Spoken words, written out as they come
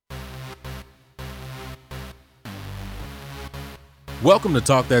Welcome to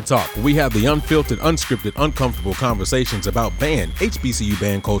Talk That Talk, where we have the unfiltered, unscripted, uncomfortable conversations about band, HBCU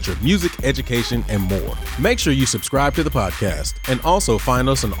band culture, music, education, and more. Make sure you subscribe to the podcast and also find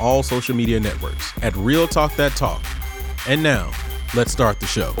us on all social media networks at Real Talk That Talk. And now, let's start the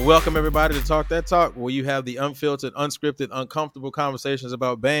show. Welcome everybody to Talk That Talk, where you have the unfiltered, unscripted, uncomfortable conversations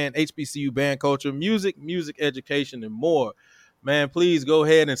about band, HBCU band culture, music, education, and more. Man, please go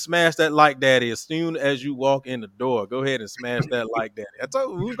ahead and smash that like daddy as soon as you walk in the door. Go ahead and smash that like daddy. I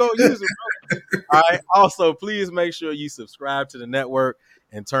told you, we're going to use it, bro. All right. Also, please make sure you subscribe to the network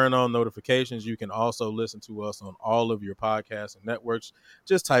and turn on notifications. You can also listen to us on all of your podcasts and networks.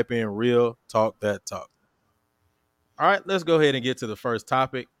 Just type in Real Talk That Talk. All right, let's go ahead and get to the first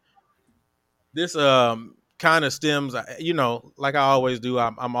topic. This kind of stems, like I always do.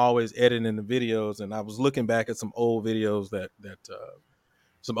 I'm always editing the videos, and I was looking back at some old videos that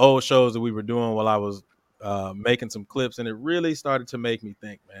some old shows that we were doing while I was making some clips, and it really started to make me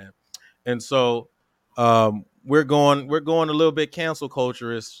think, man. And so we're going a little bit cancel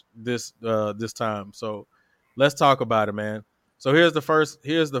culturist this time. So let's talk about it, man. So here's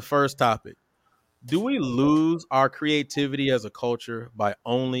the first topic. Do we lose our creativity as a culture by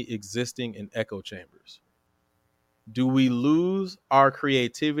only existing in echo chambers? Do we lose our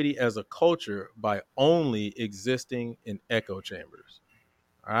creativity as a culture by only existing in echo chambers?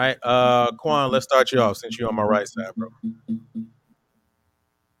 All right. Quan, let's start you off since you're on my right side, bro.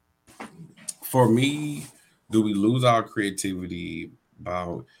 For me, do we lose our creativity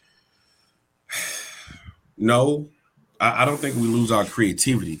about no, I don't think we lose our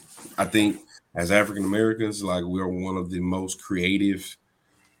creativity. I think as African Americans, like we're one of the most creative,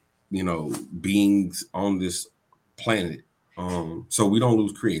 beings on this planet. So we don't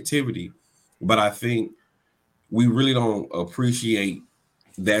lose creativity, but I think we really don't appreciate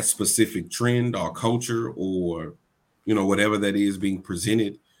that specific trend or culture or, whatever that is being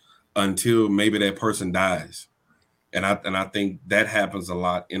presented until maybe that person dies. And I think that happens a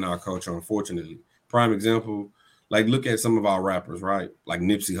lot in our culture, unfortunately. Prime example, like look at some of our rappers, right? Like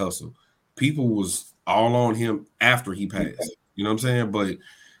Nipsey Hussle. People was all on him after he passed. You know what I'm saying? But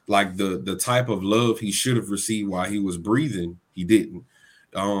like the type of love he should have received while he was breathing, he didn't.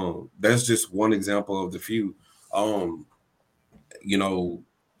 That's just one example of the few. Like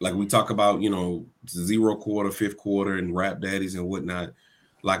we talk about, zero quarter, fifth quarter, and rap daddies and whatnot.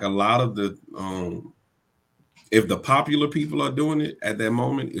 Like a lot of the if the popular people are doing it at that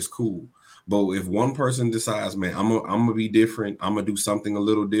moment, it's cool. But if one person decides, man, I'm gonna be different, I'm gonna do something a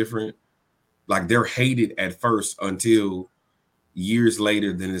little different, like they're hated at first until years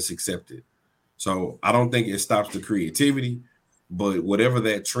later, then it's accepted. So I don't think it stops the creativity, but whatever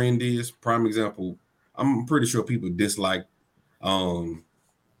that trend is, prime example, I'm pretty sure people dislike, the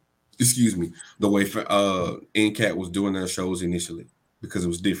way NCAT was doing their shows initially because it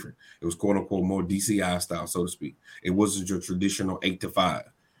was different. It was quote unquote more DCI style, so to speak. It wasn't your traditional 8 to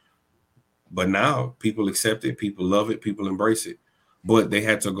 5. But now people accept it, people love it, people embrace it. But they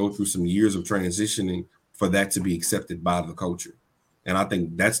had to go through some years of transitioning for that to be accepted by the culture. And I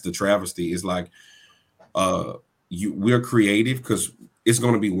think that's the travesty. Is like we're creative because it's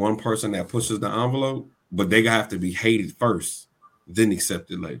going to be one person that pushes the envelope, but they have to be hated first, then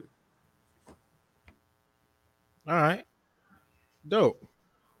accepted later. All right. Dope.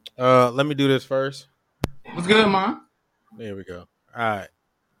 Let me do this first. What's good, man? There we go. All right.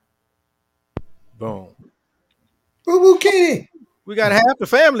 Boom. Boo boo kitty. We got half the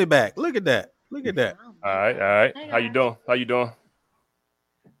family back. Look at that. Look at that. All right. How you doing?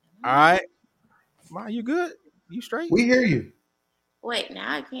 All right. Ma, you good? You straight? We hear you. Wait,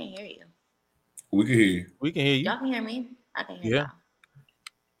 now I can't hear you. We can hear you. We can hear you. Y'all can hear me? I can hear y'all.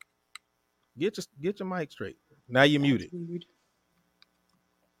 Get your mic straight. Now you're muted.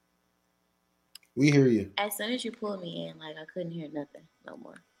 We hear you. As soon as you pulled me in, like I couldn't hear nothing no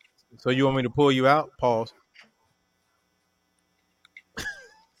more. So you want me to pull you out? Pause.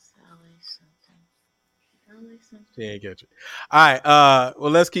 She ain't catch it. All right.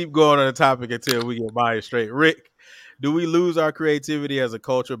 Well, let's keep going on the topic until we get Maya straight. Rick, do we lose our creativity as a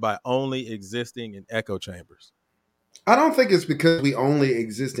culture by only existing in echo chambers? I don't think it's because we only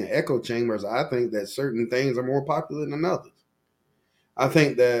exist in echo chambers. I think that certain things are more popular than others. I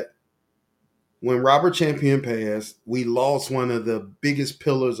think that when Robert Champion passed, we lost one of the biggest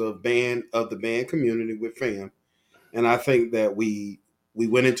pillars of the band community with fam. And I think that we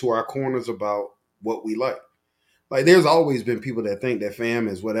went into our corners about what we like. Like there's always been people that think that fam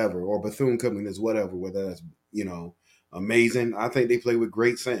is whatever or Bethune Cookman is whatever, whether that's, amazing. I think they play with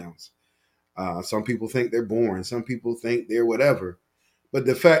great sounds. Some people think they're boring. Some people think they're whatever. But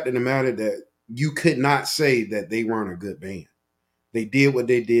the fact of the matter that you could not say that they weren't a good band. They did what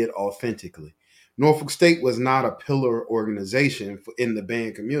they did authentically. Norfolk State was not a pillar organization in the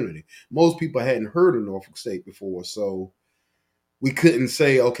band community. Most people hadn't heard of Norfolk State before, so we couldn't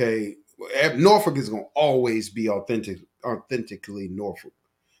say, okay, Norfolk is going to always be authentically Norfolk.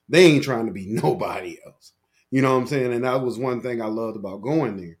 They ain't trying to be nobody else. You know what I'm saying? And that was one thing I loved about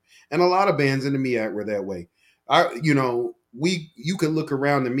going there. And a lot of bands in the MEAC were that way. You could look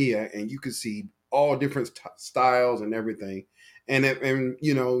around the MEAC and you could see all different styles and everything. And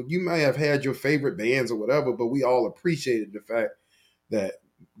you may have had your favorite bands or whatever, but we all appreciated the fact that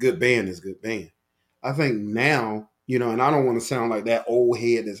good band is good band. I think now, and I don't want to sound like that old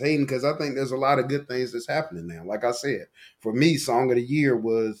head that's hating, because I think there's a lot of good things that's happening now. Like I said, for me, Song of the Year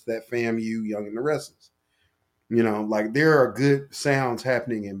was that FAMU Young and the Restless. Like there are good sounds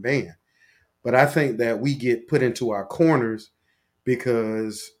happening in band. But I think that we get put into our corners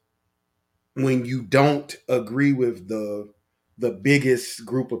because when you don't agree with the biggest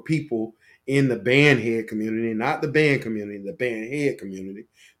group of people in the band head community, not the band community, the band head community,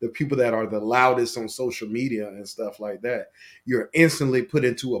 the people that are the loudest on social media and stuff like that, you're instantly put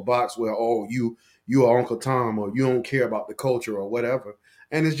into a box where, oh, you are Uncle Tom, or you don't care about the culture or whatever.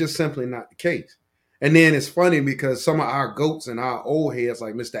 And it's just simply not the case. And then it's funny because some of our goats and our old heads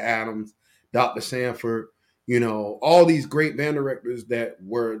like Mr. Adams, Dr. Sanford, all these great band directors that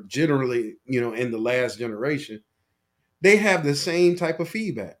were generally, in the last generation, they have the same type of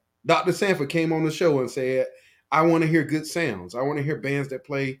feedback. Dr. Sanford came on the show and said, I want to hear good sounds. I want to hear bands that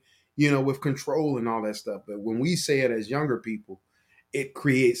play, with control and all that stuff. But when we say it as younger people, it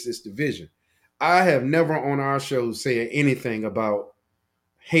creates this division. I have never on our show said anything about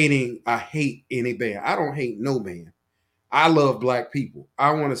hating. I hate any band. I don't hate no band. I love Black people.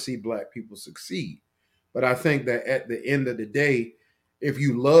 I want to see Black people succeed. But I think that at the end of the day, if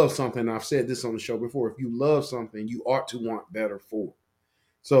you love something, I've said this on the show before, if you love something, you ought to want better for it.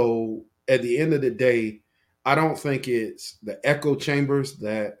 So at the end of the day, I don't think it's the echo chambers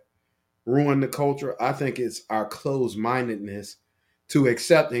that ruin the culture. I think it's our closed-mindedness to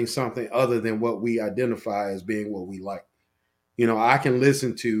accepting something other than what we identify as being what we like. I can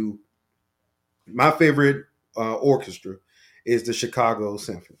listen to my favorite orchestra is the Chicago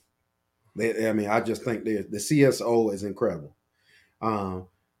Symphony. I just think the CSO is incredible.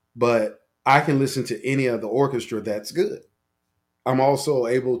 But I can listen to any other orchestra that's good. I'm also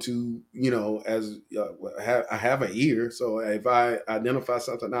able to, I have an ear. So if I identify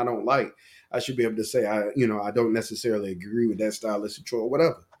something I don't like, I should be able to say, I don't necessarily agree with that stylistic choice or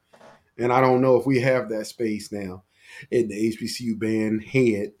whatever. And I don't know if we have that space now in the HBCU band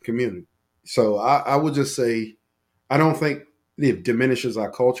head community. So I would just say, I don't think it diminishes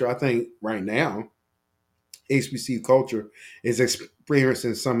our culture. I think right now, HBCU culture is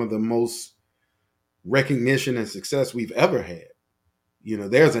experiencing some of the most recognition and success we've ever had.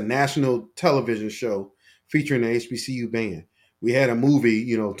 There's a national television show featuring the HBCU band. We had a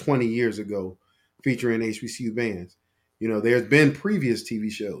movie, 20 years ago featuring HBCU bands. There's been previous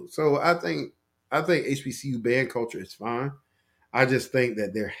TV shows. So I think HBCU band culture is fine. I just think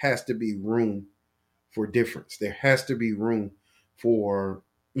that there has to be room for difference. There has to be room for,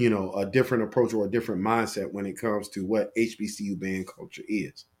 a different approach or a different mindset when it comes to what HBCU band culture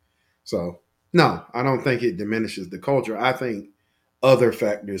is. So, no, I don't think it diminishes the culture. I think other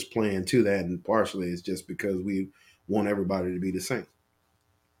factors play into that, and partially it's just because we want everybody to be the same.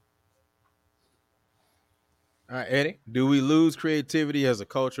 All right, Eddie, do we lose creativity as a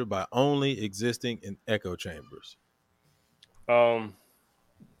culture by only existing in echo chambers? I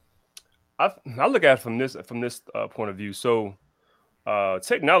look at it from this point of view. So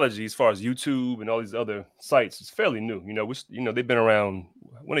technology, as far as YouTube and all these other sites, is fairly new. They've been around.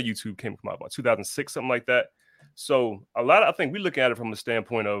 When did YouTube came out? About 2006, something like that. So I think we look at it from the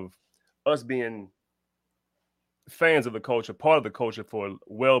standpoint of us being fans of the culture, part of the culture for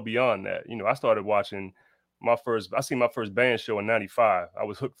well beyond that. I started watching I seen my first band show in 95. I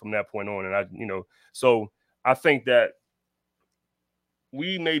was hooked from that point on. And so I think that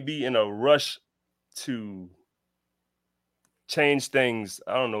we may be in a rush to change things.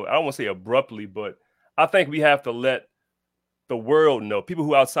 I don't know. I don't want to say abruptly, but I think we have to let the world know, people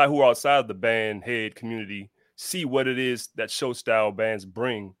who are outside of the band head community, see what it is that show style bands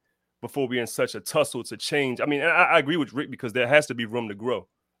bring before we're in such a tussle to change. I mean, I agree with Rick because there has to be room to grow.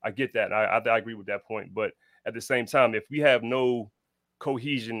 I get that. I agree with that point. But at the same time, if we have no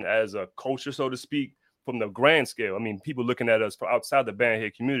cohesion as a culture, so to speak, from the grand scale, I mean, people looking at us from outside the band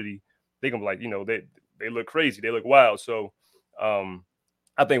head community, they're gonna be like, they look crazy, they look wild. So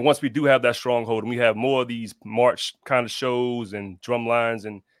I think once we do have that stronghold and we have more of these march kind of shows and drum lines,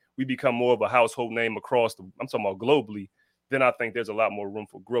 and we become more of a household name across I'm talking about globally, then I think there's a lot more room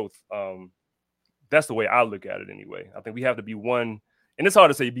for growth. That's the way I look at it anyway. I think we have to be one, and it's hard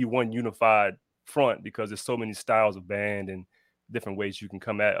to say be one unified front because there's so many styles of band and different ways you can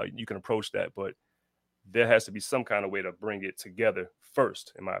come at, you can approach that, but there has to be some kind of way to bring it together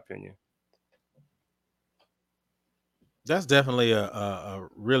first, in my opinion. That's definitely a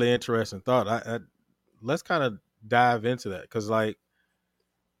really interesting thought. Let's kind of dive into that, because like,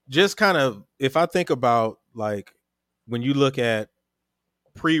 just kind of, if I think about like when you look at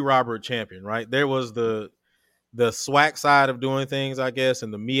pre-Robert Champion, right? There was the SWAC side of doing things, I guess,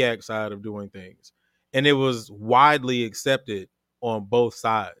 and the MEAC side of doing things, and it was widely accepted on both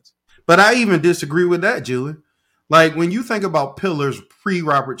sides. But I even disagree with that, Julian. Like when you think about pillars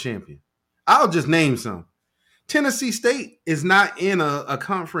pre-Robert Champion, I'll just name some. Tennessee State is not in a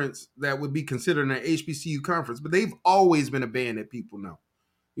conference that would be considered an HBCU conference, but they've always been a band that people know.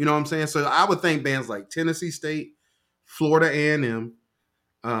 You know what I'm saying? So I would think bands like Tennessee State, Florida A&M,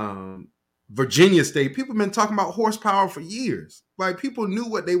 Virginia State, people have been talking about Horsepower for years. Like people knew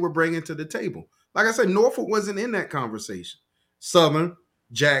what they were bringing to the table. Like I said, Norfolk wasn't in that conversation. Southern,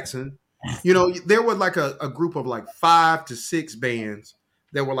 Jackson, you know, there were like a group of like 5 to 6 bands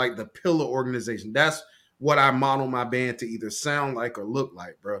that were like the pillar organization. That's what I model my band to either sound like or look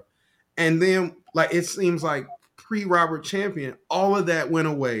like, bro. And then like it seems like pre-Robert Champion, all of that went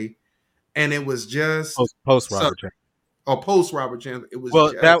away, and it was just post-Robert Champion. Or post-Robert Champion. It was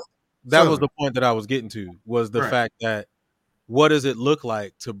that was the point that I was getting to, was the fact that what does it look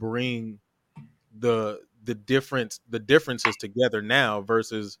like to bring the differences together now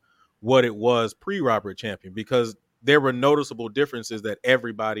versus what it was pre-Robert Champion, because there were noticeable differences that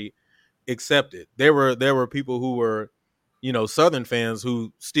everybody accepted. There were people who were, you know, Southern fans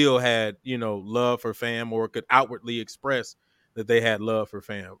who still had, you know, love for fam, or could outwardly express that they had love for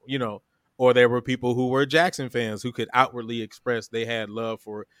fam, you know, or there were people who were Jackson fans who could outwardly express they had love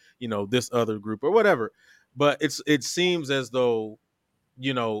for, you know, this other group or whatever. But it seems as though,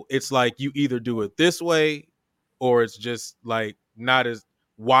 you know, it's like you either do it this way or it's just like not as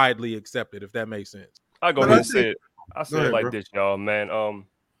widely accepted, if that makes sense. I go ahead and say it. I say it like this, y'all, man.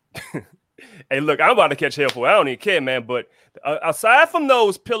 Hey, look, I'm about to catch hell for it. I don't even care, man. But aside from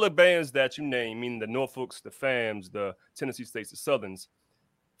those pillar bands that you name, meaning the Norfolks, the FAMs, the Tennessee States, the Southerns,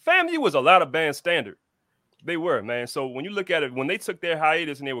 FAMU was a lot of band standard. They were, man. So when you look at it, when they took their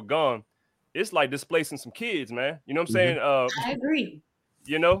hiatus and they were gone, it's like displacing some kids, man. You know what I'm saying? I agree.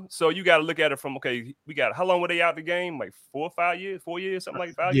 You know, so you got to look at it from, okay, we got, how long were they out the game? Like 4 or 5 years, 4 years, something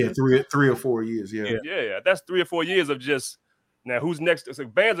like 5 years? Yeah, 3 or 4 years. Yeah. That's 3 or 4 years of just, now who's next? So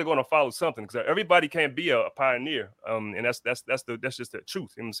bands are going to follow something, because everybody can't be a pioneer. And that's just the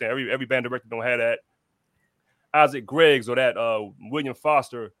truth. You know what I'm saying? Every band director don't have that Isaac Greggs or that William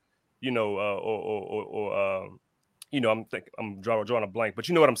Foster, you know, you know, I'm drawing a blank, but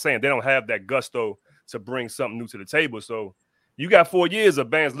you know what I'm saying? They don't have that gusto to bring something new to the table. So you got 4 years of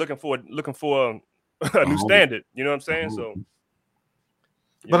bands looking for a new standard. You know what I'm saying? So,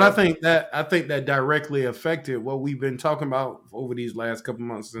 but I think that directly affected what we've been talking about over these last couple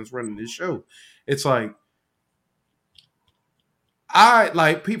months since running this show. It's like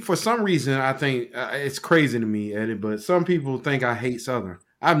people, for some reason, I think it's crazy to me, Eddie, but some people think I hate Southern.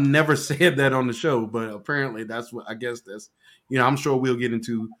 I've never said that on the show, but apparently that's what, I guess that's, you know, I'm sure we'll get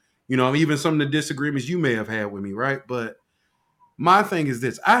into, you know, even some of the disagreements you may have had with me, right? But my thing is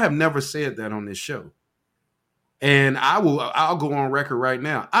this: I have never said that on this show. And I'll go on record right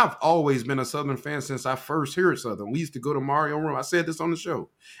now. I've always been a Southern fan since I first heard Southern. We used to go to Mario room. I said this on the show,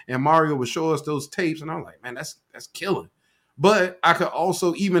 and Mario would show us those tapes, and I'm like, man, that's killing. But I could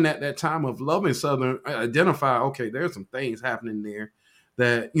also, even at that time of loving Southern, identify, okay, there's some things happening there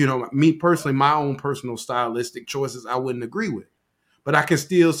that, you know, me personally, my own personal stylistic choices, I wouldn't agree with. But I can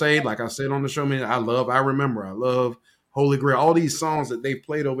still say, like I said on the show, man, I love Holy Grail, all these songs that they've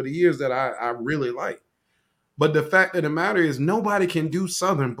played over the years that I really like. But the fact of the matter is, nobody can do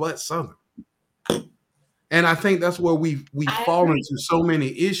Southern but Southern. And I think that's where we fall into so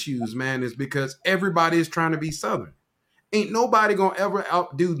many issues, man, is because everybody is trying to be Southern. Ain't nobody going to ever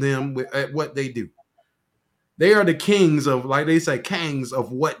outdo them at what they do. They are the kings of, like they say, kings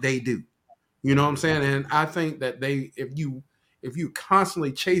of what they do. You know what I'm saying? And I think that if you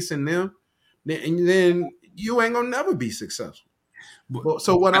constantly chasing them, then you ain't going to never be successful.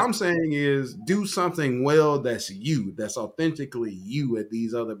 So what I'm saying is, do something well that's authentically you at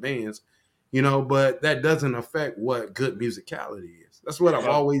these other bands, you know, but that doesn't affect what good musicality is. That's what I've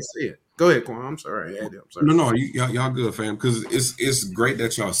always said. Go ahead, Quan. I'm sorry, Eddie. I'm sorry. No, y'all good, fam. Because it's great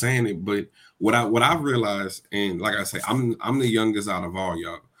that y'all saying it, but what I've realized, and like I say, I'm the youngest out of all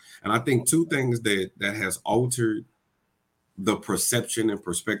y'all, and I think two things that has altered the perception and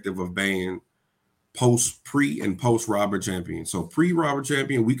perspective of band pre and post Robert Champion. So pre Robert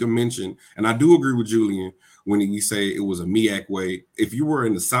Champion, we can mention, and I do agree with Julian when he say it was a MEAC way. If you were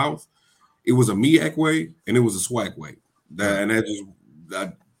in the South, it was a MEAC way and it was a SWAC way. If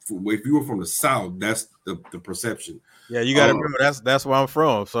you were from the South, that's the perception. Yeah, you got to remember that's where I'm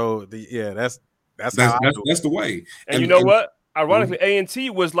from. So that's the way. And you know what? Ironically, A&T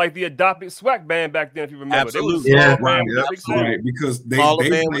was like the adopted SWAC band back then. If you remember, absolutely, right, because they did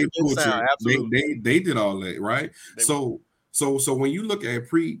all that, right? So when you look at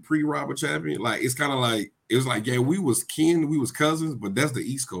pre Robert Champion, like it's kind of like it was like, yeah, we was kin, we was cousins, but that's the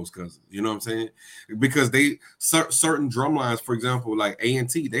East Coast cousins. You know what I'm saying? Because they certain drum lines, for example, like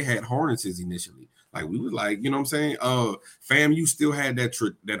A&T, they had harnesses initially. Like we was like, you know what I'm saying? FAMU still had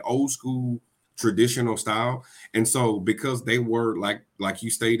that old school traditional style, and so because they were like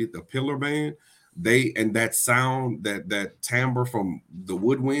you stated, the pillar band, and that sound, that timbre from the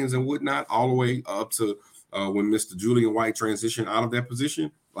woodwinds and whatnot, all the way up to when Mr. Julian White transitioned out of that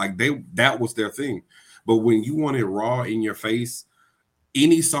position, like that was their thing. But when you wanted raw in your face,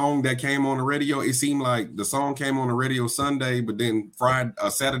 any song that came on the radio, it seemed like the song came on the radio Sunday, but then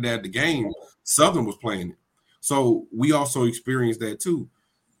Saturday at the game, Southern was playing it. So we also experienced that too.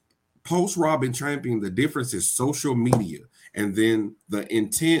 Post Robert Champion, the difference is social media, and then the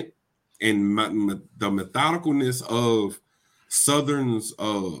intent and the methodicalness of Southern's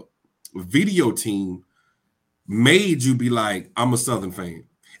video team made you be like, I'm a Southern fan.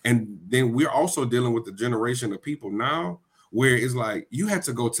 And then we're also dealing with the generation of people now where it's like you had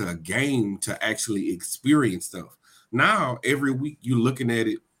to go to a game to actually experience stuff. Now, every week you're looking at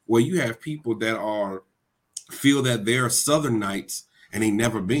it where you have people that feel that they're Southern Knights and they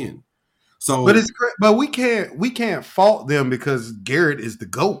never been. So, but it's great. But we can't fault them because Garrett is the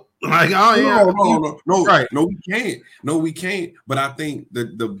GOAT. Like, no, right? No, we can't. But I think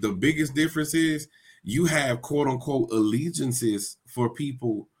the biggest difference is you have quote unquote allegiances for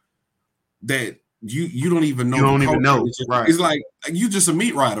people that you don't even know. You don't even know. Right? It's like you just a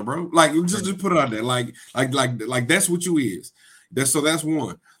meat rider, bro. Like you just put it out there. Like that's what you is. That's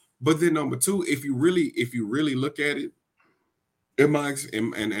one. But then number two, if you really look at it.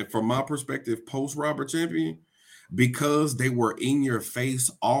 And from my perspective, post Robert Champion, because they were in your face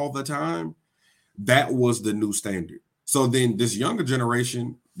all the time, that was the new standard. So then this younger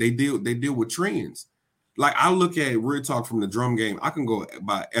generation, they deal with trends. Like I look at real talk from the drum game, I can go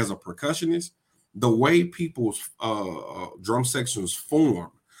by as a percussionist, the way people's drum sections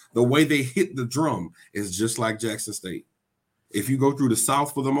form, the way they hit the drum is just like Jackson State. If you go through the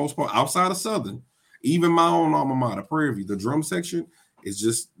South for the most part, outside of Southern, even my own alma mater, Prairie View, the drum section is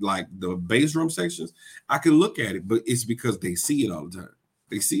just like the bass drum sections. I can look at it, but it's because they see it all the time.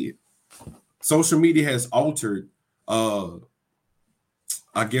 They see it. Social media has altered, I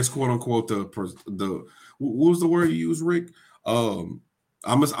guess, quote unquote, the what was the word you used, Rick? I'm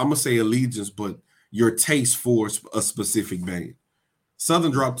gonna say allegiance, but your taste for a specific band.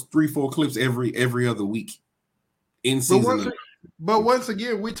 Southern dropped 3-4 clips every other week in season. But once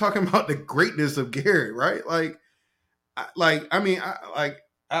again, we're talking about the greatness of Garrett, right? I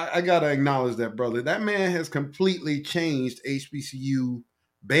gotta acknowledge that, brother. That man has completely changed HBCU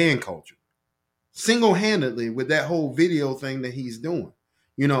band culture single-handedly with that whole video thing that he's doing.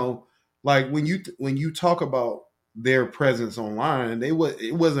 You know, like when you talk about their presence online, it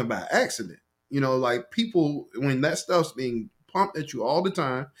wasn't by accident. You know, like people, when that stuff's being pumped at you all the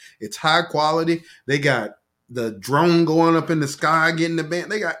time, it's high quality. They got the drone going up in the sky, getting the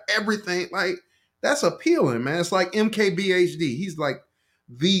band. They got everything. Like, that's appealing, man. It's like MKBHD. He's like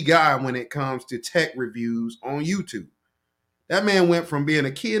the guy when it comes to tech reviews on YouTube. That man went from being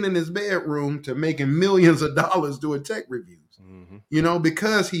a kid in his bedroom to making millions of dollars doing tech reviews, you know,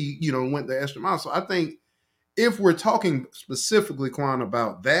 because he, you know, went the extra mile. So I think if we're talking specifically, Quan,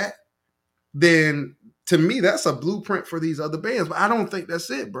 about that, then to me, that's a blueprint for these other bands. But I don't think that's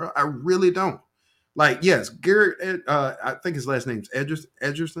it, bro. I really don't. Like, yes, Garrett, I think his last name's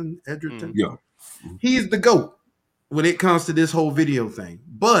Edgerton. Yeah. He's the GOAT when it comes to this whole video thing.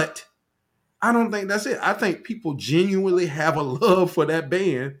 But I don't think that's it. I think people genuinely have a love for that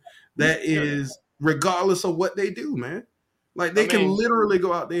band that is regardless of what they do, man. Like, they can literally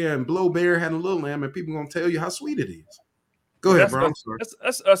go out there and blow Bear Had a Little Lamb and people going to tell you how sweet it is. Go ahead, bro.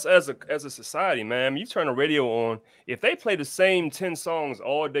 That's us as a society, man. You turn the radio on. If they play the same 10 songs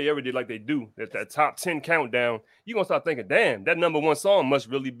all day, every day, like they do, that top 10 countdown, you're going to start thinking, damn, that number one song must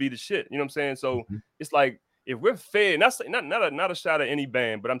really be the shit. You know what I'm saying? So it's like, if we're fed, not a shot at any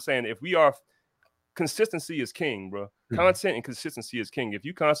band, but I'm saying if we are, consistency is king, bro. Content and consistency is king. If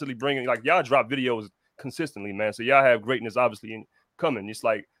you constantly bringing, like, y'all drop videos consistently, man. So y'all have greatness obviously coming. It's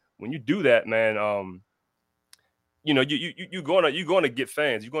like when you do that, man. You know, you're gonna get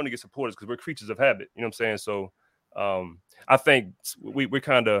fans, you're gonna get supporters because we're creatures of habit. You know what I'm saying? So, I think we're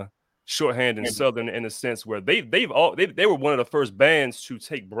kind of shorthand in Southern in a sense where they were one of the first bands to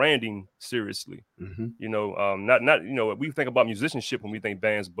take branding seriously. Mm-hmm. You know, not you know, we think about musicianship when we think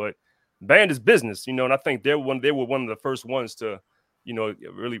bands, but band is business. You know, and I think they were one of the first ones to, you know,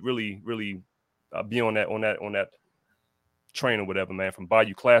 really be on that train or whatever, man. From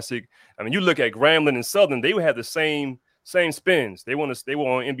Bayou Classic. I mean, you look at Grambling and Southern, they would have the same spins. They were on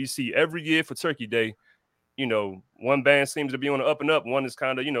NBC every year for Turkey Day. You know, one band seems to be on the up and up. One is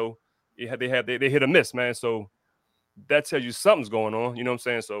kind of, you know, they hit or miss, man. So that tells you something's going on. You know what I'm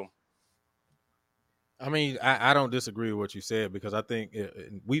saying? So, I mean, I don't disagree with what you said because I think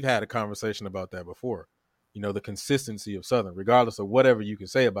we've had a conversation about that before. You know, the consistency of Southern, regardless of whatever you can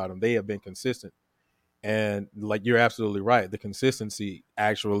say about them, they have been consistent. And like you're absolutely right, the consistency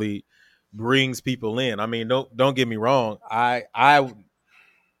actually brings people in. I mean, don't get me wrong. I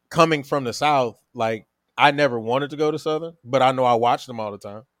coming from the South, like I never wanted to go to Southern, but I know I watched them all the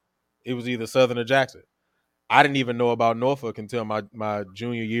time. It was either Southern or Jackson. I didn't even know about Norfolk until my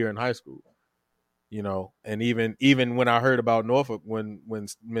junior year in high school. You know, and even when I heard about Norfolk, when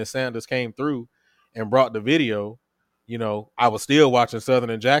Miss Sanders came through and brought the video, you know, I was still watching Southern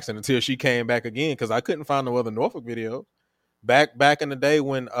and Jackson until she came back again because I couldn't find no other Norfolk video. Back in the day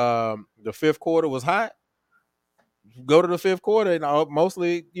when the fifth quarter was hot, go to the fifth quarter and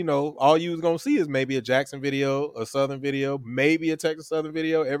mostly, you know, all you was gonna see is maybe a Jackson video, a Southern video, maybe a Texas Southern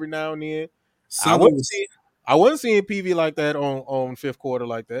video every now and then. I wasn't seeing PV like that on fifth quarter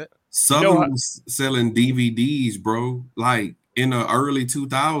like that. Southern was selling DVDs, bro, like in the early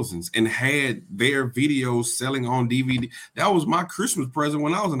 2000s and had their videos selling on DVD. That was my Christmas present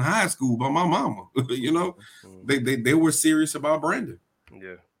when I was in high school by my mama. You know, they were serious about branding.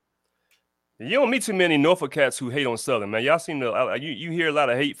 Yeah. You don't meet too many Norfolk cats who hate on Southern, man. Y'all seem to you hear a lot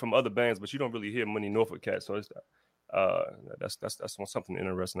of hate from other bands, but you don't really hear many Norfolk cats. So it's that's something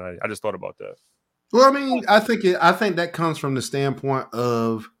interesting. I just thought about that. Well, I mean, I think that comes from the standpoint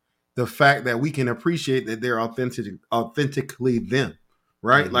of the fact that we can appreciate that they're authentically them,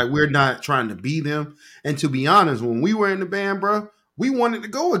 right? Mm-hmm. Like we're not trying to be them. And to be honest, when we were in the band, bro, we wanted to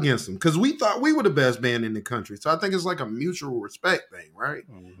go against them because we thought we were the best band in the country. So I think it's like a mutual respect thing, right?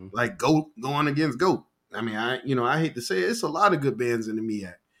 Mm-hmm. Like going against GOAT. I mean, I hate to say it, it's a lot of good bands in the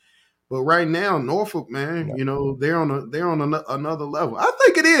MEAC. But right now, Norfolk, man, you know, they're on another level. I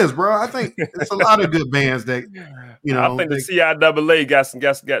think it is, bro. I think it's a lot of good bands that, you know. I think the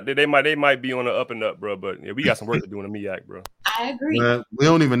CIAA got they might be on the up and up, bro. But yeah, we got some work to do in the MEAC, bro. I agree. We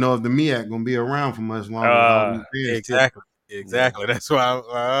don't even know if the MEAC gonna be around for much longer. Exactly. That's why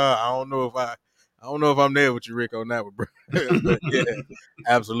I don't know if I'm there with you, Rick, on that one, bro. But yeah,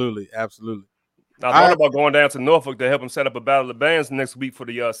 absolutely. I thought about going down to Norfolk to help them set up a battle of bands next week for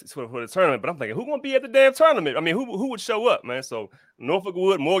the tournament, but I'm thinking, who gonna be at the damn tournament? I mean, who would show up, man? So Norfolk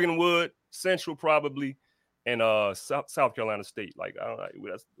would, Morgan would, Central probably, and South Carolina State. Like I don't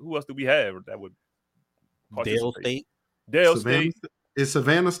know, who else do we have that would? Dale State. State. Is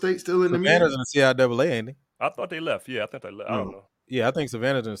Savannah State still in the meeting? Savannah's in the CIAA, ain't they? I thought they left. Yeah, I think they left. I don't know. Yeah, I think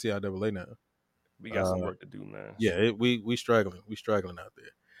Savannah's in the CIAA now. We got some work to do, man. Yeah, we struggling. We struggling out there.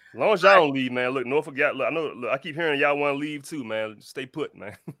 As long as y'all don't leave, man. Look, Norfolk got. Look, I know. Look, I keep hearing y'all want to leave too, man. Stay put,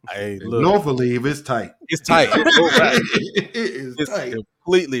 man. Hey, look, Norfolk leave. It's tight. It's tight. It's tight.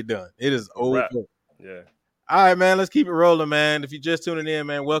 Completely done. It is over. Yeah. All right, man. Let's keep it rolling, man. If you're just tuning in,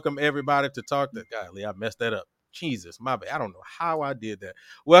 man, welcome everybody to Talk That. Golly, I messed that up. Jesus, my bad. I don't know how I did that.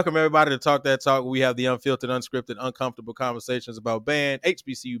 Welcome everybody to Talk That Talk. We have the unfiltered, unscripted, uncomfortable conversations about band,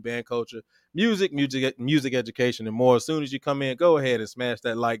 HBCU band culture, music education, and more. As soon as you come in, go ahead and smash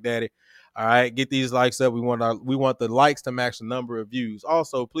that like, daddy. All right, get these likes up. We want the likes to match the number of views.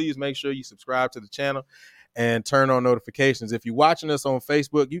 Also, please make sure you subscribe to the channel and turn on notifications. If you're watching us on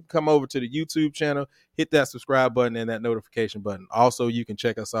Facebook, you can come over to the YouTube channel, hit that subscribe button and that notification button. Also, you can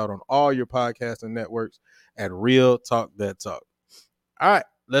check us out on all your podcasting networks at Real Talk That Talk. All right,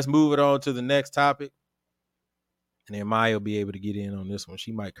 let's move it on to the next topic. And then Maya will be able to get in on this one.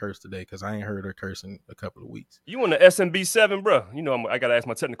 She might curse today because I ain't heard her curse in a couple of weeks. You on the SMB7, bro? You know, I got to ask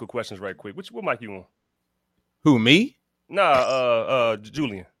my technical questions right quick. What mic you on? Who, me? Nah,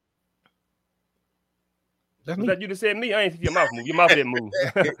 Julian. That's was that you that said me? I ain't see your mouth move. Your mouth didn't move.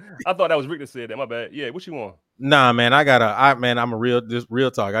 I thought that was Rick that said that. My bad. Yeah, what you want? Nah, man, I'm a real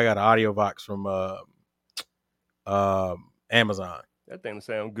talk. I got an audio box from Amazon. That thing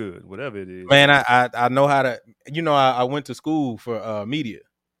sound good, whatever it is. Man, I know how to. You know, I went to school for media.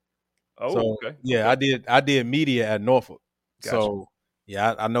 Oh, So okay. yeah, Okay. I did media at Norfolk. Gotcha. So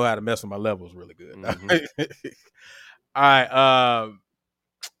yeah, I know how to mess with my levels really good. Mhm. All right, all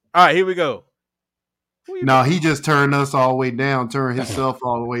right, here we go. Who you No, think? he just turned us all the way down, turned himself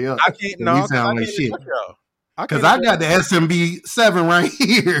all the way up. I can't So we no, because I sound like can't shit. adjust y'all. I Because can't I adjust. got the SMB 7 right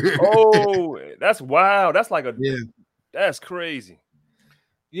here. Oh, that's wild. That's like a Yeah. that's crazy.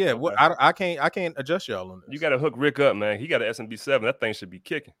 Yeah, well, Okay. I can't adjust y'all on You this. got to hook Rick up, man. He got an SMB 7. That thing should be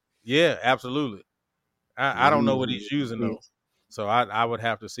kicking. Yeah, absolutely. I don't know what Mm. he's using though, so I would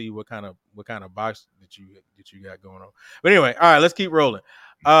have to see what kind of box that you got going on. But anyway, all right, let's keep rolling.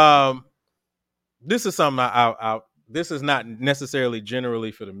 This is something this is not necessarily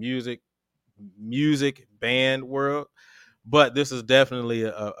generally for the music band world, but this is definitely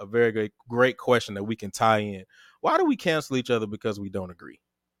a very great question that we can tie in. Why do we cancel each other because we don't agree?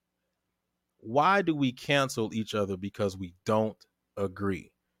 Why do we cancel each other because we don't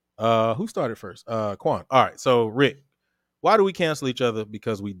agree? Who started first? Quan. All right, so Rick, why do we cancel each other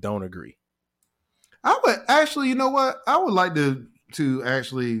because we don't agree? I would actually, you know what? I would like to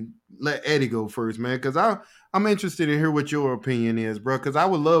actually let Eddie go first, man, because I'm interested to hear what your opinion is, bro. Because I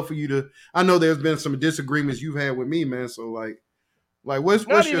would love for you to. I know there's been some disagreements you've had with me, man. So like what's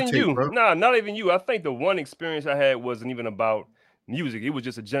Not your even take, you. bro? Nah, not even you. I think the one experience I had wasn't even about music. It was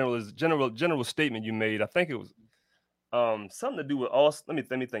just a general statement you made. I think it was something to do with all. Let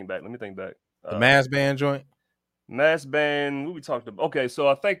me think back. The mass band joint. Mass band. What we talked about? Okay, so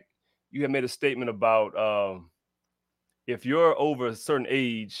I think you had made a statement about if you're over a certain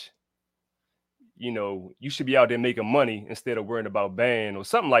age, you know, you should be out there making money instead of worrying about band or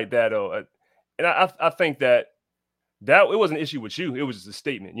something like that. Or and I think that it wasn't an issue with you. It was just a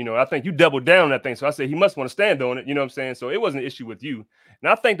statement. You know, I think you doubled down on that thing. So I said he must want to stand on it. You know what I'm saying? So it wasn't an issue with you.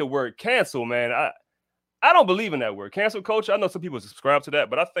 And I think the word cancel, man, I don't believe in that word. Cancel culture. I know some people subscribe to that,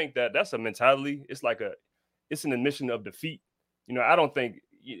 but I think that that's a mentality. It's an admission of defeat. You know, I don't think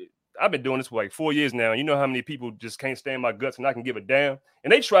I've been doing this for like 4 years now. You know how many people just can't stand my guts and I can give a damn.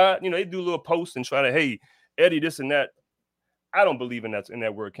 And they try, you know, they do a little posts and try to, hey, Eddie, this and that. I don't believe in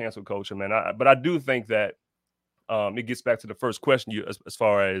that word cancel culture, man. But I do think that it gets back to the first question as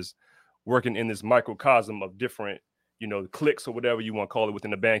far as working in this microcosm of different, you know, cliques or whatever you want to call it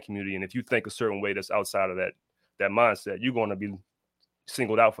within the band community. And if you think a certain way that's outside of that mindset, you're going to be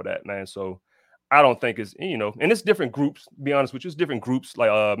singled out for that, man. So I don't think it's, you know, and it's different groups, to be honest with you, it's different groups. Like,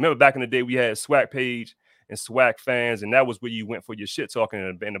 remember back in the day, we had SWAC page and SWAC fans, and that was where you went for your shit talking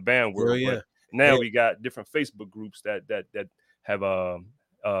in the band world. Yeah. But now we got different Facebook groups that have, you know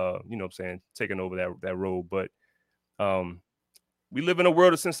what I'm saying, taken over that role. But we live in a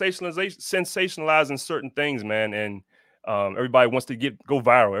world of sensationalizing certain things, man. And everybody wants to go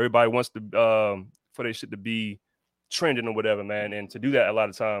viral. Everybody wants to, for their shit to be trending or whatever, man. And to do that a lot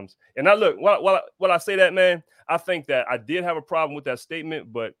of times. And I look, while I say that, man, I think that I did have a problem with that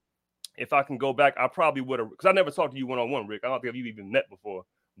statement, but if I can go back, I probably would have, because I never talked to you one-on-one, Rick. I don't think you even met before,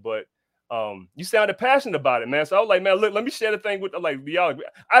 but you sounded passionate about it, man. So I was like, man, look, let me share the thing with, like, y'all.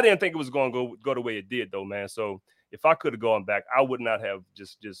 I didn't think it was going to go the way it did, though, man. So if I could have gone back, I would not have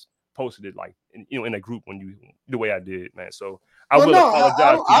just posted it like in a group the way I did, man. So I will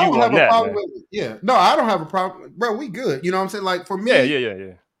apologize to you on that, man. Yeah, no, I don't have a problem, bro. We good. You know what I'm saying? Like for me,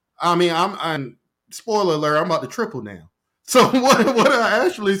 yeah. I mean, I'm spoiler alert. I'm about to triple now. So what I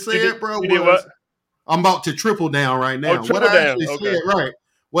actually said, bro, was I'm about to triple down right now. What I actually said, right?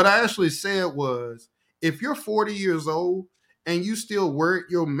 What I actually said was, if you're 40 years old and you still work,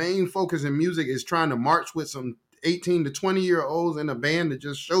 your main focus in music is trying to march with some 18 to 20-year-olds in a band to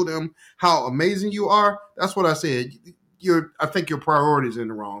just show them how amazing you are. That's what I said. I think your priorities in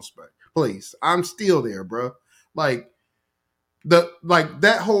the wrong place. I'm still there, bro. Like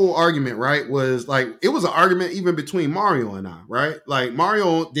that whole argument, right, was like, it was an argument even between Mario and I, right? Like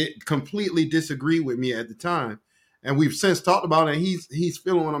Mario did completely disagree with me at the time, and we've since talked about it. And he's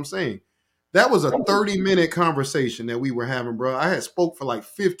feeling what I'm saying. That was a 30-minute conversation that we were having, bro. I had spoke for like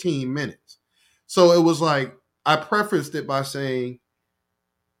 15 minutes. So it was like, I prefaced it by saying,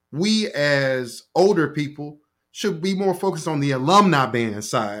 we as older people should be more focused on the alumni band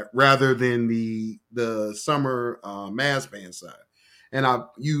side rather than the summer mass band side. And I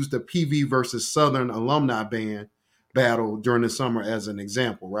used the PV versus Southern alumni band battle during the summer as an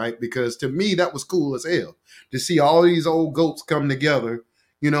example, right? Because to me, that was cool as hell to see all these old goats come together,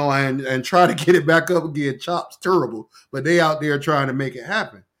 you know, and try to get it back up again. Chop's terrible, but they out there trying to make it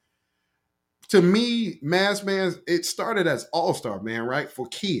happen. To me, mass bands, it started as all-star band, right? For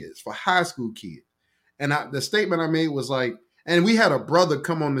kids, for high school kids. And the statement I made was like, and we had a brother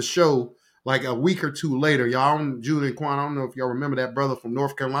come on the show like a week or two later, y'all, Julie and Quan, I don't know if y'all remember that brother from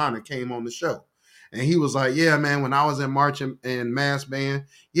North Carolina came on the show. And he was like, yeah, man, when I was in march and mass band,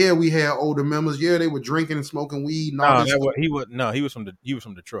 yeah, we had older members. Yeah, they were drinking and smoking weed and all this stuff. He was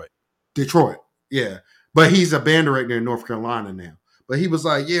from Detroit. Detroit, yeah. But he's a band director in North Carolina now. But he was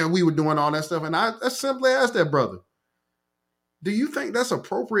like, yeah, we were doing all that stuff. And I simply asked that brother, do you think that's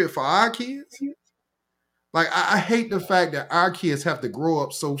appropriate for our kids? Like, I hate the fact that our kids have to grow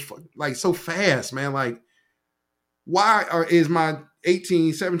up so fast, man. Like, why is my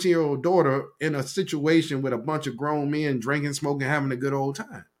 18, 17-year-old daughter in a situation with a bunch of grown men drinking, smoking, having a good old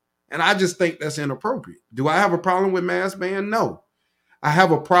time? And I just think that's inappropriate. Do I have a problem with mass band? No. I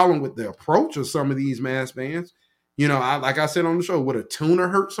have a problem with the approach of some of these mass bands. You know, like I said on the show, would a tuner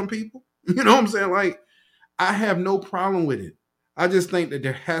hurt some people? You know what I'm saying? Like, I have no problem with it. I just think that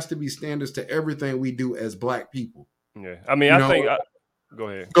there has to be standards to everything we do as Black people. Yeah, I mean, go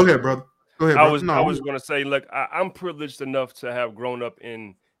ahead. Go ahead, brother. Go ahead. I was going to say, look, I'm privileged enough to have grown up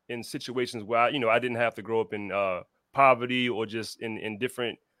in situations where I didn't have to grow up in poverty or just in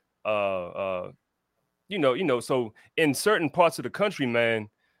different, so in certain parts of the country, man,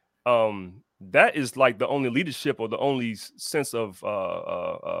 that is like the only leadership or the only sense of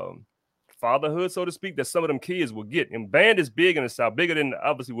fatherhood, so to speak, that some of them kids will get. And band is big in the South, bigger than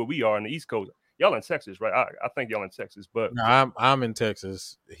obviously where we are in the East Coast. Y'all in Texas, right? I think y'all in Texas, but no, I'm in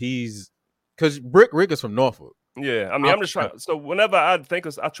Texas. Because Rick is from Norfolk. Yeah, I mean, I'm just trying. So whenever I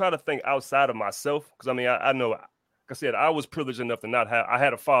try to think outside of myself. Because I mean, I know, like I said, I was privileged enough to not have. I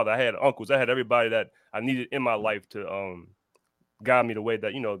had a father, I had uncles, I had everybody that I needed in my life to guide me the way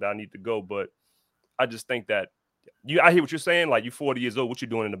that that I need to go. But I just think that I hear what you're saying. Like, you're 40 years old, what you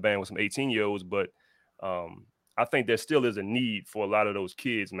doing in the band with some 18-year-olds? But I think there still is a need for a lot of those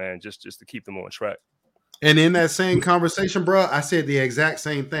kids, man, just to keep them on track. And in that same conversation, bro, I said the exact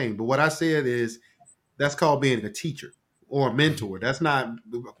same thing. But what I said is that's called being a teacher or a mentor. That's not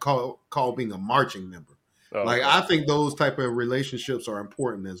called being a marching member. Oh, like, okay. I think those type of relationships are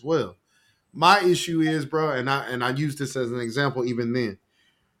important as well. My issue is, bro, and I use this as an example even then.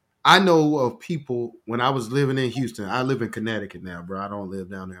 I know of people when I was living in Houston. I live in Connecticut now, bro. I don't live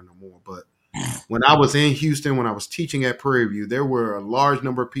down there no more. But when I was in Houston, when I was teaching at Prairie View, there were a large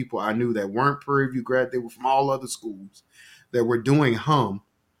number of people I knew that weren't Prairie View grad. They were from all other schools that were doing hum.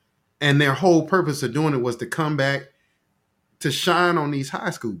 And their whole purpose of doing it was to come back to shine on these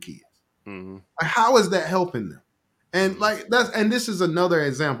high school kids. Mm-hmm. Like, how is that helping them? And like this is another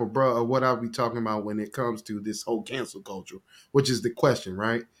example, bro, of what I'll be talking about when it comes to this whole cancel culture, which is the question,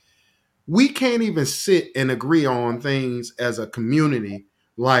 right? We can't even sit and agree on things as a community,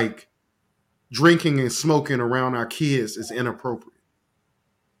 like drinking and smoking around our kids is inappropriate,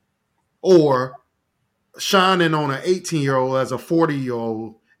 or shining on an 18-year-old as a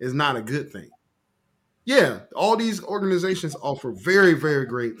 40-year-old is not a good thing. Yeah, all these organizations offer very, very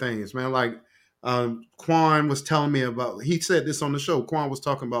great things, man. Like Quan was telling me about, he said this on the show. Quan was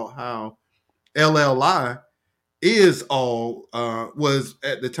talking about how LLI was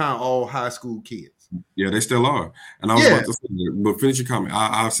at the time all high school kids. Yeah, they still are. And I was about to say that, but finish your comment.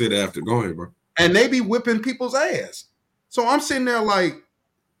 I'll say that after. Go ahead, bro. And they be whipping people's ass. So I'm sitting there like,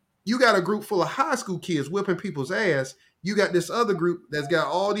 you got a group full of high school kids whipping people's ass. You got this other group that's got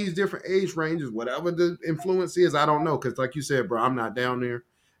all these different age ranges, whatever the influence is, I don't know. Because like you said, bro, I'm not down there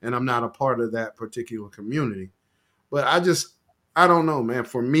and I'm not a part of that particular community. But I don't know, man.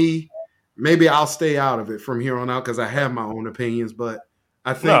 For me, maybe I'll stay out of it from here on out because I have my own opinions. But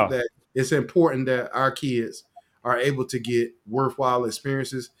I think that it's important that our kids are able to get worthwhile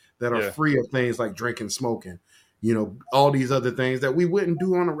experiences that are free of things like drinking, smoking, all these other things that we wouldn't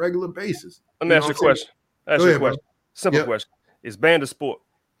do on a regular basis. Let me ask you a question. Simple question. Is band a sport?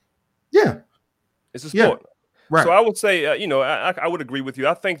 Yeah. It's a sport. Yeah. Right. So I would say, I would agree with you.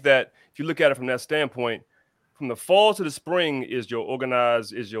 I think that if you look at it from that standpoint, from the fall to the spring is your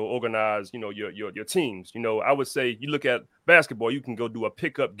organized, your teams. I would say you look at basketball, you can go do a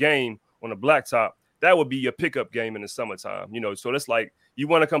pickup game on a blacktop. That would be your pickup game in the summertime. So that's like, you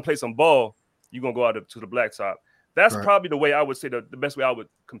want to come play some ball, you're going to go out to the blacktop. That's probably the way I would say the best way I would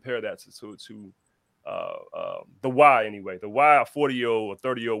compare that to the why anyway. The why a 40-year-old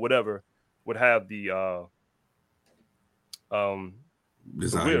or 30-year-old, whatever, would have the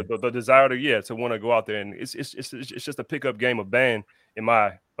desire to want to go out there, and it's just a pickup game of band, in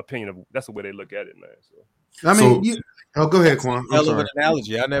my opinion. That's the way they look at it, man. So I mean, go ahead, Quan. Hell of an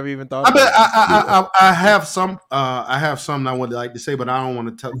analogy. I never even thought. I have some I would like to say, but I don't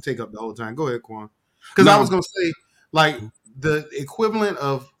want to take up the whole time. Go ahead, Quan. Because I was going to say, like, the equivalent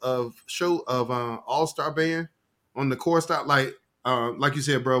of All-Star Band on the core style, like like you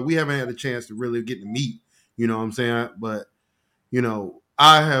said, bro, we haven't had a chance to really get to meet. You know what I'm saying? But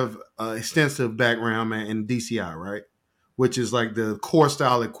I have an extensive background, man, in DCI, right? Which is like the core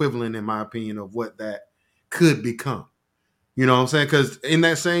style equivalent, in my opinion, of what that could become. You know what I'm saying? Because in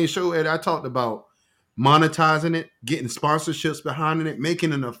that same show, Ed, I talked about monetizing it, getting sponsorships behind it,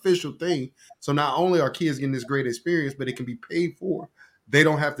 making an official thing. So not only are kids getting this great experience, but it can be paid for. They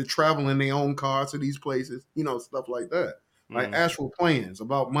don't have to travel in their own cars to these places, stuff like that. Like actual plans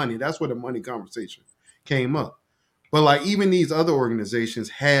about money. That's where the money conversation came up. But like even these other organizations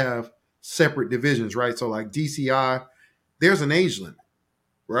have separate divisions, right? So like DCI, there's an age limit,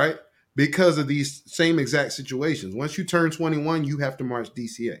 right? Because of these same exact situations. Once you turn 21, you have to march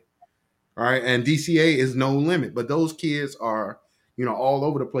DCA. All right. And DCA is no limit, but those kids are, all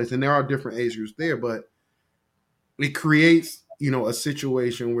over the place. And there are different age groups there, but it creates, a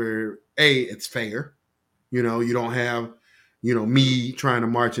situation where it's fair. You don't have, me trying to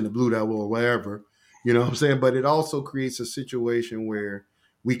march in the Blue Devil or whatever, you know what I'm saying? But it also creates a situation where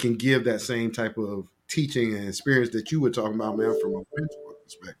we can give that same type of teaching and experience that you were talking about, man, from a principal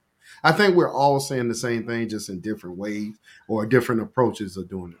perspective. I think we're all saying the same thing, just in different ways or different approaches of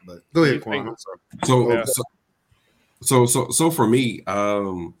doing it. But go ahead, Quan. I'm sorry. So for me,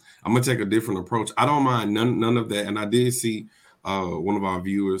 I'm gonna take a different approach. I don't mind none of that. And I did see one of our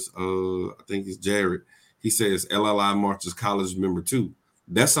viewers, I think it's Jared. He says LLI marches college member too.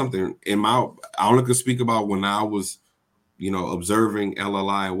 That's something I only could speak about when I was, observing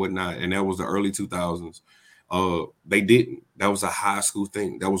LLI and whatnot, and that was the early 2000s. They didn't. That was a high school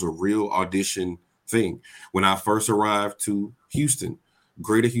thing. That was a real audition thing. When I first arrived to Houston,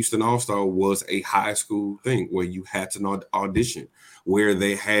 Greater Houston All-Star was a high school thing where you had to audition, where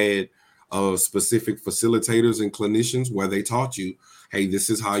they had specific facilitators and clinicians where they taught you, hey, this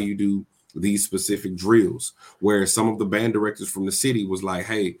is how you do these specific drills, where some of the band directors from the city was like,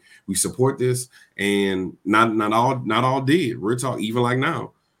 hey, we support this, and not all did. We're talking even like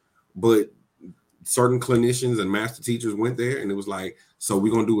now, but certain clinicians and master teachers went there, and it was like, so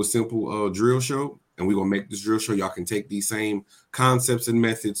we're gonna do a simple drill show, and we're gonna make this drill show. Y'all can take these same concepts and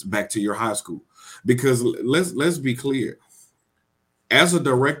methods back to your high school. Because let's be clear, as a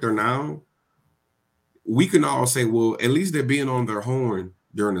director now, we can all say, well, at least they're being on their horn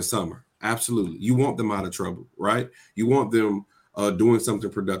during the summer. Absolutely. You want them out of trouble, right? You want them doing something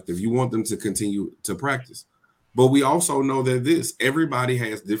productive. You want them to continue to practice. But we also know that everybody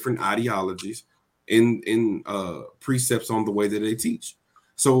has different ideologies in precepts on the way that they teach.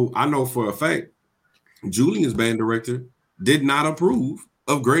 So I know for a fact, Julian's band director did not approve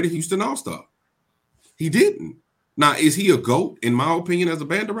of Greater Houston All-Star. He didn't. Now, is he a GOAT, in my opinion, as a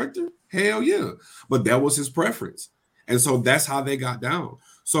band director? Hell yeah. But that was his preference. And so that's how they got down.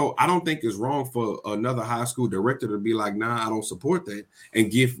 So I don't think it's wrong for another high school director to be like, nah, I don't support that,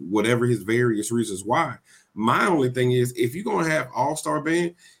 and give whatever his various reasons why. My only thing is, if you're going to have all-star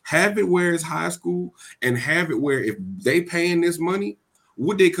band, have it where it's high school, and have it where if they paying this money,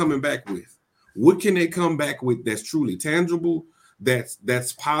 what they coming back with? What can they come back with that's truly tangible,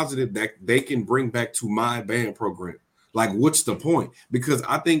 that's positive, that they can bring back to my band program? Like, what's the point? Because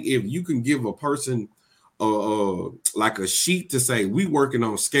I think if you can give a person like a sheet to say, we working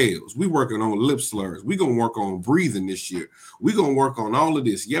on scales, we working on lip slurs, we gonna work on breathing this year, we gonna work on all of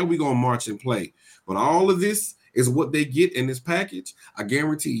this. Yeah, we gonna march and play, but all of this is what they get in this package. I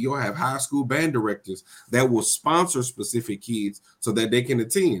guarantee you'll have high school band directors that will sponsor specific kids so that they can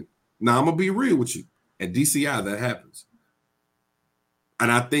attend. Now, I'm gonna be real with you. At DCI, that happens.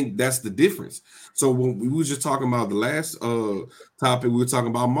 And I think that's the difference. So when we were just talking about the last topic, we were talking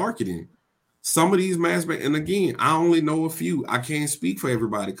about marketing. Some of these mass bands, and again, I only know a few. I can't speak for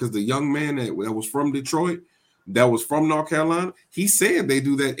everybody, because the young man that was from Detroit, that was from North Carolina, he said they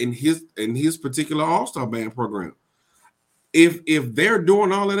do that in his particular all-star band program. If they're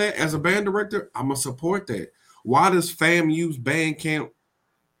doing all of that as a band director, I'm gonna support that. Why does FAMU's band camp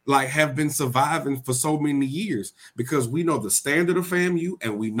have been surviving for so many years? Because we know the standard of FAMU,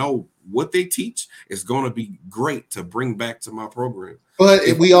 and we know what they teach is going to be great to bring back to my program. But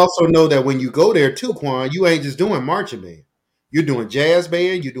we also know that when you go there too, Quan, you ain't just doing marching band. You're doing jazz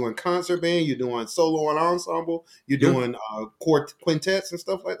band, you're doing concert band, you're doing solo and ensemble, you're doing quintets and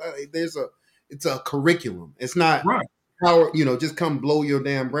stuff like that. It's a curriculum. It's not how, just come blow your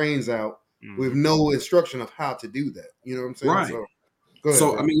damn brains out with no instruction of how to do that. You know what I'm saying? Right.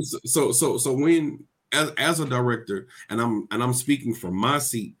 So I mean, so when as a director, and I'm speaking from my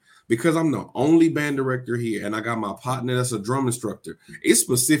seat, because I'm the only band director here, and I got my partner that's a drum instructor, it's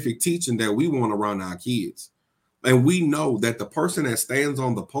specific teaching that we want around our kids. And we know that the person that stands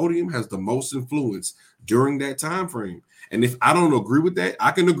on the podium has the most influence during that time frame. And if I don't agree with that,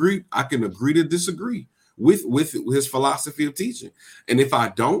 I can agree to disagree with his philosophy of teaching. And if I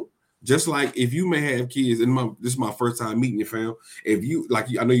don't, just like if you may have kids, and this is my first time meeting your fam. If you like,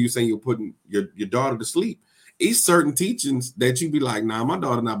 I know you're saying you're putting your daughter to sleep. It's certain teachings that you be like, nah, my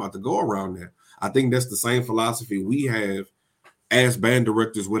daughter not about to go around there. I think that's the same philosophy we have as band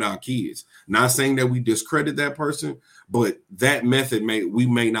directors with our kids. Not saying that we discredit that person, but that method we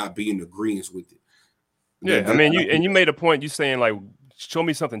may not be in agreement with it. Yeah, I mean, you made a point. You saying like, show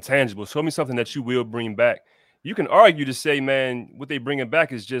me something tangible, show me something that you will bring back. You can argue to say, man, what they bringing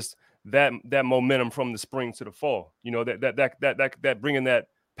back is just that momentum from the spring to the fall. You know, that bringing that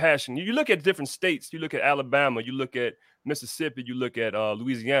passion. You look at different states. You look at Alabama. You look at Mississippi. You look at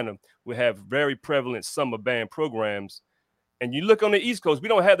Louisiana. We have very prevalent summer band programs. And you look on the East Coast, we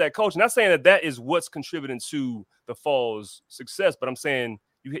don't have that culture. Not saying that is what's contributing to the fall's success, but I'm saying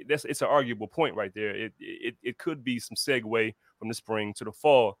it's an arguable point right there. It could be some segue from the spring to the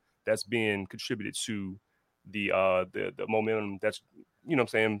fall that's being contributed to the momentum that's, you know what I'm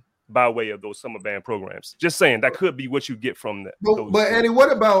saying, by way of those summer band programs. Just saying that could be what you get from that. But Eddie,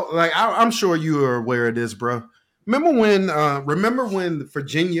 what about, like, I'm sure you are aware of this, bro. Remember when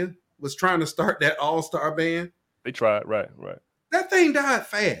Virginia was trying to start that all-star band? They tried, right. That thing died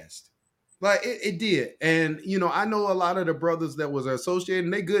fast. Like it did. And, you know, I know a lot of the brothers that was associated,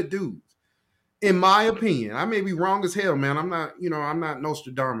 and they good dudes. In my opinion, I may be wrong as hell, man. I'm not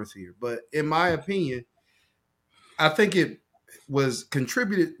Nostradamus here. But in my opinion, I think what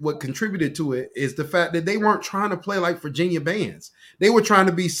contributed to it is the fact that they weren't trying to play like Virginia bands. They were trying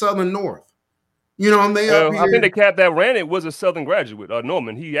to be Southern North. You know, I think the cat that ran it was a Southern graduate,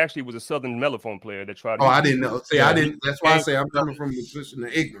 Norman. He actually was a Southern mellophone player that tried. I didn't know. See, I didn't. That's why I say I'm coming from the position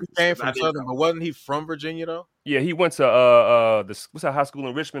of ignorance. He came from Southern, but wasn't he from Virginia though? Yeah, he went to what's that high school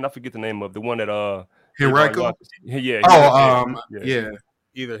in Richmond? I forget the name of the one that Henrico. Yeah.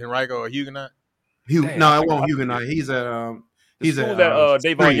 Either Henrico or Huguenot. No, it won't Huguenot. He's at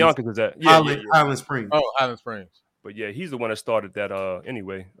Davon Yonkers is at Highland Springs. Oh, Highland Springs. But yeah, he's the one that started that.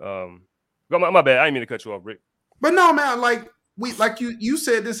 Anyway, my bad. I didn't mean to cut you off, Rick. But no, man, like you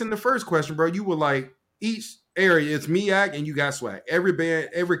said this in the first question, bro. You were like, each area, it's MEAC and you got SWAC. Every band,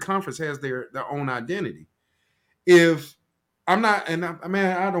 every conference has their own identity. If I'm not, and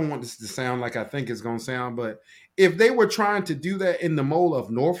I don't want this to sound like I think it's gonna sound, but if they were trying to do that in the mold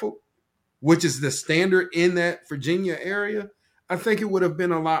of Norfolk, which is the standard in that Virginia area, I think it would have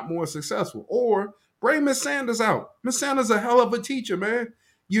been a lot more successful. Or bring Miss Sanders out. Miss Sanders is a hell of a teacher, man.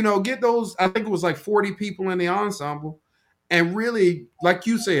 You know, get those, I think it was like 40 people in the ensemble, and really, like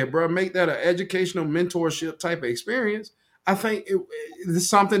you said, bro, make that an educational mentorship type of experience. I think it's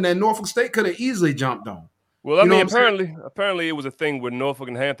something that Norfolk State could have easily jumped on. Well, I mean, apparently it was a thing with Norfolk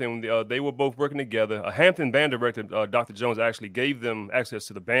and Hampton. They were both working together. A Hampton band director, Dr. Jones, actually gave them access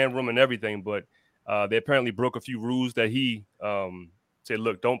to the band room and everything, but they apparently broke a few rules that he said,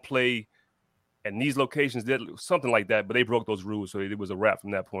 look, don't play at these locations, something like that, but they broke those rules, so it was a wrap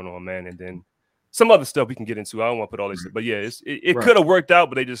from that point on, man. And then some other stuff we can get into. I don't want to put all this, but yeah, it could have worked out,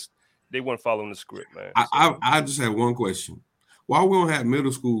 but they weren't following the script, man. I just have one question: why we don't have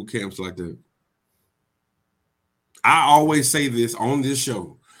middle school camps like that? I always say this on this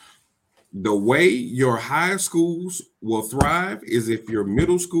show: the way your high schools will thrive is if your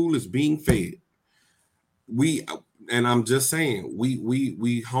middle school is being fed. And I'm just saying,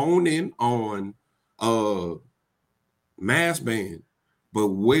 we hone in on mass band, but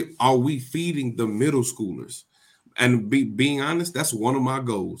are we feeding the middle schoolers? And being honest, that's one of my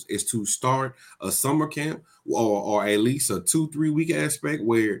goals, is to start a summer camp or at least a 2-3 week aspect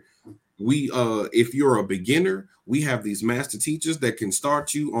where we, if you're a beginner, we have these master teachers that can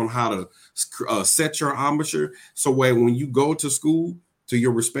start you on how to set your embouchure. So when you go to school, to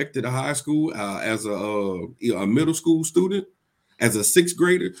your respected high school, as a middle school student, as a 6th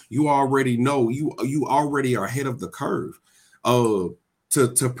grader, you already know you already are ahead of the curve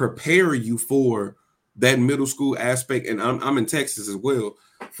to prepare you for that middle school aspect. And I'm in Texas as well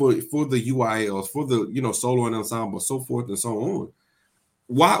for the UILs, for the solo and ensemble, so forth and so on.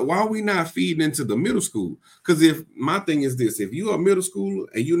 Why are we not feeding into the middle school? Because if my thing is this, if you're a middle schooler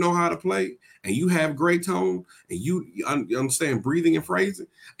and you know how to play and you have great tone and you understand breathing and phrasing,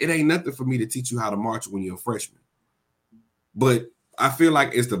 it ain't nothing for me to teach you how to march when you're a freshman. But I feel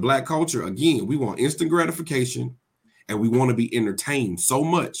like it's the Black culture. Again, we want instant gratification and we want to be entertained so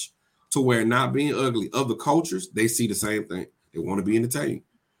much to where, not being ugly, other cultures, they see the same thing. They want to be entertained.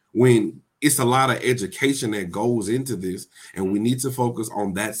 When it's a lot of education that goes into this, and we need to focus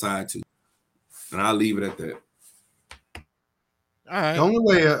on that side too. And I'll leave it at that. All right.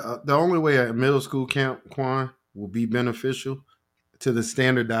 The only way a middle school camp, Quan, will be beneficial to the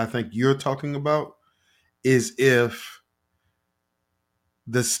standard that I think you're talking about is if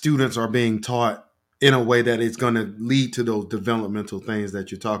the students are being taught in a way that it's going to lead to those developmental things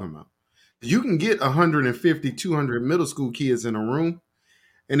that you're talking about. You can get 150, 200 middle school kids in a room,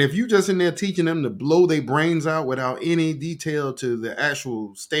 and if you just in there teaching them to blow their brains out without any detail to the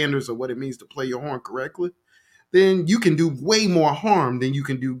actual standards of what it means to play your horn correctly, then you can do way more harm than you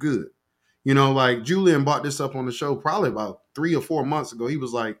can do good. You know, like Julian brought this up on the show probably about 3 or 4 months ago. He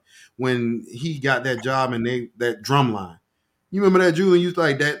was like, when he got that job and that drum line. You remember that, Julian? You was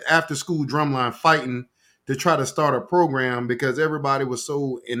like that after school drum line fighting to try to start a program because everybody was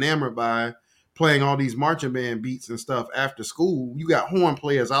so enamored by playing all these marching band beats and stuff after school. You got horn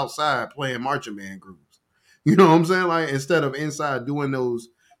players outside playing marching band grooves. You know what I'm saying? Like instead of inside doing those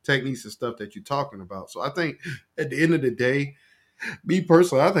techniques and stuff that you're talking about. So I think at the end of the day, me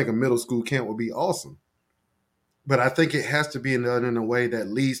personally, I think a middle school camp would be awesome. But I think it has to be done in a way that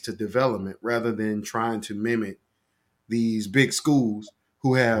leads to development rather than trying to mimic these big schools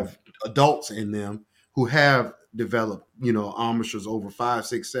who have adults in them who have developed, Amishers over 5,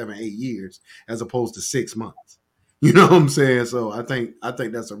 6, 7, 8 years as opposed to 6 months. You know what I'm saying? So I think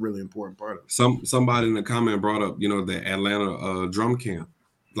that's a really important part of it. Somebody in the comment brought up, the Atlanta drum camp.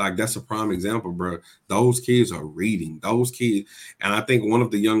 Like that's a prime example, bro. Those kids are reading. Those kids, and I think one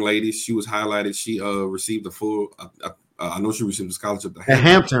of the young ladies, she was highlighted. She received a full. I know she received a scholarship to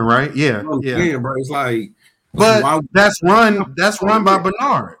Hampton, right? Yeah, yeah, bro. It's like, but that's run by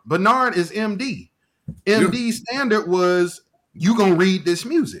Bernard. Bernard is MD. MD standard was you gonna read this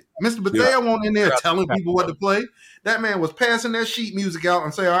music. Mr. Bethea won't in there telling people what to play. That man was passing that sheet music out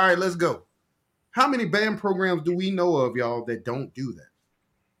and say, "All right, let's go." How many band programs do we know of, y'all, that don't do that?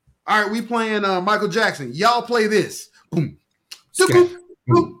 All right, we playing Michael Jackson. Y'all play this. Boom.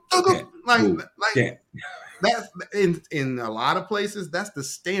 Like that's in a lot of places, that's the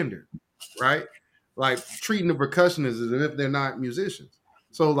standard, right? Like treating the percussionists as if they're not musicians.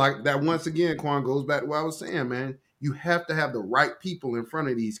 So like that once again, Quan, goes back to what I was saying, man. You have to have the right people in front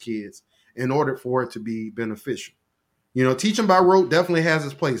of these kids in order for it to be beneficial. Teaching by rote definitely has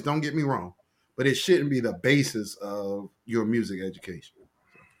its place. Don't get me wrong. But it shouldn't be the basis of your music education.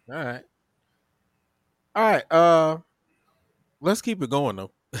 All right. Let's keep it going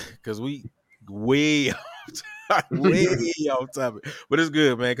though, because we way off topic. But it's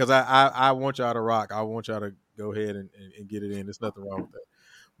good, man, because I want y'all to rock. I want y'all to go ahead and get it in. There's nothing wrong with that.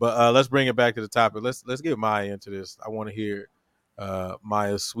 But let's bring it back to the topic. Let's get Maya into this. I want to hear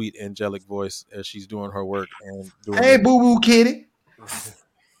Maya's sweet angelic voice as she's doing her work and doing. Hey, boo boo kitty.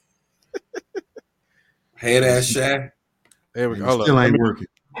 Head ass Shaq. There we go. Still ain't working.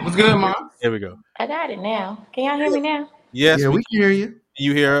 What's good, Mom? There we go. I got it now. Can y'all hear me now? Yes. Yeah, we can hear you.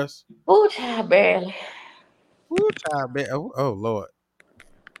 You hear us? Ooh, child, barely. Ooh, child, oh, Lord.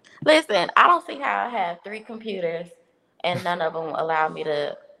 Listen, I don't see how I have 3 computers and none of them allow me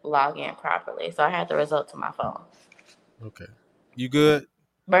to log in properly. So I had the result to my phone. Okay. You good?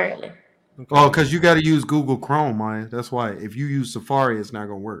 Barely. Okay. Oh, because you got to use Google Chrome, Maya. That's why. If you use Safari, it's not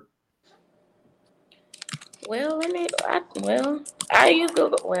going to work. Well, I use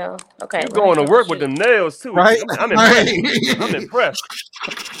Google. Well, okay. You're going to work with them nails too, right? I'm impressed. I'm impressed.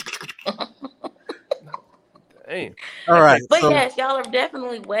 Dang. All right. But yes, y'all are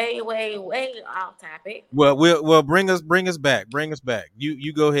definitely way, way, way off topic. Well, we'll bring us back. Bring us back.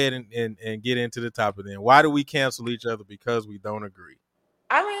 You go ahead and get into the topic then. Why do we cancel each other? Because we don't agree.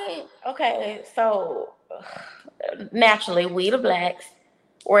 I mean, okay, so naturally, we the blacks,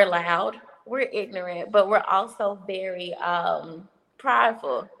 we're loud, we're ignorant, but we're also very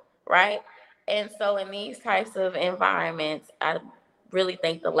prideful, right? And so in these types of environments, I really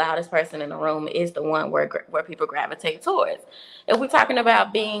think the loudest person in the room is the one where people gravitate towards. If we're talking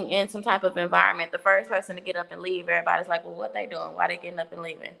about being in some type of environment, the first person to get up and leave, everybody's like, well, what they doing? Why they getting up and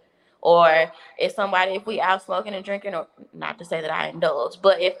leaving? Or if we out smoking and drinking, or not to say that I indulge,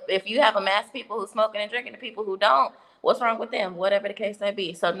 but if you have a mass of people who smoking and drinking and people who don't, what's wrong with them? Whatever the case may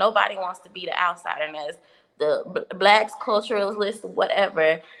be. So nobody wants to be the outsider. And as the blacks, culturalists,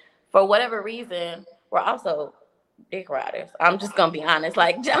 whatever, for whatever reason, we're also dick riders. I'm just gonna be honest.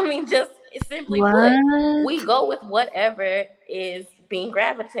 Just simply put, we go with whatever is being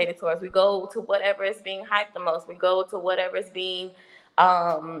gravitated towards. We go to whatever is being hyped the most. We go to whatever is being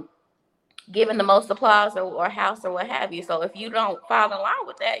given the most applause or house or what have you. So if you don't fall in line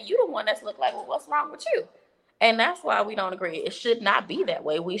with that, you the one that's look like, well, what's wrong with you? And that's why we don't agree. It should not be that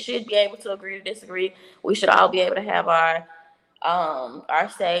way. We should be able to agree to disagree. We should all be able to have our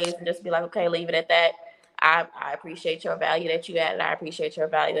says and just be like, okay, leave it at that. I appreciate your value that you added. I appreciate your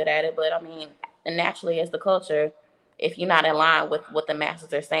value that added. But I mean, naturally, as the culture, if you're not in line with what the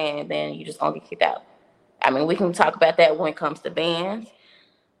masses are saying, then you just gonna get kicked out. I mean, we can talk about that when it comes to bands,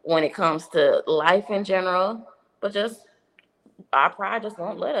 when it comes to life in general, but just our pride just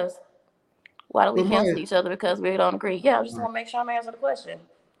won't let us. Why do we cancel each other because we don't agree? Yeah, I just want to make sure I'm answering the question.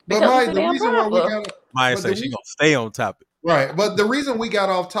 But Maya, the reason why we got Maya says she's gonna stay on topic. Right, but the reason we got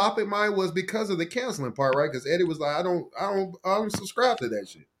off topic, Maya, was because of the canceling part, right? Because Eddie was like, I don't subscribe to that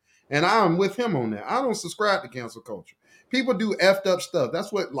shit, and I'm with him on that. I don't subscribe to cancel culture. People do effed up stuff.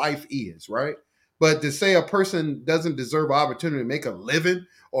 That's what life is, right? But to say a person doesn't deserve an opportunity to make a living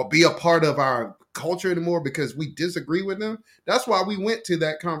or be a part of our culture anymore because we disagree with them, that's why we went to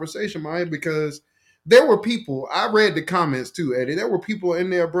that conversation, Maya, because there were people, I read the comments too, Eddie, there were people in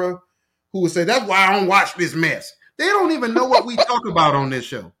there, bro, who would say, that's why I don't watch this mess. They don't even know what we talk about on this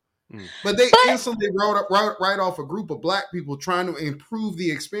show. But they instantly wrote right off a group of black people trying to improve the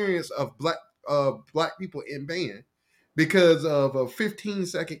experience of black people in band because of a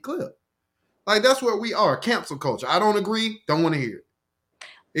 15-second clip. Like, that's where we are, cancel culture. I don't agree, don't want to hear it.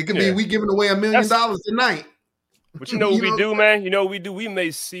 It could be we giving away $1 million tonight. But you know what we do, man? You know what we do? We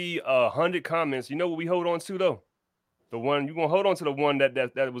may see 100 comments. You know what we hold on to, though? The one, you're going to hold on to the one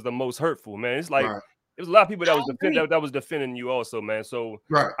that was the most hurtful, man. It's like, there's a lot of people that was defending you also, man. So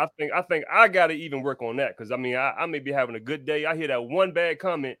I think I got to even work on that because, I mean, I may be having a good day. I hear that one bad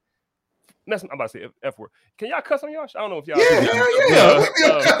comment. I'm about to say F word. Can y'all cuss on y'all? I don't know if y'all.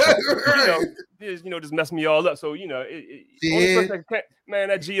 Just mess me all up. So only person man,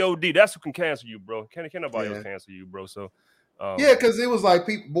 that God, that's who can cancel you, bro. Can't nobody else cancel you, bro. So because it was like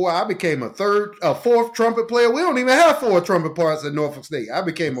people, boy, I became a fourth trumpet player. We don't even have 4 trumpet parts at Norfolk State. I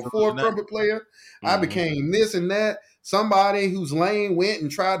became a 4th trumpet player. I became this and that. Somebody whose lane went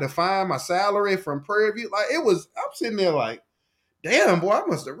and tried to find my salary from Prairie View. Like I'm sitting there like, damn, boy, I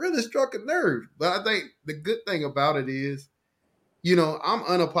must have really struck a nerve. But I think the good thing about it is, I'm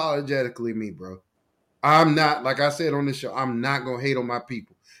unapologetically me, bro. I'm not, like I said on this show, I'm not going to hate on my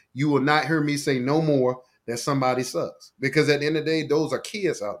people. You will not hear me say no more that somebody sucks. Because at the end of the day, those are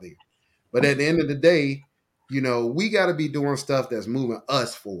kids out there. But at the end of the day, we got to be doing stuff that's moving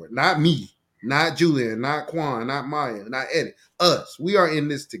us forward. Not me, not Julian, not Quan, not Maya, not Eddie. Us. We are in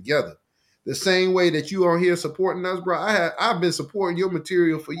this together. The same way that you are here supporting us, bro. I've been supporting your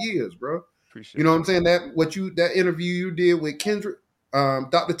material for years, bro. Appreciate what I'm saying? That interview you did with Kendrick,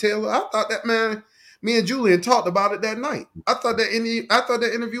 Dr. Taylor, I thought that, man, me and Julian talked about it that night. I thought that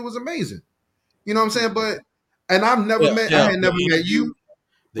interview was amazing. You know what I'm saying? But I had never met you.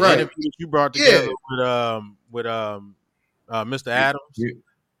 The interview that you brought together with Mr. Adams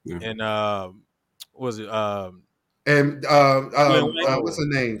and was it and what's her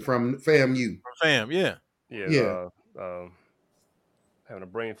name from FAMU? From FAM, yeah. Having a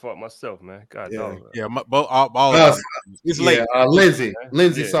brain fart myself, man. God dog. Yeah, all it's late.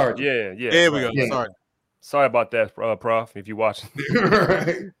 Lindsay, sorry. Yeah. There we go. Yeah. Sorry about that, Prof. If you're watching,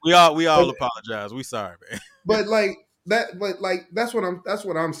 we all apologize. We sorry, man. But that's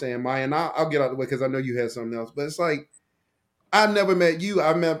what I'm saying, Maya. And I'll get out of the way because I know you had something else. But it's like I've never met you.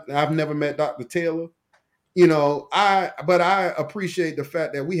 I've never met Dr. Taylor. But I appreciate the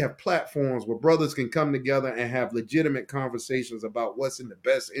fact that we have platforms where brothers can come together and have legitimate conversations about what's in the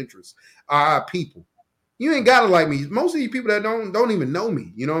best interest of our people. You ain't gotta like me. Most of you people that don't even know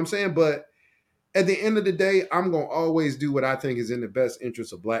me. You know what I'm saying? But at the end of the day, I'm gonna always do what I think is in the best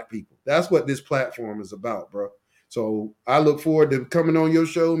interest of black people. That's what this platform is about, bro. So I look forward to coming on your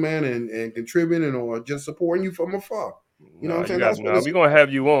show, man, and contributing or just supporting you from afar. You know what I'm saying? We're gonna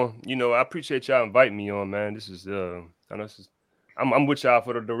have you on. I appreciate y'all inviting me on, man. This is I'm with y'all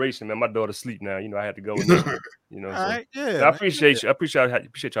for the duration, man. My daughter's asleep now. I had to go. All right, yeah. I appreciate you. I appreciate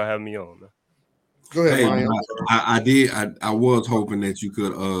y'all having me on, man. Go ahead, Maya. I was hoping that you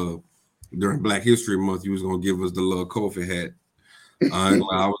could during Black History Month, you was gonna give us the little Kofi hat. I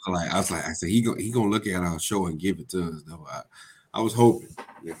said he gonna look at our show and give it to us though. I was hoping.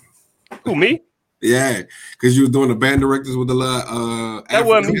 Yeah. Who, me? Yeah, because you was doing the band directors with the that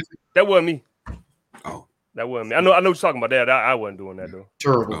wasn't me. That wasn't me. Oh, that wasn't me. I know you're talking about that. I wasn't doing that though.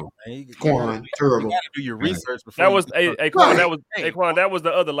 Terrible. Quan, terrible. You gotta do your research before. That was Quan. That was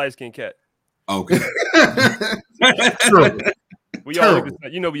the other light skinned cat. Okay. Terrible. We all look the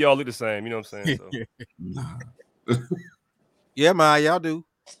same. We all look the same. You know what I'm saying? So. Yeah, man, y'all do.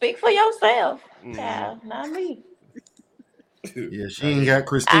 Speak for yourself. Yeah, not me. Yeah, she ain't got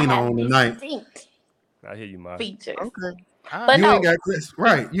Christina on tonight. I hear you, Ma. Features. Okay. But you ain't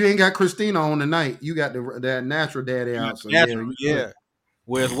got You ain't got Christina on tonight. You got that natural daddy out. So natural, yeah.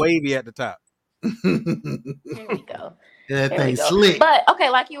 Where's Wavy at the top? Here we go. That thing slick. But okay,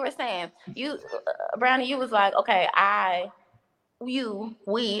 like you were saying, you Brownie, you was like, okay,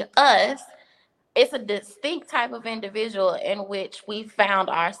 we, us. It's a distinct type of individual in which we found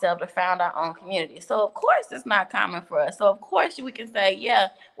ourselves or found our own community. So of course it's not common for us. So of course we can say, yeah,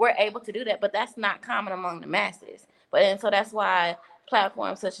 we're able to do that, but that's not common among the masses. And so that's why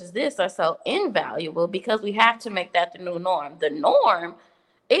platforms such as this are so invaluable, because we have to make that the new norm. The norm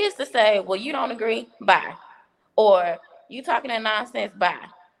is to say, well, you don't agree, bye. Or you talking that nonsense, bye.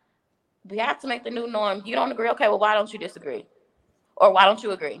 We have to make the new norm. You don't agree, okay, well, why don't you disagree? Or why don't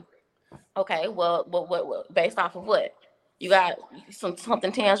you agree? Okay, well, what based off of what? You got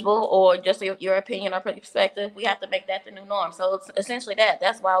something tangible or just your opinion or perspective? We have to make that the new norm. So it's essentially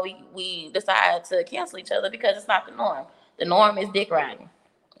that's why we decide to cancel each other, because it's not the norm. The norm is dick riding.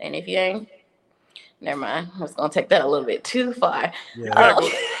 And if you ain't, never mind. I was gonna take that a little bit too far. Yeah,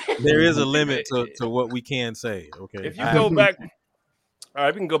 there is a limit to what we can say. Okay. If you go back, all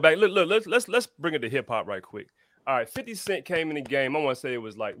right, we can go back. Look, let's bring it to hip hop right quick. All right, 50 Cent came in the game. I want to say it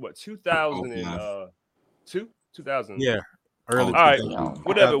was like what 2002, 2000. Yeah, early. All right,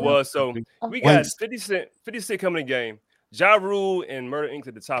 whatever it was. So we got 50 Cent coming in the game. Ja Rule and Murder Inc.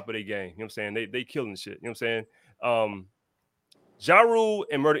 at the top of their game. You know what I'm saying? They killing the shit. You know what I'm saying? Ja Rule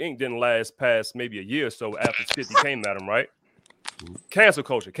and Murder Inc. didn't last past maybe a year or so after 50 came at him, right? Cancel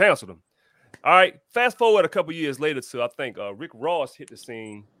culture, canceled him. All right, fast forward a couple years later to I think Rick Ross hit the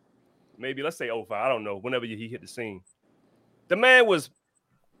scene. Maybe let's say 05, I don't know, whenever he hit the scene. The man was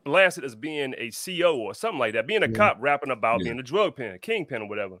blasted as being a CO or something like that, being a cop rapping about being a drug pen, kingpin or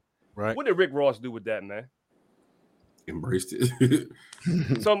whatever. Right. What did Rick Ross do with that, man? Embraced it.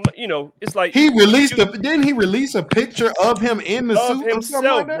 So, it's like he released didn't he release a picture of him in the suit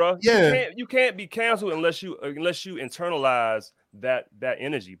himself, like bro? Yeah. You can't be canceled unless you internalize that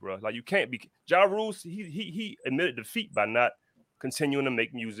energy, bro. Like you can't be. Ja Rule, he admitted defeat by not continuing to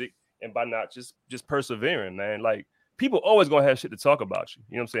make music and by not just persevering, man. Like people always gonna have shit to talk about you.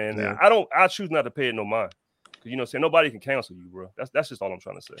 You know what I'm saying? Yeah. I choose not to pay it no mind. Cause you know what I'm saying? Nobody can cancel you, bro. That's just all I'm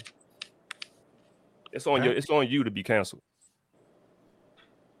trying to say. It's on you to be canceled.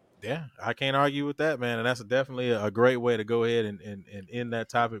 Yeah, I can't argue with that, man. And that's definitely a great way to go ahead and end that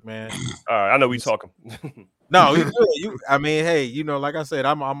topic, man. All right, I know we talking. No, I mean, hey, like I said,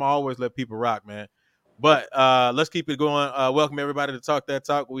 I'm always let people rock, man. But let's keep it going. Welcome everybody to Talk That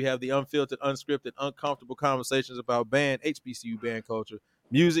Talk. We have the unfiltered, unscripted, uncomfortable conversations about band, HBCU band culture,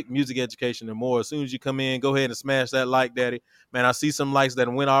 music education, and more. As soon as you come in, go ahead and smash that like, daddy. Man, I see some likes that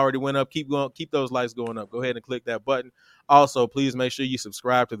already went up. Keep those likes going up. Go ahead and click that button. Also, please make sure you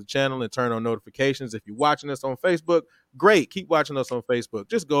subscribe to the channel and turn on notifications. If you're watching us on Facebook, great. Keep watching us on Facebook.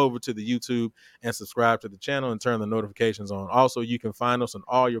 Just go over to the YouTube and subscribe to the channel and turn the notifications on. Also, you can find us on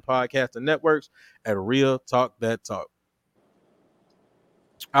all your podcasting networks at Real Talk That Talk.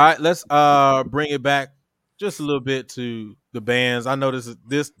 All right, let's bring it back just a little bit to the bands. I know this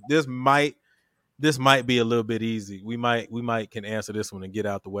might be a little bit easy. We might can answer this one and get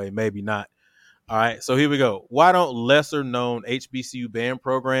out the way. Maybe not. All right, so here we go. Why don't lesser known HBCU band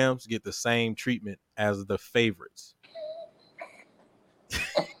programs get the same treatment as the favorites?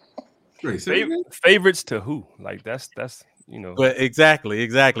 Favorites to who? Like that's But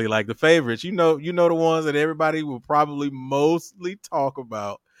exactly like the favorites. You know the ones that everybody will probably mostly talk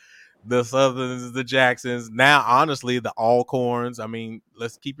about. The Southerns, the Jacksons. Now, honestly, the Alcorns. I mean,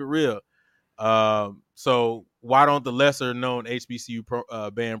 let's keep it real. So why don't the lesser known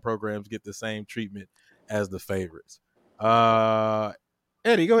HBCU band programs get the same treatment as the favorites?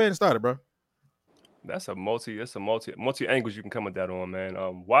 Eddie, go ahead and start it, bro. That's a multi angles you can come at that on, man.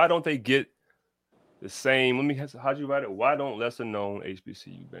 Why don't they get the same? How'd you write it? Why don't lesser known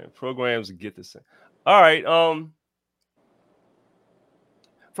HBCU band programs get the same? All right.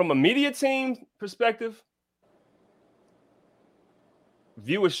 From a media team perspective,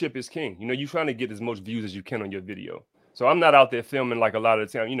 viewership is king. You're trying to get as much views as you can on your video. So I'm not out there filming like a lot of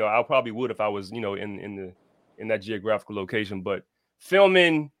the time. I probably would if I was, in that geographical location. But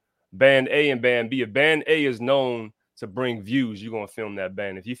filming band A and band B, if band A is known to bring views, you're gonna film that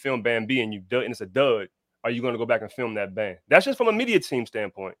band. If you film band B and it's a dud, are you gonna go back and film that band? That's just from a media team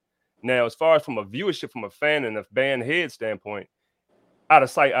standpoint. Now, as far as from a viewership, from a fan and a band head standpoint, out of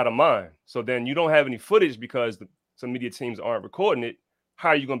sight, out of mind. So then you don't have any footage because some media teams aren't recording it. How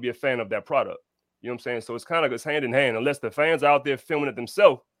are you going to be a fan of that product? You know what I'm saying? So it's kind of goes hand in hand. Unless the fans out there filming it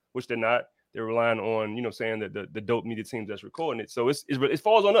themselves, which they're not, they're relying on, the dope media teams that's recording it. So it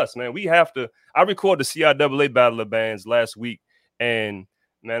falls on us, man. We have to. I recorded the CIAA Battle of Bands last week, and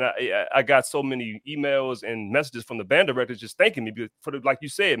man, I got so many emails and messages from the band directors just thanking me like you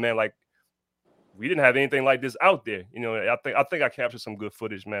said, man, like we didn't have anything like this out there. You know, I think I captured some good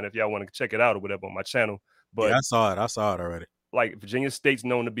footage, man. If y'all want to check it out or whatever on my channel. But yeah, I saw it already. Like Virginia State's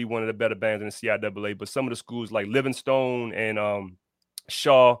known to be one of the better bands in the CIAA, but some of the schools like Livingstone and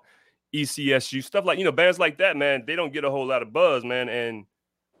Shaw, ECSU, stuff like, you know, bands like that, man, they don't get a whole lot of buzz, man. And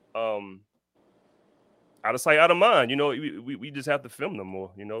out of sight, out of mind, you know, we just have to film them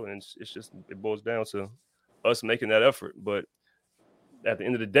more, you know, and it's just, it boils down to us making that effort. But at the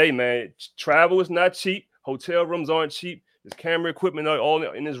end of the day, man, travel is not cheap. Hotel rooms aren't cheap. There's camera equipment all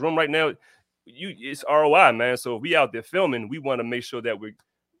in this room right now. It's ROI, man. So if we out there filming, we want to make sure that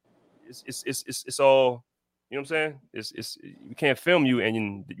it's all, you know what I'm saying? We can't film you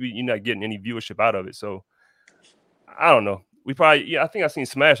and you're not getting any viewership out of it. So I don't know. We probably, I think I seen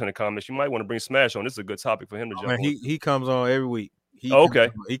Smash in the comments. You might want to bring Smash on. This is a good topic for him to jump on. He comes on every week. He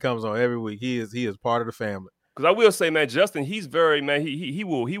comes on every week. He is part of the family. Because I will say, man, Justin, he's very, man, he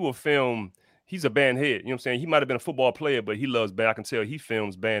will film. He's a band head. You know what I'm saying? He might have been a football player, but he loves band. I can tell he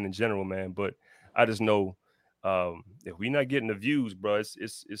films band in general, man. But I just know if we're not getting the views, bro,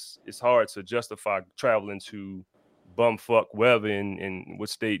 it's hard to justify traveling to bumfuck wherever in what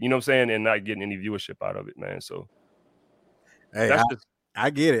state, you know what I'm saying, and not getting any viewership out of it, man. So hey, I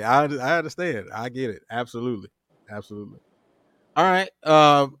get it. I understand. I get it. Absolutely. All right,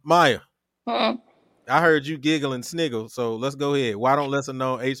 Maya. I heard you giggle and sniggle, so let's go ahead. Why don't lesser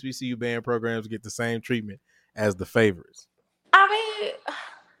known HBCU band programs get the same treatment as the favorites? I mean,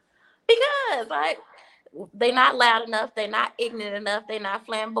 because like they're not loud enough, they're not ignorant enough, they're not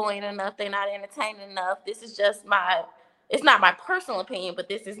flamboyant enough, they're not entertaining enough. This is just it's not my personal opinion, but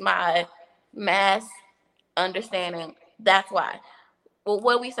this is my mass understanding. That's why. Well,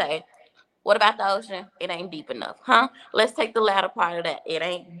 what do we say? What about the ocean? It ain't deep enough, huh? Let's take the latter part of that. It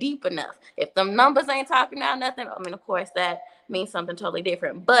ain't deep enough. If them numbers ain't talking about nothing, I mean, of course, that means something totally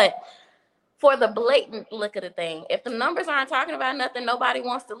different. But for the blatant look of the thing, if the numbers aren't talking about nothing, nobody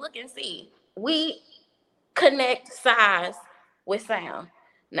wants to look and see. We connect size with sound.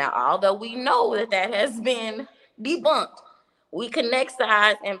 Now, although we know that has been debunked, we connect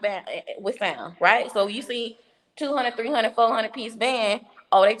size and with sound, right? So you see 200, 300, 400 piece band,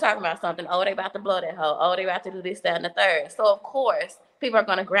 oh, they talking about something. Oh, they about to blow that hoe. Oh, they about to do this, that, and the third. So, of course, people are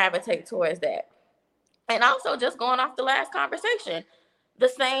going to gravitate towards that. And also, just going off the last conversation, the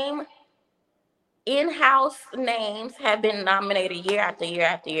same in-house names have been nominated year after year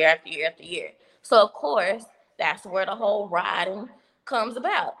after year after year after year. So, of course, that's where the whole riding comes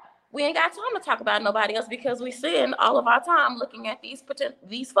about. We ain't got time to talk about nobody else because we spend all of our time looking at these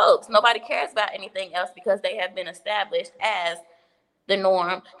folks. Nobody cares about anything else because they have been established as the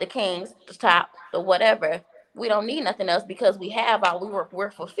norm, the kings, the top, the whatever. We don't need nothing else because we have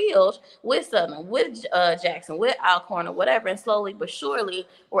we're fulfilled with Southern, with Jackson, with Alcorn or whatever, and slowly but surely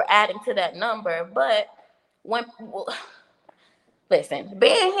we're adding to that number. But listen,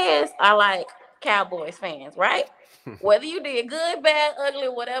 band heads are like Cowboys fans, right? Whether you did good, bad, ugly,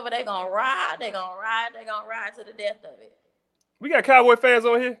 whatever, they're gonna ride to the death of it. We got Cowboy fans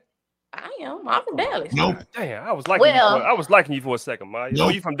on here. I am. I'm from Dallas. Nope. Damn, I was liking you for a second, Maya.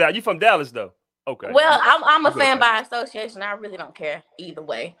 Nope. You from Dallas though? Okay. Well, I'm a fan by association. I really don't care either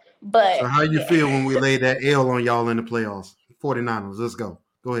way. But so how you feel when we laid that L on y'all in the playoffs? 49ers. Let's go.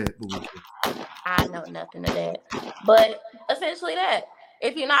 Go ahead. I know nothing of that. But essentially that.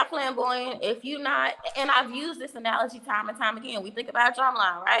 If you're not flamboyant, if you're not, and I've used this analogy time and time again. We think about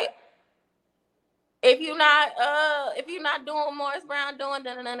drumline, right? If you're not doing Morris Brown doing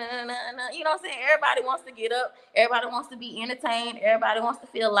you know what I'm saying? Everybody wants to get up, everybody wants to be entertained, everybody wants to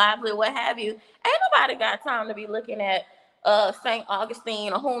feel lively, what have you. Ain't nobody got time to be looking at St.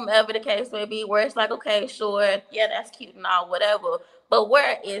 Augustine or whomever the case may be, where it's like, okay, sure, yeah, that's cute and all, whatever. But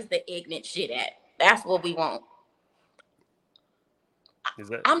where is the ignorant shit at? That's what we want.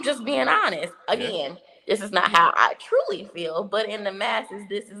 I'm just being honest. Again, this is not how I truly feel, but in the masses,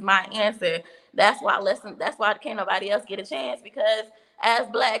 this is my answer. That's why can't nobody else get a chance, because as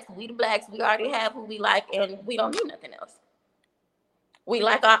blacks, we the blacks, we already have who we like, and we don't need nothing else. We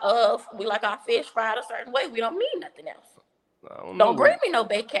like our fish fried a certain way. We don't need nothing else. Don't bring me no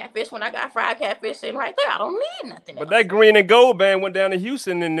baked catfish when I got fried catfish sitting right there. I don't need nothing else. But that green and gold band went down to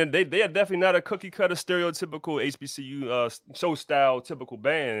Houston, and they are definitely not a cookie cutter stereotypical HBCU show style typical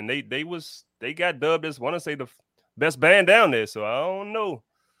band. And they got dubbed as, want to say, the best band down there. So I don't know.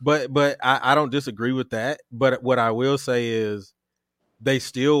 But I don't disagree with that. But what I will say is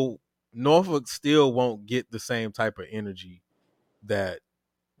Norfolk still won't get the same type of energy that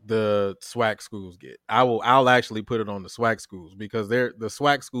the SWAC schools get. I'll actually put it on the SWAC schools, because the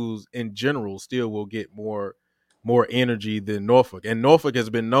SWAC schools in general still will get more more energy than Norfolk. And Norfolk has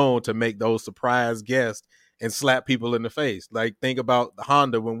been known to make those surprise guests and slap people in the face. Like, think about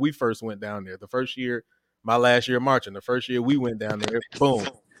Honda when we first went down there. The first year, my last year marching, the first year we went down there, boom.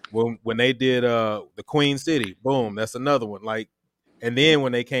 When they did the Queen City, boom, that's another one. Like, and then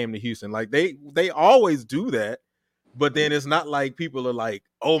when they came to Houston, like they always do that. But then it's not like people are like,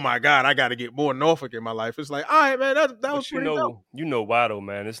 oh my God, I got to get more Norfolk in my life. It's like, all right, man, that was pretty dope. You know why though,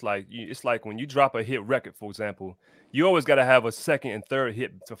 man? It's like when you drop a hit record, for example, you always got to have a second and third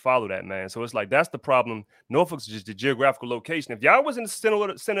hit to follow that, man. So it's like that's the problem. Norfolk's just the geographical location. If y'all was in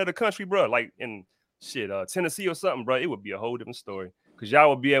the center of the country, bro, like in Tennessee or something, bro, it would be a whole different story because y'all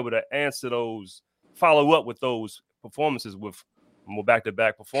would be able to answer those, follow up with those performances with more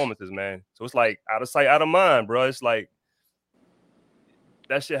back-to-back performances, man. So it's like out of sight, out of mind, bro. It's like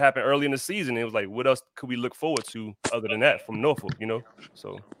that shit happened early in the season. It was like, what else could we look forward to other than that from Norfolk, you know?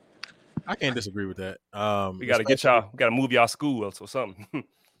 So I can't disagree with that. We got to get y'all, we got to move y'all school else or something.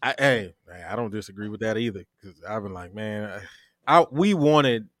 I don't disagree with that either because I've been like, man, we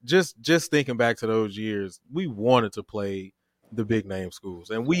wanted just thinking back to those years, we wanted to play the big name schools,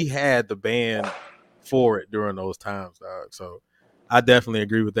 and we had the band for it during those times, dog. So I definitely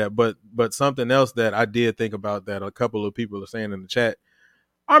agree with that. But something else that I did think about that a couple of people are saying in the chat,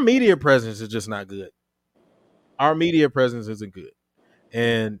 our media presence is just not good. Our media presence isn't good.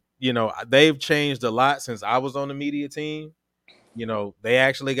 And, you know, they've changed a lot since I was on the media team. You know, they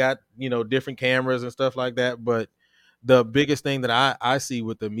actually got, you know, different cameras and stuff like that. But the biggest thing that I see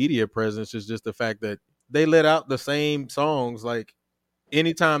with the media presence is just the fact that they let out the same songs. Like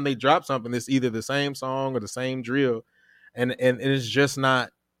anytime they drop something, it's either the same song or the same drill. And it's just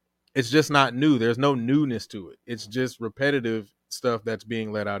not new. There's no newness to it. It's just repetitive stuff that's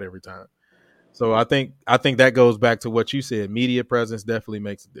being let out every time. So I think that goes back to what you said. Media presence definitely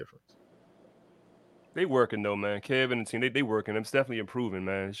makes a difference. They working though, man. Kev and the team, they working. It's definitely improving,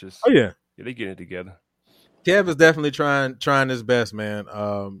 man. It's just yeah, they getting it together. Kev is definitely trying his best, man.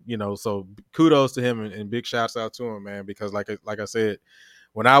 You know, so kudos to him and big shouts out to him, man, because like I said,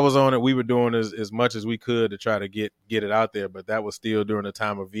 when I was on it, we were doing as much as we could to try to get it out there, but that was still during the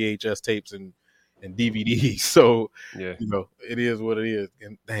time of VHS tapes and DVDs. So, yeah, you know, it is what it is.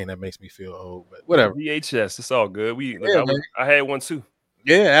 And dang, that makes me feel old, but whatever. VHS, it's all good. I had one too.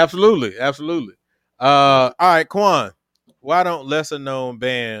 Yeah, absolutely. All right, Quan, why don't lesser known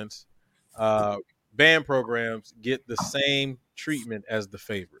bands, band programs get the same treatment as the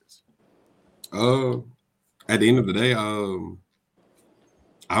favorites? At the end of the day,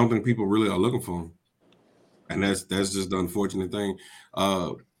 I don't think people really are looking for them, and that's just the unfortunate thing.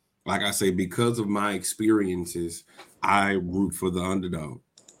 Like I say, because of my experiences, I root for the underdog.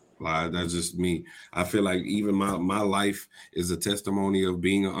 Like, that's just me. I feel like even my life is a testimony of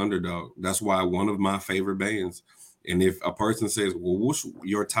being an underdog. That's why one of my favorite bands. And if a person says, "Well, what's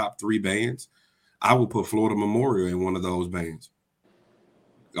your top 3 bands?" I would put Florida Memorial in one of those bands.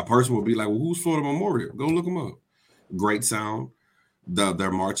 A person would be like, "Well, who's Florida Memorial?" Go look them up. Great sound.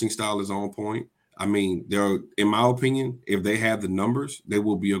 Their marching style is on point. I mean, they're, in my opinion, if they have the numbers, they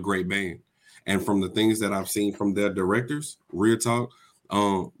will be a great band. And from the things that I've seen from their directors, real talk,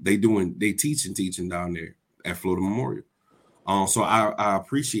 they teaching down there at Florida Memorial. So I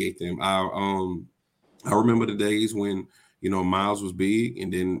appreciate them. I remember the days when, you know, Miles was big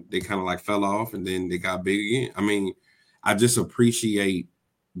and then they kind of like fell off and then they got big again. I mean, I just appreciate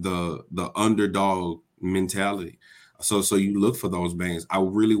the underdog mentality. So you look for those bands. I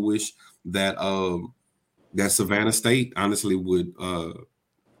really wish that that Savannah State honestly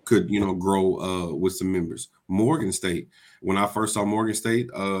could, you know, grow with some members. Morgan State. When I first saw Morgan State,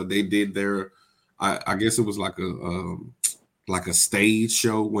 they did their, I guess it was like a stage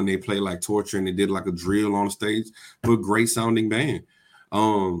show when they play like Torture and they did like a drill on stage, but great sounding band.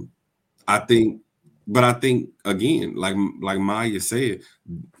 I think again, like Maya said,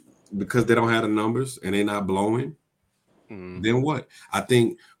 because they don't have the numbers and they're not blowing, then what? I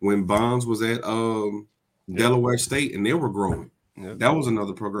think when Bonds was at Delaware State and they were growing, that was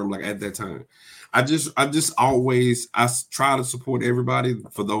another program like at that time. I try to support everybody.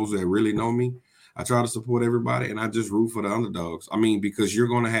 For those that really know me, I try to support everybody and I just root for the underdogs. I mean, because you're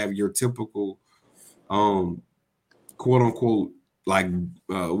going to have your typical quote unquote, like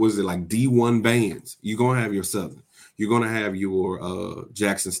like D1 bands. You're going to have your Southern. You're going to have your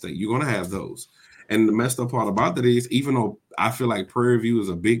Jackson State. You're going to have those. And the messed up part about that is, even though I feel like Prairie View is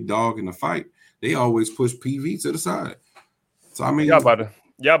a big dog in the fight, they always push PV to the side. So I mean, y'all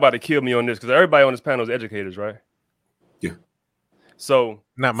about to kill me on this because everybody on this panel is educators, right? Yeah. So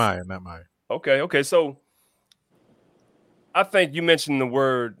not mine. Okay. So I think you mentioned the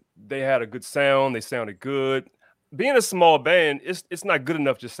word they had a good sound. They sounded good. being a small band, it's not good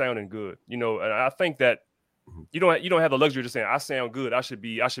enough just sounding good, you know. And I think that you don't have the luxury of just saying I sound good. I should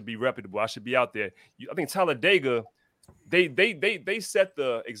be reputable. I should be out there. I think Talladega, they set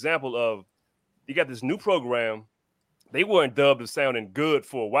the example of you got this new program. They weren't dubbed as sounding good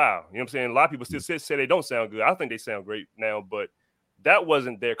for a while. You know what I'm saying? A lot of people still say they don't sound good. I think they sound great now, but that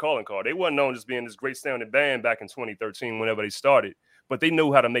wasn't their calling card. They weren't known as being this great sounding band back in 2013 whenever they started, but they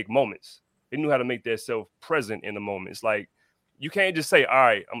knew how to make moments. They knew how to make themselves present in the moment. It's like you can't just say, all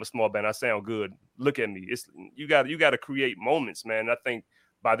right, I'm a small band. I sound good. Look at me. It's you got to create moments, man. I think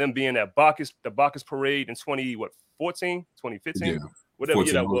by them being at the Bacchus Parade in 2015, whatever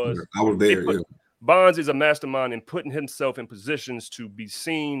year that was. I was there. Bonds is a mastermind in putting himself in positions to be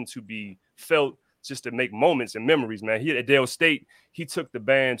seen, to be felt, just to make moments and memories, man. He at Dale State, he took the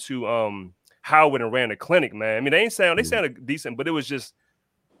band to Howard and ran a clinic, man. I mean, they sounded decent, but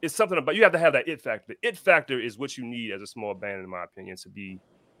it's something about you have to have that it factor. The it factor is what you need as a small band, in my opinion, to be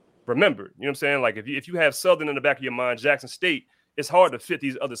remembered. You know what I'm saying? Like if you have Southern in the back of your mind, Jackson State, it's hard to fit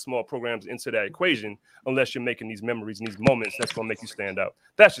these other small programs into that equation unless you're making these memories and these moments that's going to make you stand out.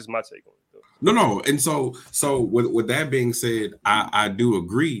 That's just my take on it, though. No. And so with that being said, I do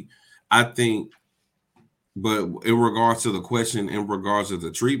agree. I think, but in regards to the question, in regards to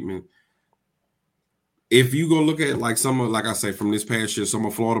the treatment, if you go look at like some of, like I say, from this past year, some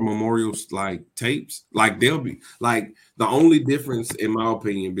of Florida Memorial's like tapes, like they'll be like the only difference, in my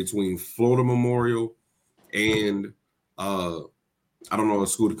opinion, between Florida Memorial and I don't know a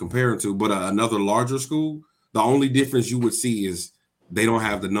school to compare it to, but another larger school, the only difference you would see is they don't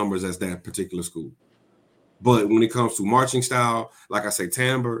have the numbers as that particular school. But when it comes to marching style, like I say,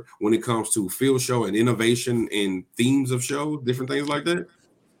 timbre, when it comes to field show and innovation and themes of shows, different things like that,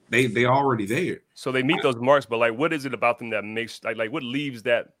 they already there. So they meet those marks, but like, what is it about them that makes like what leaves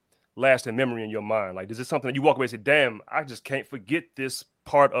that lasting memory in your mind? Like, is it something that you walk away and say, damn, I just can't forget this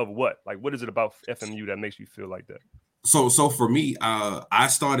part of what? Like, what is it about FMU that makes you feel like that? So for me, I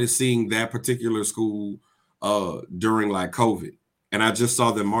started seeing that particular school during like COVID, and I just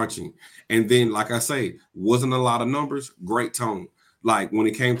saw them marching. And then, like I say, wasn't a lot of numbers, great tone. Like when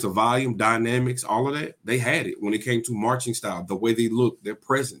it came to volume, dynamics, all of that, they had it. When it came to marching style, the way they looked, their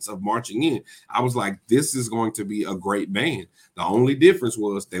presence of marching in, I was like, this is going to be a great band. The only difference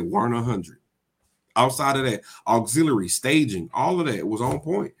was they weren't 100. Outside of that, auxiliary, staging, all of that was on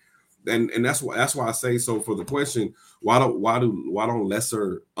point. And that's why I say, so for the question, why don't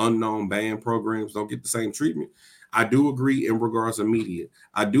lesser unknown band programs don't get the same treatment? I do agree in regards to media.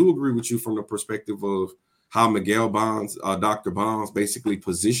 I do agree with you from the perspective of how Miguel Bonds, Dr. Bonds, basically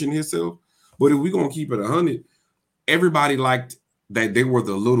positioned himself. But if we're gonna keep it 100, everybody liked that they were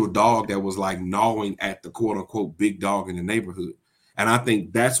the little dog that was like gnawing at the quote unquote big dog in the neighborhood. And I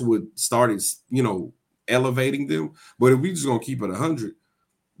think that's what started, elevating them. But if we just gonna keep it 100,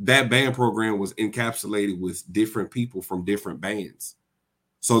 that band program was encapsulated with different people from different bands.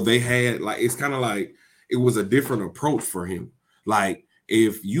 So they had like, it's kind of like it was a different approach for him. Like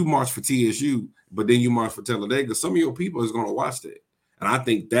if you march for TSU, but then you march for Talladega, some of your people is going to watch that. And I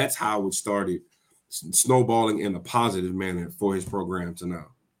think that's how it started snowballing in a positive manner for his program to now.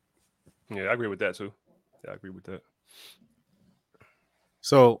 Yeah, I agree with that too. Yeah, I agree with that.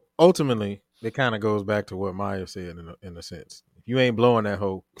 So ultimately, it kind of goes back to what Maya said in a sense. If you ain't blowing that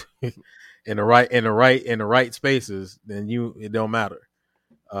hole in the right spaces, then it don't matter.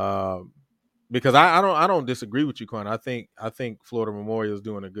 Because I don't disagree with you, Quan. I think Florida Memorial is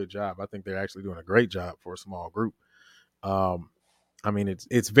doing a good job. I think they're actually doing a great job for a small group. I mean,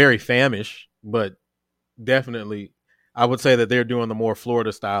 it's very famish, but definitely I would say that they're doing the more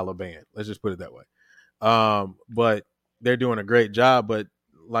Florida style of band. Let's just put it that way. But they're doing a great job. But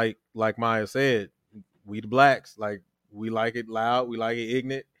like Maya said, we the blacks, like we like it loud, we like it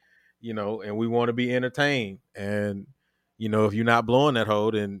ignorant, and we want to be entertained. And if you're not blowing that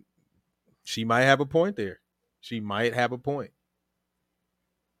hole, then she might have a point there. She might have a point.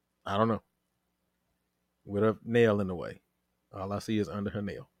 I don't know. With a nail in the way. All I see is under her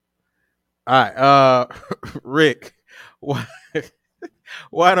nail. All right. Rick, why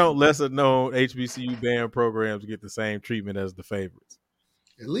don't lesser known HBCU band programs get the same treatment as the favorites?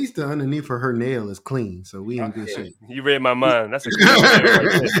 At least the underneath of her nail is clean, so we in good shape. You read my mind. That's a good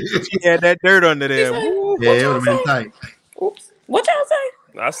right. She had that dirt under there. Yeah, it would have been tight. Oops. What y'all say?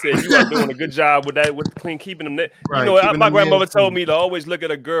 I said you are doing a good job with that, with clean keeping them. Right, My grandmother told me to always look at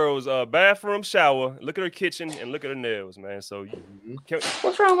a girl's bathroom, shower, look at her kitchen, and look at her nails, man. So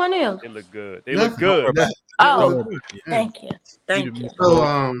what's wrong with my nails? They look good. They look good. Oh, thank you. So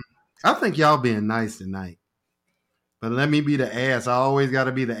I think y'all being nice tonight. But let me be the ass. I always got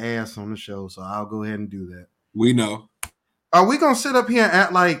to be the ass on the show, so I'll go ahead and do that. We know. Are we gonna sit up here and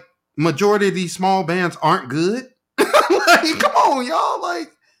act like majority of these small bands aren't good? Like, come on, y'all.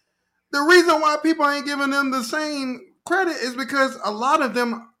 Like, the reason why people ain't giving them the same credit is because a lot of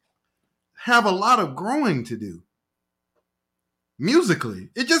them have a lot of growing to do. Musically,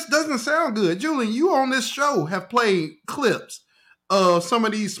 it just doesn't sound good. Julian, you on this show have played clips of some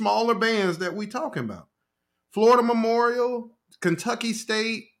of these smaller bands that we talking about. Florida Memorial, Kentucky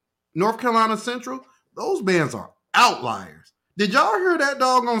State, North Carolina Central, those bands are outliers. Did y'all hear that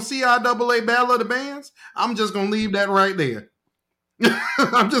dog on CIAA Battle of the Bands? I'm just going to leave that right there.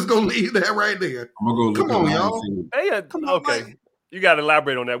 I'm just going to leave that right there. I'm going to go look Come on, at y'all. Hey, yeah, Come on, okay. like, You got to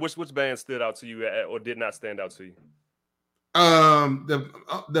elaborate on that. Which band stood out to you or did not stand out to you?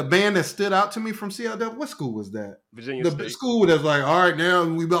 The band that stood out to me from CIAA, what school was that? Virginia The State. school that's like, all right, now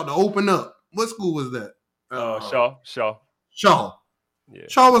we about to open up. What school was that? Shaw. Shaw. Yeah.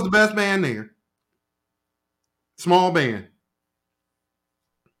 Shaw was the best band there. Small band.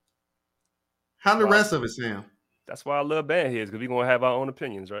 How the rest of it sound? That's why I love band heads, because we're going to have our own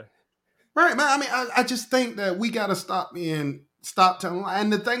opinions, right? Right, man. I mean, I just think that we got to stop telling.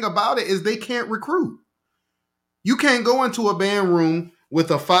 And the thing about it is they can't recruit. You can't go into a band room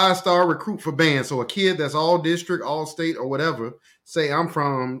with a 5-star recruit for band. So a kid that's all district, all state, or whatever, say I'm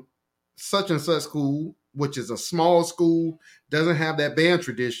from such and such school, which is a small school, doesn't have that band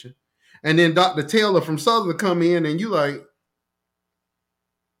tradition. And then Dr. Taylor from Southern come in and you like,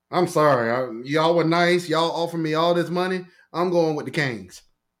 I'm sorry, y'all were nice. Y'all offered me all this money. I'm going with the Kings.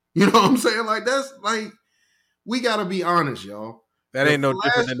 You know what I'm saying? Like, that's like, we got to be honest, y'all. That ain't no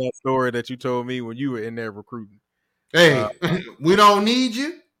different than that story that you told me when you were in there recruiting. Hey, we don't need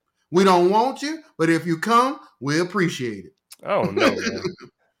you. We don't want you. But if you come, we appreciate it. I don't know,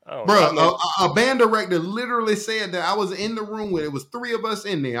 man. Bro, a band director literally said that I was in the room with it was 3 of us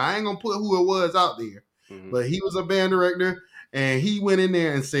in there. I ain't gonna put who it was out there, but he was a band director, and he went in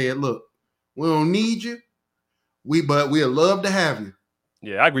there and said, "Look, we don't need you, but we'd love to have you."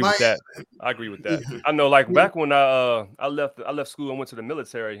 Yeah, I agree with that. I know, like back when I left school, I went to the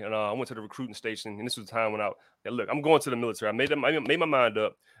military, and I went to the recruiting station, and this was the time when look, I'm going to the military. I made my mind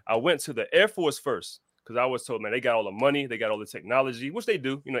up. I went to the Air Force first. Because I was told, man, they got all the money, they got all the technology, which they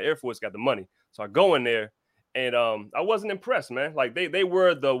do. You know, Air Force got the money. So I go in there, and I wasn't impressed, man. Like, they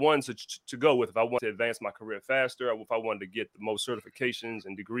were the ones to go with if I wanted to advance my career faster, or if I wanted to get the most certifications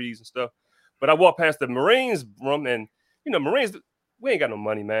and degrees and stuff. But I walked past the Marines room, and, you know, Marines, we ain't got no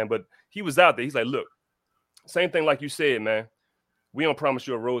money, man. But he was out there. He's like, look, same thing like you said, man. We don't promise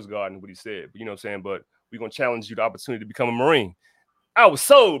you a rose garden, what he said. But, you know what I'm saying? But we're going to challenge you the opportunity to become a Marine. I was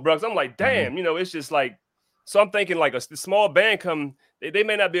sold, bro. I'm like, damn, you know, it's just like, so I'm thinking like a small band they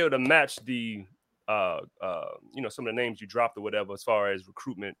may not be able to match the, you know, some of the names you dropped or whatever, as far as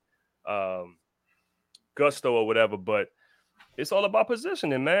recruitment, gusto or whatever, but it's all about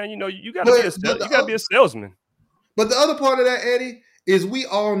positioning, man. You know, you got to be a salesman. But the other part of that, Eddie, is we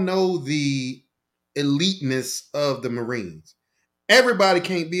all know the eliteness of the Marines. Everybody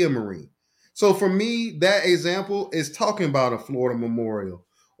can't be a Marine. So for me, that example is talking about a Florida Memorial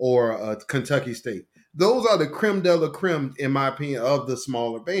or a Kentucky State. Those are the creme de la creme, in my opinion, of the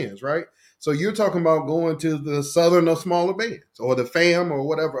smaller bands, right? So you're talking about going to the Southern of smaller bands or the FAM or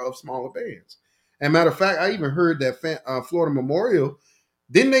whatever of smaller bands. And matter of fact, I even heard that Florida Memorial,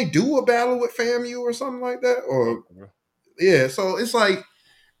 didn't they do a battle with FAMU or something like that? Or yeah, so it's like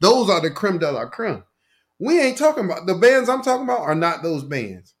those are the creme de la creme. We ain't talking about the bands I'm talking about are not those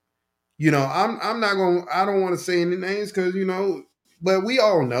bands. You know, I don't want to say any names because, you know, but we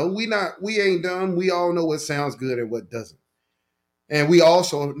all know we ain't dumb. We all know what sounds good and what doesn't. And we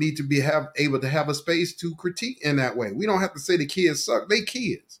also need to be able to have a space to critique in that way. We don't have to say the kids suck. They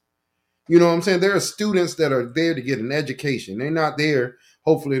kids. You know what I'm saying? There are students that are there to get an education. They're not there,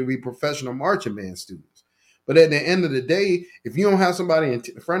 hopefully, to be professional marching band students. But at the end of the day, if you don't have somebody in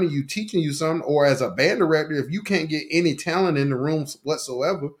front of you teaching you something, or as a band director, if you can't get any talent in the rooms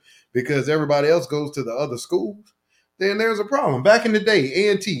whatsoever because everybody else goes to the other schools, then there's a problem. Back in the day,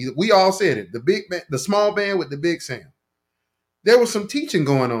 A&T, we all said it, the small band with the big sound. There was some teaching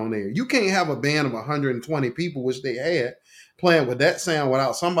going on there. You can't have a band of 120 people, which they had, playing with that sound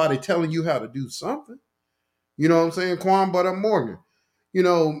without somebody telling you how to do something. You know what I'm saying? Quan Butter Morgan. You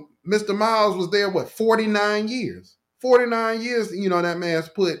know, Mr. Miles was there, 49 years? 49 years, you know, that man's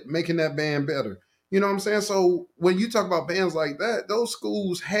making that band better. You know what I'm saying? So when you talk about bands like that, those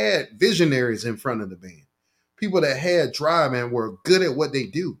schools had visionaries in front of the band. People that had drive and were good at what they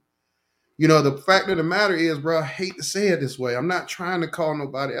do. You know, the fact of the matter is, bro, I hate to say it this way. I'm not trying to call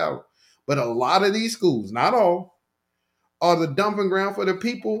nobody out. But a lot of these schools, not all, are the dumping ground for the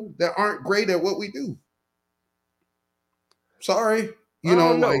people that aren't great at what we do. Sorry. I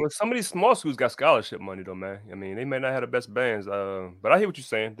don't know. Some of these small schools got scholarship money though, man. I mean, they may not have the best bands, but I hear what you're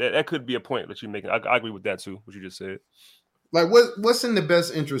saying. That could be a point that you're making. I agree with that too. What you just said. Like, what's in the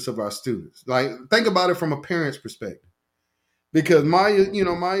best interest of our students? Like, think about it from a parent's perspective. Because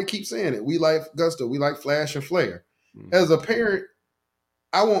Maya keeps saying it. We like gusto. We like flash and flare. Mm-hmm. As a parent,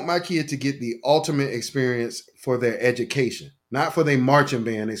 I want my kid to get the ultimate experience for their education, not for their marching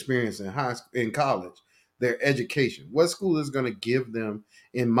band experience in college. Their education. What school is going to give them,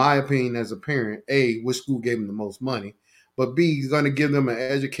 in my opinion, as a parent, A, which school gave them the most money, but B, is going to give them an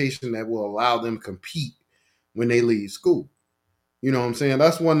education that will allow them to compete when they leave school. You know what I'm saying?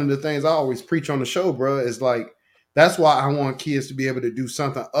 That's one of the things I always preach on the show, bro, is like, that's why I want kids to be able to do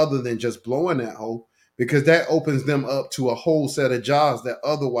something other than just blowing that hole, because that opens them up to a whole set of jobs that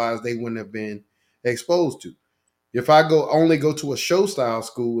otherwise they wouldn't have been exposed to. If I only go to a show style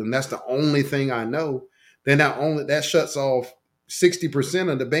school and that's the only thing I know, then that shuts off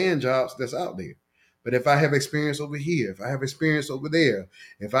 60% of the band jobs that's out there. But if I have experience over here, if I have experience over there,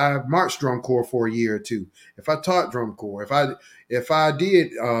 if I have marched drum corps for a year or two, if I taught drum corps, if I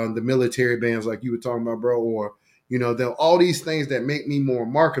did the military bands like you were talking about, bro, or all these things that make me more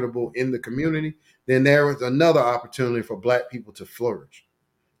marketable in the community, then there is another opportunity for Black people to flourish.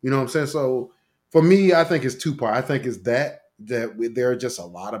 You know what I'm saying? So for me, I think it's two-part. I think it's that there are just a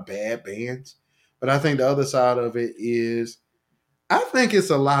lot of bad bands. But I think the other side of it is, I think it's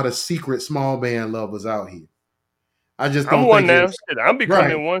a lot of secret small band lovers out here. I just don't. I'm one now. Shit, I'm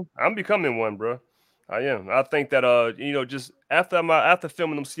becoming one. I'm becoming one, bro. I am. I think that just after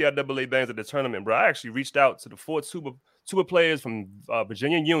filming them CIAA bands at the tournament, bro, I actually reached out to the 4 tuba players from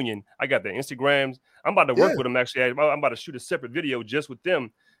Virginia Union. I got their Instagrams. I'm about to work with them. Actually, I'm about to shoot a separate video just with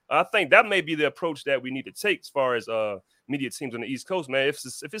them. I think that may be the approach that we need to take as far as media teams on the East Coast, man. If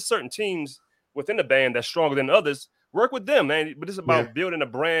it's certain teams within the band that's stronger than others, work with them, man. But it's about building a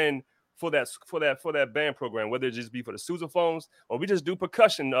brand for that band program, whether it just be for the sousaphones or we just do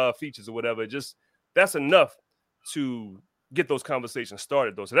percussion features or whatever. Just that's enough to get those conversations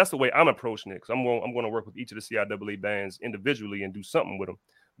started, though. So that's the way I'm approaching it, because I'm going to work with each of the CIAA bands individually and do something with them.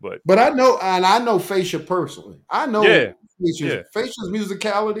 But I know Fascia personally. I know Fascia's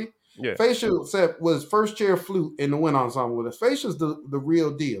musicality. Yeah. Fascia was first chair flute in the wind ensemble with us. Fascia's the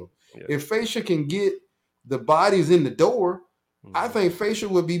real deal. Yeah. If Fascia can get the bodies in the door, I think Fascia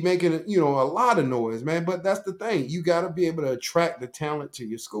would be making a lot of noise, man. But that's the thing. You got to be able to attract the talent to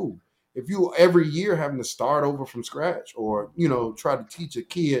your school. If you every year having to start over from scratch or, try to teach a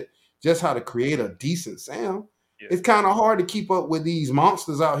kid just how to create a decent sound, it's kind of hard to keep up with these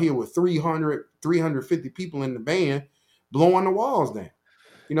monsters out here with 350 people in the band blowing the walls down.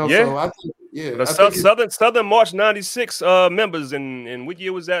 So I think, Southern March 96 members, and what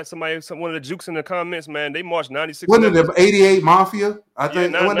year was that? One of the jukes in the comments, man, they marched 96. Wasn't it the 88 Mafia? I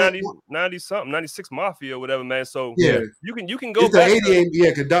think 90 something, 96 Mafia or whatever, man. So you can go it's back. The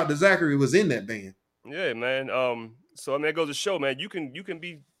 88, because Dr. Zachary was in that band. Yeah, man. So I mean, it goes to show, man, you can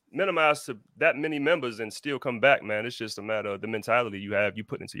be minimized to that many members and still come back, man. It's just a matter of the mentality you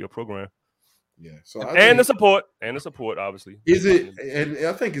put into your program. Yeah. So the support, obviously. Is it? And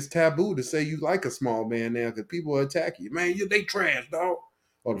I think it's taboo to say you like a small band now because people attack you. Man, they trash, dog.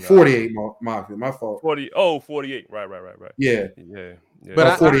 Or the 48 Mafia, my fault. 48. Right. Yeah.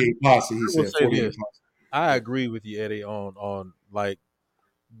 But 48 Posse, he said. 48 Posse. I agree with you, Eddie, on like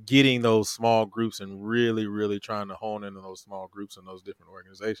getting those small groups and really, really trying to hone into those small groups and those different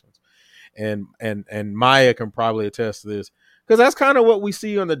organizations. And Maya can probably attest to this, because that's kind of what we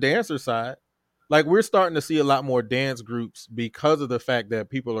see on the dancer side. Like, we're starting to see a lot more dance groups because of the fact that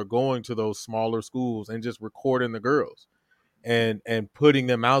people are going to those smaller schools and just recording the girls and putting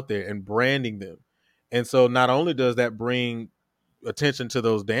them out there and branding them. And so not only does that bring attention to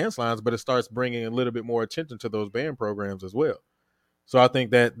those dance lines, but it starts bringing a little bit more attention to those band programs as well. So I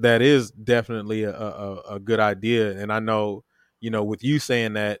think that is definitely a good idea. And I know, with you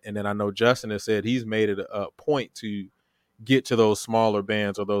saying that, and then I know Justin has said he's made it a point to get to those smaller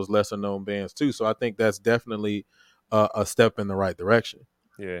bands or those lesser known bands too. So I think that's definitely a step in the right direction.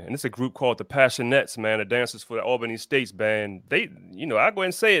 Yeah, and it's a group called the Passionettes, man, the dancers for the Albany States band. They, I go ahead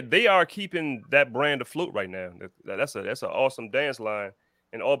and say it, they are keeping that brand afloat right now. That's an awesome dance line,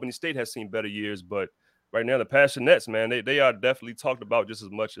 and Albany State has seen better years, but right now the Passionettes, man, they are definitely talked about just as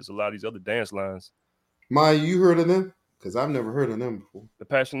much as a lot of these other dance lines. Maya, you heard of them? Because I've never heard of them before. The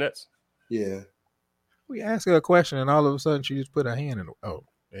Passionettes? Yeah. We asked her a question, and all of a sudden she just put her hand in the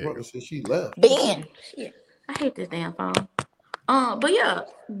what, so she left. Ben. Shit. I hate this damn phone. But yeah,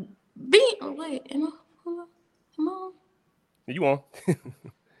 Ben. Oh, wait, am on? You on?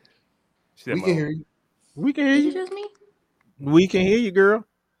 We can hear you. We can hear you. Is it just me? We can hear you, girl.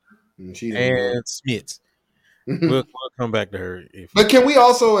 She didn't know. And Smits. We'll come back to her. But can we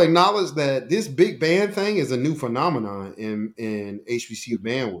also acknowledge that this big band thing is a new phenomenon in HBCU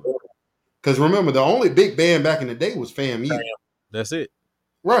band world? Because remember, the only big band back in the day was FAMU. That's it.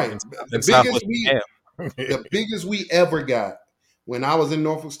 Right. The biggest we ever got when I was in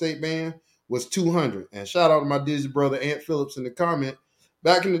Norfolk State Band was 200. And shout out to my Disney brother Ant Phillips in the comment.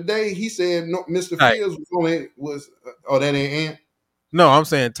 Back in the day, he said Mr. Fields that ain't Ant. No, I'm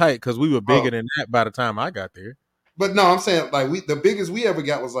saying tight because we were bigger than that by the time I got there. But no, I'm saying like the biggest we ever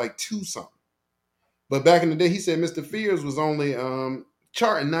got was like 2 something. But back in the day, he said Mr. Fields was only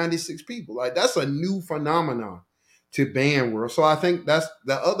charting 96 people. Like that's a new phenomenon to band world. So I think that's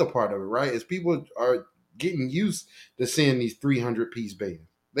the other part of it, right? Is people are getting used to seeing these 300-piece bands.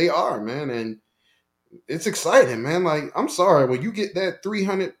 They are, man, and it's exciting, man. Like I'm sorry when you get that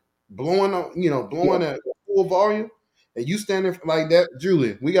 300 blowing at full volume, and you standing like that,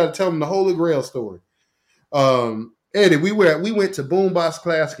 Julian. We got to tell them the Holy Grail story. Eddie, we went to Boombox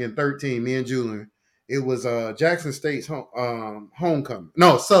Classic in 13. Me and Julian. It was Jackson State's homecoming.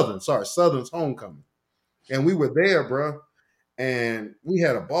 No, Southern's homecoming. And we were there, bro. And we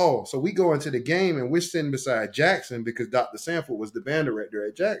had a ball. So we go into the game and we're sitting beside Jackson because Dr. Sanford was the band director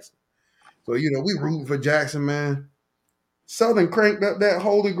at Jackson. So, we rooting for Jackson, man. Southern cranked up that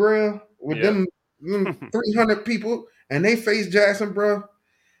Holy Grail with them 300 people and they faced Jackson, bro.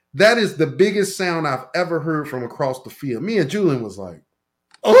 That is the biggest sound I've ever heard from across the field. Me and Julian was like,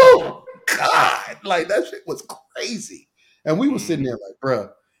 oh, God. Like, that shit was crazy. And we were sitting there like, bro,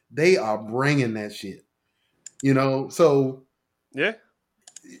 they are bringing that shit. So. Yeah.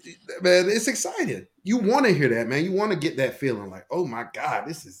 Man, it's exciting. You want to hear that, man. You want to get that feeling like, oh, my God,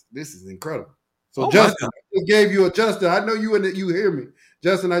 this is incredible. So, Justin, I just gave you Justin. I know you hear me.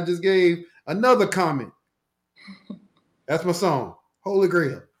 Justin, I just gave another comment. That's my song, Holy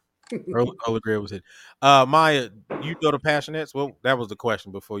Grail. Holy Grail was it. Maya, you go to Passionettes? Well, that was the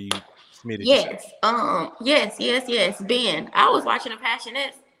question before you submitted. Yes. Yes. Ben, I was watching the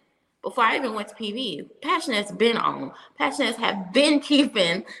Passionettes before I even went to PV. Passionettes been on. Passionettes have been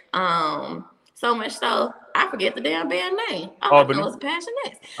keeping so much so I forget the damn band name. Albany. It was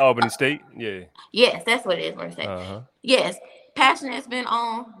Passionettes. Albany State, yeah. Yes, that's what it is. What I Yes. Passionettes been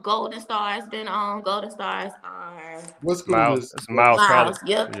on. Golden Stars been on. Golden Stars are what school is Miles.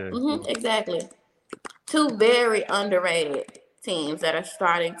 Yep. Yeah. Exactly. 2 very underrated teams that are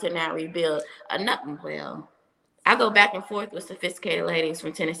starting to now rebuild. Well, I go back and forth with Sophisticated Ladies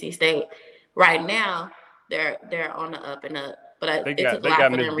from Tennessee State. Right now, they're on the up and up, but it took a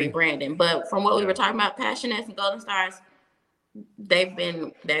lot for them rebranding. But from what we were talking about, Passionettes and Golden Stars, they've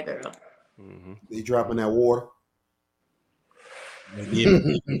been that girl. Mm-hmm. They dropping that water.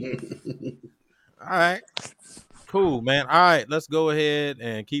 All right. Cool, man. All right, let's go ahead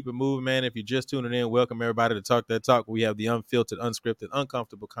and keep it moving, man. If you're just tuning in, welcome everybody to Talk That Talk. We have the unfiltered, unscripted,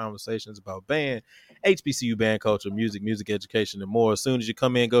 uncomfortable conversations about band, HBCU band culture, music education, and more. As soon as you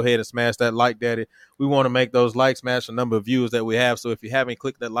come in, go ahead and smash that like, daddy. We want to make those likes smash the number of views that we have. So if you haven't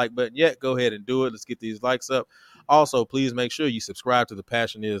clicked that like button yet, go ahead and do it. Let's get these likes up. Also, please make sure you subscribe to the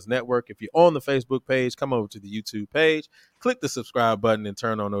Passioneers Network. If you're on the Facebook page, come over to the YouTube page, click the subscribe button, and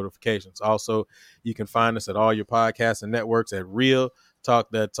turn on notifications. Also, you can find us at all your podcasts and networks at Real Talk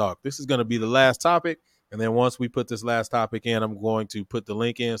That Talk. This is going to be the last topic, and then once we put this last topic in, I'm going to put the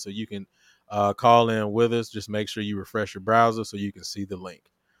link in so you can call in with us. Just make sure you refresh your browser so you can see the link.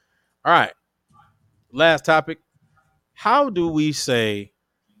 All right. Last topic. How do we say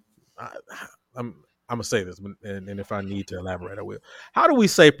I'm going to say this, and if I need to elaborate, I will. How do we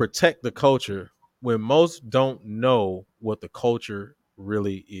say protect the culture when most don't know what the culture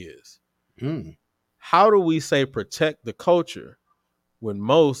really is? How do we say protect the culture when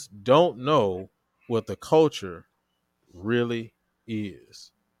most don't know what the culture really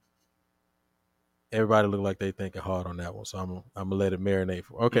is? Everybody look like they thinking hard on that one, so I'm gonna let it marinate.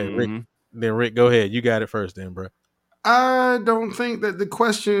 Okay, Rick. Then Rick, go ahead. You got it first, then, bro. I don't think that the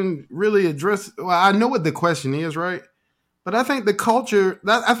question really addresses. Well, I know what the question is, right? But I think the culture.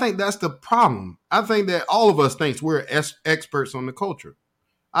 I think that's the problem. I think that all of us thinks we're experts on the culture.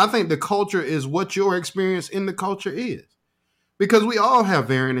 I think the culture is what your experience in the culture is, because we all have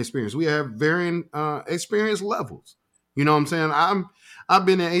varying experience. We have varying experience levels. You know what I'm saying? I've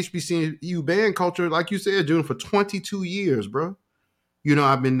been in HBCU band culture, like you said, doing for 22 years, bro.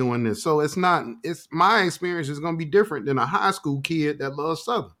 I've been doing this. So it's my experience is going to be different than a high school kid that loves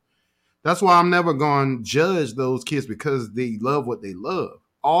Southern. That's why I'm never going to judge those kids because they love what they love.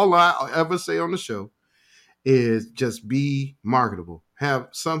 All I ever say on the show is just be marketable. Have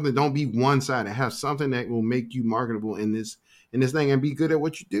something. Don't be one-sided. Have something that will make you marketable in this in this thing and be good at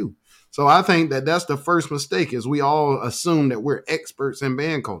what you do. So I think that that's the first mistake, is we all assume that we're experts in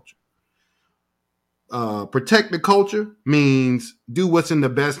band culture. Protect the culture means do what's in the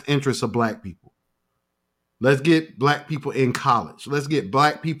best interest of Black people. Let's get Black people in college. Let's get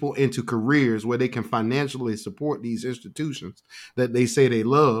Black people into careers where they can financially support these institutions that they say they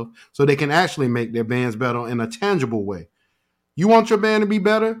love, so they can actually make their bands better in a tangible way. You want your band to be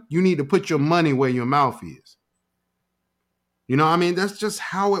better? You need to put your money where your mouth is. You know what I mean? That's just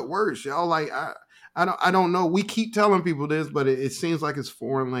how it works, y'all. Like, I don't know. We keep telling people this, but it seems like it's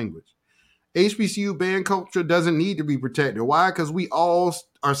foreign language. HBCU band culture doesn't need to be protected. Why? Because we all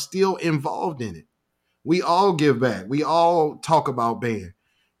are still involved in it. We all give back. We all talk about band.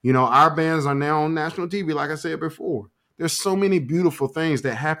 You know, our bands are now on national TV, like I said before. There's so many beautiful things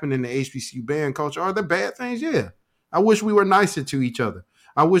that happen in the HBCU band culture. Are there bad things? Yeah. I wish we were nicer to each other.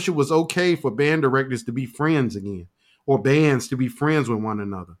 I wish it was okay for band directors to be friends again, or bands to be friends with one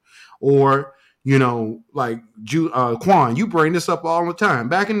another. Or, you know, like Quan, you bring this up all the time.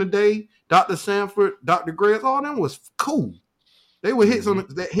 Back in the day, Dr. Sanford, Dr. Gregg, all them was cool. They would hit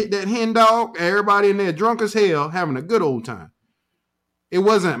that hen dog, everybody in there drunk as hell, having a good old time. It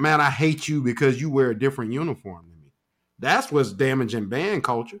wasn't, man, I hate you because you wear a different uniform than me. That's what's damaging band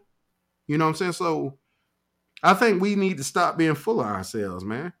culture. You know what I'm saying? So I think we need to stop being full of ourselves,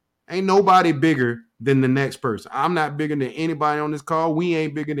 man. Ain't nobody bigger than the next person. I'm not bigger than anybody on this call. We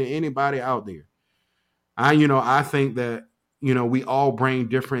ain't bigger than anybody out there. I think that, we all bring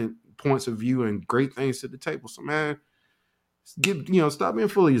different points of view and great things to the table. So, man, stop being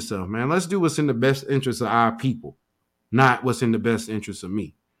full of yourself, man. Let's do what's in the best interest of our people, not what's in the best interest of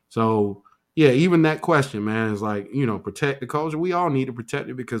me. So, yeah, even that question, man, is like, protect the culture. We all need to protect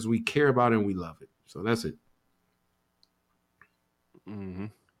it because we care about it and we love it. So that's it. Mm-hmm.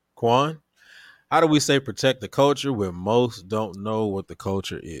 Quan, how do we say protect the culture when most don't know what the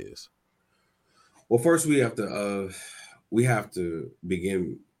culture is? Well, first we have to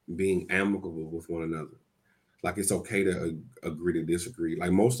begin being amicable with one another. Like, it's okay to agree to disagree.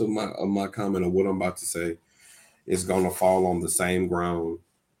 Like, most of my comment of what I'm about to say is going to fall on the same ground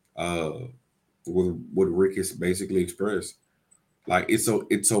with what Rick has basically expressed. Like, it's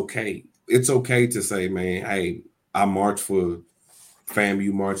okay. It's okay to say, man, hey, I march for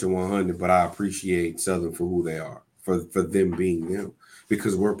FAMU marching 100, but I appreciate Southern for who they are, for them being them,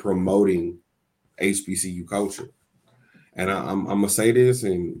 because we're promoting HBCU culture. And I'm going to say this,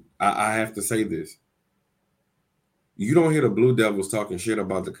 and I have to say this. You don't hear the Blue Devils talking shit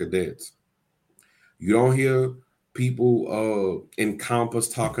about the cadets. You don't hear people in Compass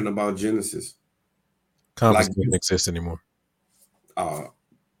talking about Genesis. Compass doesn't exist anymore. Oh,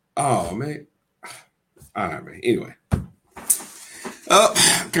 man. All right, man. Anyway.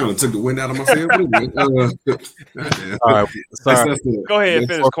 Kind of took the wind out of my sail. All right. Sorry. Go ahead and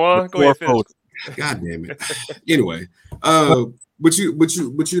finish, Quan. Go ahead and finish. God damn it. Anyway, but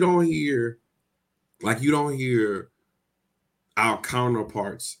you don't hear, like, you don't hear our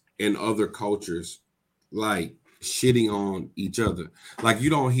counterparts in other cultures like shitting on each other. Like, you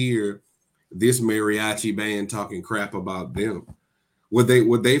don't hear this mariachi band talking crap about them. What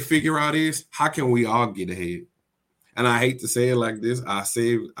they figure out is, how can we all get ahead? And I hate to say it like this. I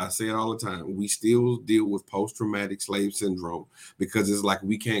say it all the time. We still deal with post-traumatic slave syndrome because it's like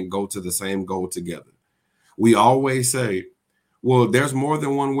we can't go to the same goal together. We always say, well, there's more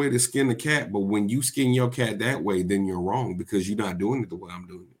than one way to skin a cat, but when you skin your cat that way, then you're wrong because you're not doing it the way I'm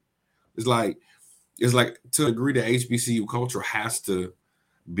doing it. It's like to agree that HBCU culture has to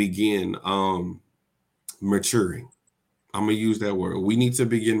begin maturing. I'm gonna use that word. We need to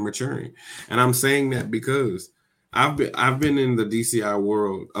begin maturing, and I'm saying that because I've been in the DCI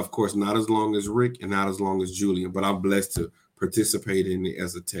world, of course, not as long as Rick and not as long as Julian, but I'm blessed to participate in it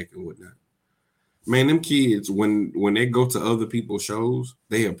as a tech and whatnot. Man, them kids, when they go to other people's shows,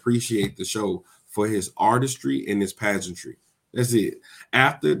 they appreciate the show for his artistry and his pageantry. That's it.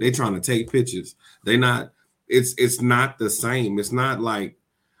 After, they trying to take pictures. It's not the same. It's not like,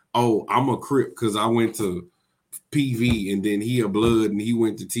 oh, I'm a Crip because I went to PV and then he a Blood and he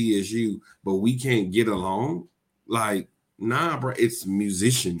went to TSU, but we can't get along. Like, nah, bro, it's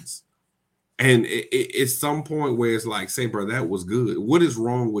musicians. And it's some point where it's like, say, bro, that was good. What is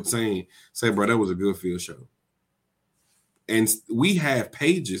wrong with saying, say, bro, that was a good field show? And we have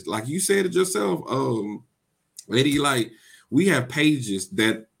pages, like you said it yourself, lady, like, we have pages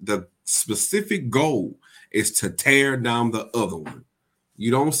that the specific goal is to tear down the other one.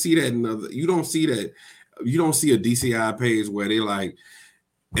 You don't see that you don't see a DCI page where they like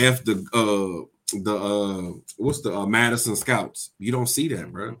F the Madison Scouts. You don't see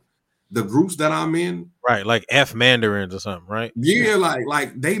that, bro. the groups that I'm in, right, like F Mandarins or something, right? Yeah,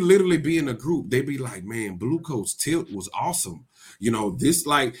 like they literally be in a group. They be like, man, Blue Coats Tilt was awesome. This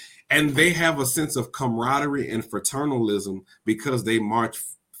and they have a sense of camaraderie and fraternalism because they march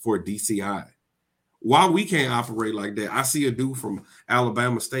for DCI. Why we can't operate like that? I see a dude from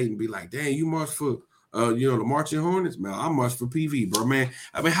Alabama State and be like, dang, you march for the Marching Hornets, man. I marched for PV, bro, man.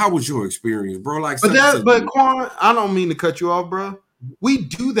 I mean, how was your experience, bro? Like, but Quan, I don't mean to cut you off, bro. We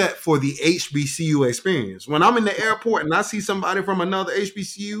do that for the HBCU experience. When I'm in the airport and I see somebody from another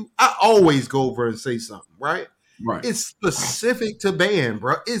HBCU, I always go over and say something, right? Right. It's specific to band,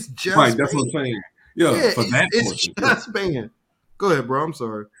 bro. It's just right. That's what I'm saying. Yeah, for that it's just band. Go ahead, bro. I'm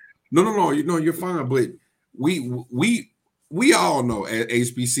sorry. No. You're fine. But we all know at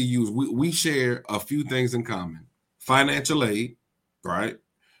HBCUs we share a few things in common: financial aid, right?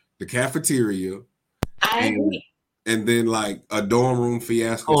 The cafeteria. I agree. And then like a dorm room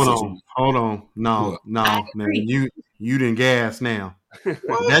fiasco. Hold on. No, man. You didn't gas now.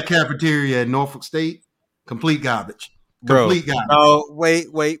 That cafeteria at Norfolk State, complete garbage. Complete garbage. Oh,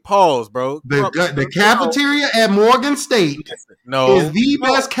 wait, pause, bro. The cafeteria at Morgan State is the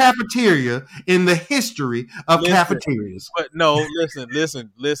best cafeteria in the history of cafeterias. But no,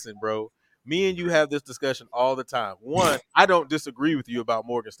 listen, bro. Me and you have this discussion all the time. One, I don't disagree with you about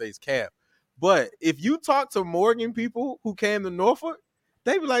Morgan State's caf. But if you talk to Morgan people who came to Norfolk,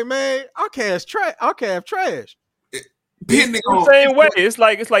 they be like, man, our caf trash. It's the same way. It's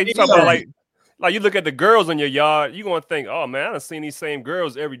like you talk about like you look at the girls in your yard, you're gonna think, oh man, I done seen these same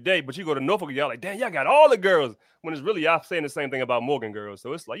girls every day. But you go to Norfolk, y'all like, damn, y'all got all the girls. When it's really y'all saying the same thing about Morgan girls.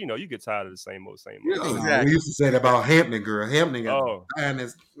 So it's like, you get tired of the same old. Yeah, exactly. We used to say that about Hampton girl. Hampton got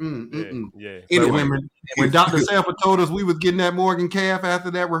Yeah. Anyway, when Dr. Sanford told us we was getting that Morgan calf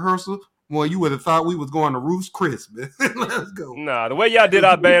after that rehearsal, well, you would have thought we was going to Ruth's Chris, man. Let's go. Nah, the way y'all did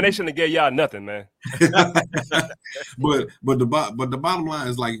our band, they shouldn't have gave y'all nothing, man. but the bottom line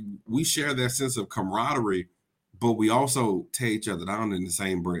is like we share that sense of camaraderie, but we also tear each other down in the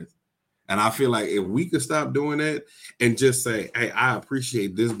same breath. And I feel like if we could stop doing that and just say, hey, I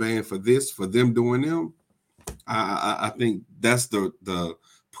appreciate this band for them doing them, I think that's the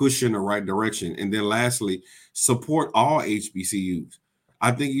push in the right direction. And then lastly, support all HBCUs.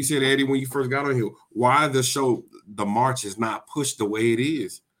 I think you said, Eddie, when you first got on here, why the march is not pushed the way it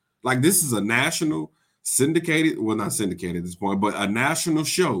is. Like this is a national syndicated, well, not syndicated at this point, but a national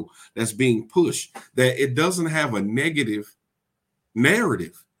show that's being pushed, that it doesn't have a negative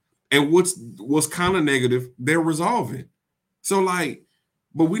narrative. And what's kind of negative, they're resolving. So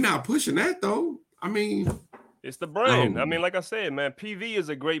but we're not pushing that though. I mean, it's the brand. I mean, like I said, man, PV is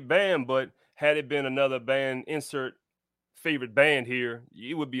a great band, but had it been another band, insert favorite band here,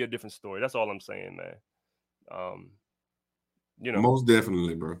 it would be a different story. That's all I'm saying, man. Most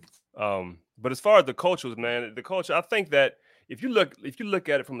definitely, bro. But as far as the cultures, man, I think that if you look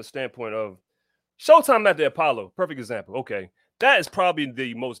at it from the standpoint of Showtime at the Apollo, perfect example. Okay, that is probably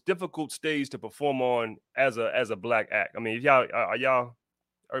the most difficult stage to perform on as a black act. I mean, if y'all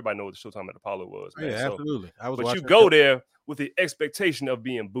everybody knows what the Showtime at the Apollo was, man. Yeah, absolutely. But you go there with the expectation of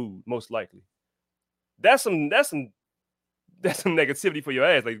being booed, most likely. That's some negativity for your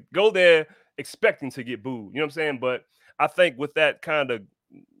ass. Like, go there expecting to get booed. You know what I'm saying? But I think with that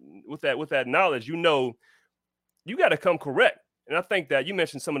with that knowledge, you got to come correct. And I think that you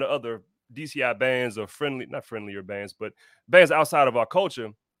mentioned some of the other DCI bands or not friendlier bands, but bands outside of our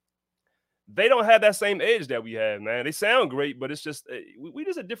culture. They don't have that same edge that we have, man. They sound great, but it's just we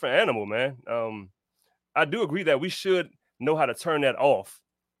just a different animal, man. I do agree that we should know how to turn that off.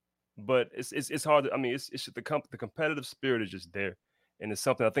 But it's hard. I mean, it's just the competitive spirit is just there, and it's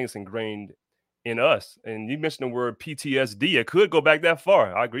something I think it's ingrained in us. And you mentioned the word PTSD. It could go back that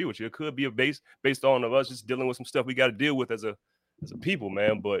far. I agree with you. It could be based on us just dealing with some stuff we got to deal with as a people,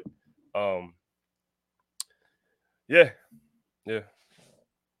 man. But yeah.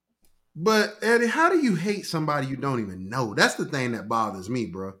 But Eddie, how do you hate somebody you don't even know? That's the thing that bothers me,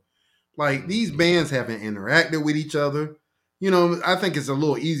 bro. Like, these bands haven't interacted with each other. I think it's a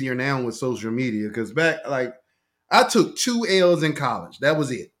little easier now with social media because back, I took 2 L's in college. That was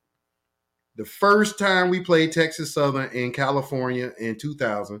it. The first time we played Texas Southern in California in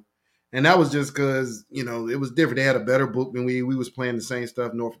 2000, and that was just because, it was different. They had a better book than we was playing the same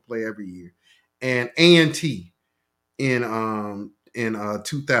stuff Norfolk play every year. And A&T in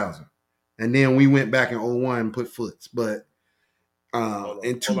 2000. And then we went back in 01 and put Foots. But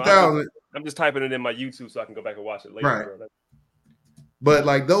in 2000... I'm just typing it in my YouTube so I can go back and watch it later. Right. Bro.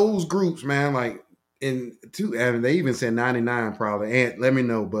 But those groups, man, and they even said 99 probably. And let me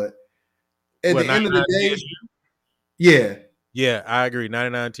know, but at the end of the day, yeah. Yeah, I agree.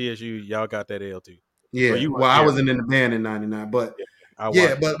 99 TSU, y'all got that L too. Yeah. you Well, weren't I there. wasn't in the band in '99, but I yeah.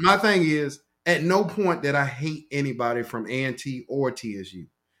 watched. But my thing is, at no point did I hate anybody from A&T or TSU.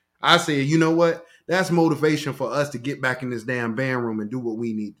 I said, you know what? That's motivation for us to get back in this damn band room and do what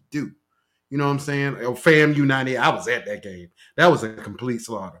we need to do. You know what I'm saying? Or FAMU 98. I was at that game. That was a complete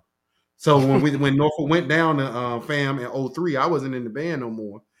slaughter. So when Norfolk went down to FAM in 03, I wasn't in the band no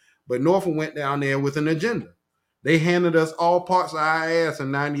more. But Norfolk went down there with an agenda. They handed us all parts of our ass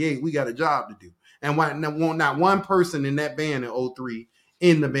in 98. We got a job to do. And not one person in that band in 03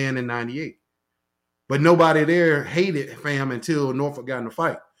 in the band in 98. But nobody there hated FAM until Norfolk got in a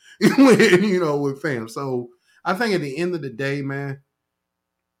fight, with FAM. So I think at the end of the day, man,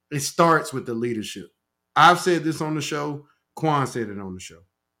 it starts with the leadership. I've said this on the show. Quan said it on the show.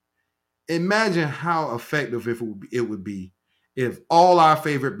 Imagine how effective it would be if all our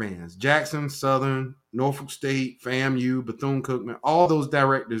favorite bands, Jackson, Southern, Norfolk State, FAMU, Bethune-Cookman, all those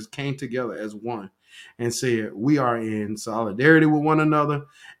directors came together as one and said, we are in solidarity with one another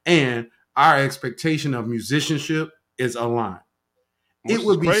and our expectation of musicianship is aligned. It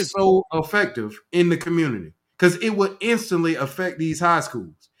would be so effective in the community because it would instantly affect these high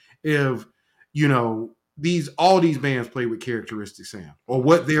schools if, all these bands play with characteristic sound or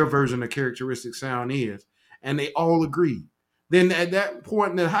what their version of characteristic sound is, and they all agree. Then at that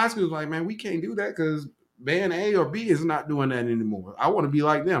point, the high school is like, man, we can't do that because band A or B is not doing that anymore. I want to be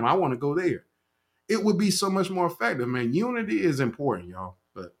like them. I want to go there. It would be so much more effective, man. Unity is important, y'all.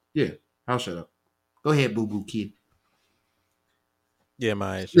 But yeah, I'll shut up. Go ahead, Boo Boo Kid. Yeah,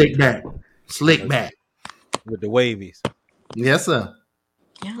 my Slick back with the wavies. Yes, sir.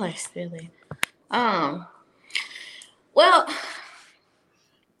 Y'all are silly. Well,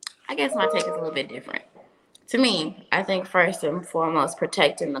 I guess my take is a little bit different. To me, I think first and foremost,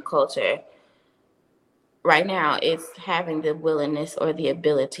 protecting the culture right now is having the willingness or the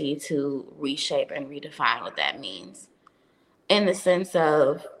ability to reshape and redefine what that means. In the sense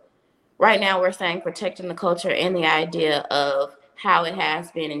of, right now we're saying protecting the culture and the idea of how it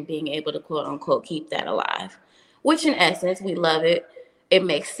has been and being able to quote unquote keep that alive, which in essence, we love it. It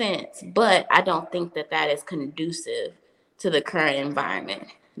makes sense, but I don't think that that is conducive to the current environment.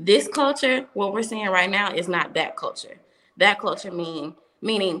 This culture, what we're seeing right now, is not that culture. That culture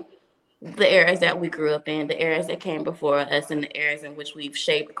meaning the eras that we grew up in, the eras that came before us, and the eras in which we've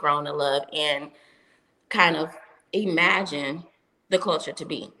shaped, grown to love, and kind of imagine the culture to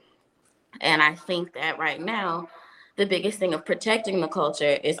be. And I think that right now, the biggest thing of protecting the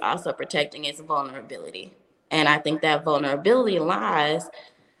culture is also protecting its vulnerability. And I think that vulnerability lies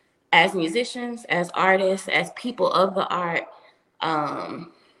as musicians, as artists, as people of the art,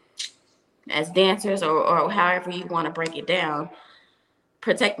 as dancers, or however you want to break it down.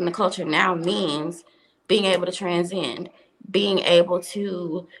 Protecting the culture now means being able to transcend, being able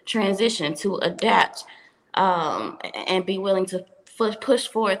to transition, to adapt, and be willing to push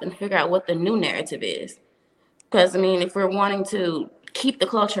forth and figure out what the new narrative is. Because, if we're wanting to keep the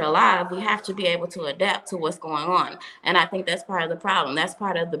culture alive, we have to be able to adapt to what's going on. And I think that's part of the problem. That's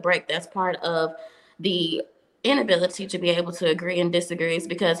part of the break. That's part of the inability to be able to agree and disagree, is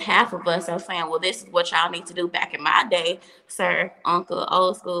because half of us are saying, well, this is what y'all need to do. Back in my day, sir, uncle,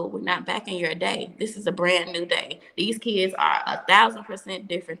 old school, we're not back in your day. This is a brand new day. These kids are 1,000%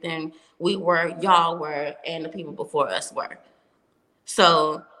 different than we were, y'all were, and the people before us were.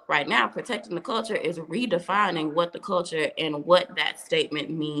 So right now, protecting the culture is redefining what the culture and what that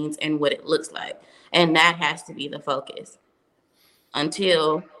statement means and what it looks like. And that has to be the focus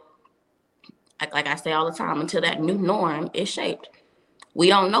until, like I say all the time, until that new norm is shaped. We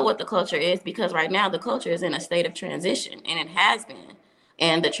don't know what the culture is because right now the culture is in a state of transition, and it has been.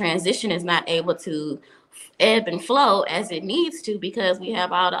 And the transition is not able to ebb and flow as it needs to because we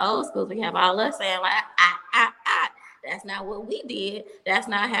have all the old schools. We have all us saying, like, that's not what we did. That's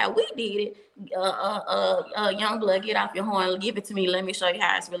not how we did it. Young blood, get off your horn, give it to me. Let me show you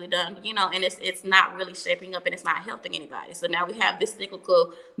how it's really done. And it's not really shaping up, and it's not helping anybody. So now we have this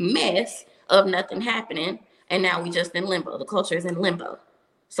cyclical mess of nothing happening, and now we just in limbo. The culture is in limbo.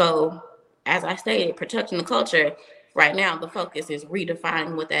 So as I stated, protecting the culture, right now the focus is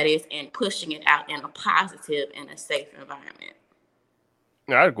redefining what that is and pushing it out in a positive and a safe environment.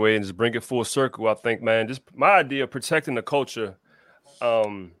 I'd go ahead and just bring it full circle. I think, man, just my idea of protecting the culture.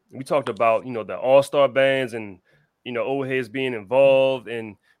 We talked about, the all-star bands and, old heads being involved.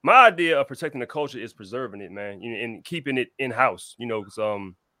 And my idea of protecting the culture is preserving it, man, and keeping it in-house, because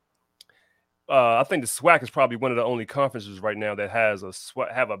I think the SWAC is probably one of the only conferences right now that has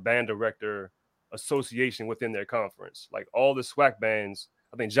have a band director association within their conference. Like all the SWAC bands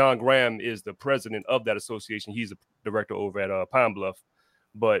I think John Graham is the president of that association. He's the director over at Pine Bluff,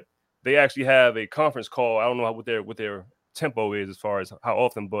 but they actually have a conference call. I don't know what their tempo is as far as how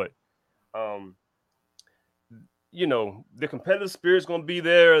often, but you know, the competitive spirit's going to be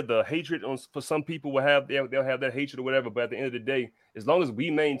there. The hatred for some people they'll have that hatred or whatever. But at the end of the day, as long as we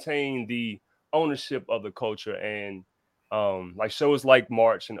maintain the ownership of the culture and like shows like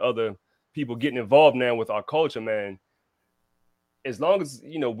March and other people getting involved now with our culture, man, as long as,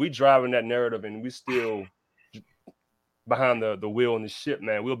 you know, we driving that narrative and we still behind the wheel and the ship,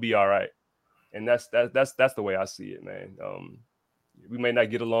 man, we'll be all right. And that's the way I see it, man. We may not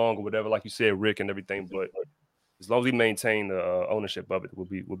get along or whatever, like you said, Rick, and everything, but as long as we maintain the ownership of it,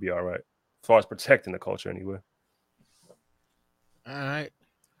 we'll be all right. As far as protecting the culture, anyway. All right,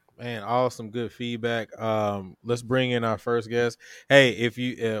 man. Awesome, good feedback. Let's bring in our first guest. Hey, if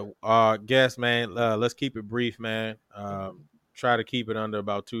you guest, man, let's keep it brief, man. Try to keep it under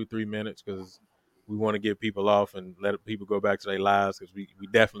about 2-3 minutes because we want to get people off and let people go back to their lives because we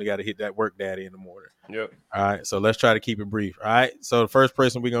definitely got to hit that work daddy in the morning. Yep. All right, so let's try to keep it brief. All right, so the first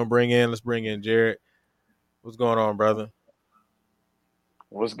person we're gonna bring in, let's bring in Jared. What's going on, brother?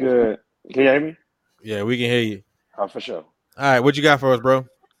 What's good? Can you hear me? Yeah, we can hear you. Oh, for sure. All right, what you got for us, bro?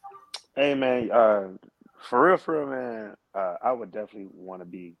 Hey, man, for real, man, I would definitely want to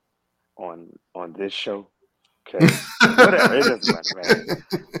be on this show. Okay, whatever, it doesn't matter, man.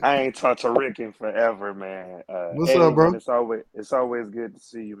 I ain't talked to Rick in forever, man. What's up, bro? Man, it's always good to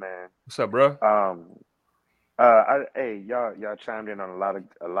see you, man. What's up, bro? Y'all chimed in on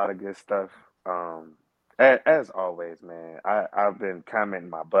a lot of good stuff. As always, man, I've been commenting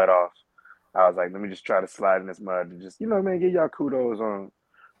my butt off. I was like, let me just try to slide in this mud and just, you know, man, give y'all kudos on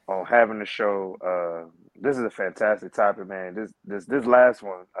having the show. This is a fantastic topic, man. This last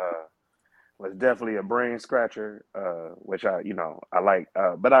one was definitely a brain scratcher, which I like.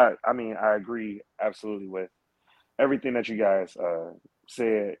 But I mean, I agree absolutely with everything that you guys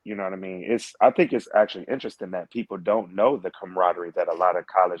said. You know what I mean? I think it's actually interesting that people don't know the camaraderie that a lot of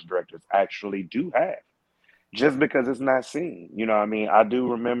college directors actually do have. Just because it's not seen, you know what I mean? I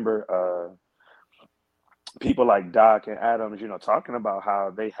do remember people like Doc and Adams, you know, talking about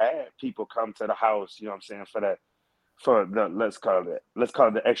how they had people come to the house, you know what I'm saying, for the let's call it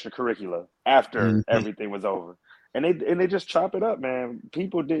the extracurricular after everything was over. And they just chop it up, man.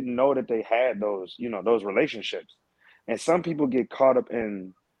 People didn't know that they had those, you know, those relationships. And some people get caught up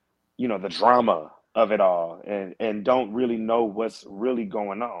in, you know, the drama of it all and don't really know what's really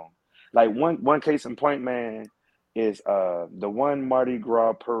going on. Like one case in point, man, is the one Mardi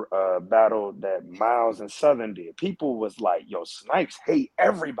Gras battle that Miles and Southern did. People was like, "Yo, Snipes hate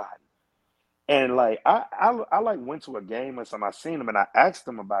everybody," and like I like went to a game or something. I seen him and I asked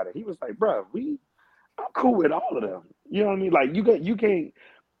him about it. He was like, "Bro, I'm cool with all of them." You know what I mean? Like you can't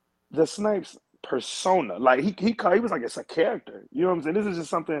the Snipes persona. Like he was like it's a character. You know what I'm saying? This is just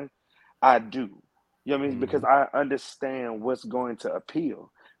something I do. You know what I mean? Because I understand what's going to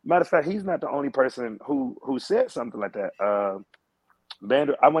appeal. Matter of fact, he's not the only person who said something like that. I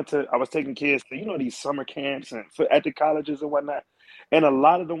was taking kids to, you know, these summer camps and at the colleges and whatnot, and a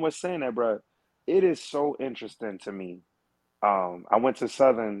lot of them were saying that, bro. It is so interesting to me. I went to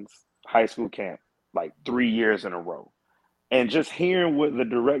Southern's high school camp like 3 years in a row, and just hearing what the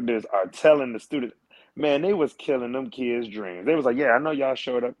directors are telling the students, man, they was killing them kids' dreams. They was like, "Yeah, I know y'all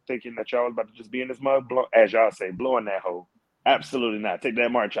showed up thinking that y'all was about to just be in this mud, as y'all say, blowing that hole. Absolutely not. Take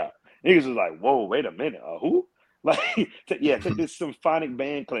that march out." Niggas was like, "Whoa, wait a minute. Who?" Like, take this symphonic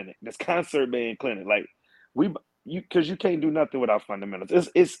band clinic, this concert band clinic. Like, because you can't do nothing without fundamentals.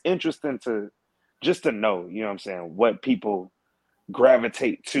 It's interesting to know, you know what I'm saying, what people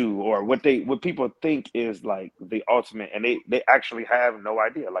gravitate to or what people think is like the ultimate, and they actually have no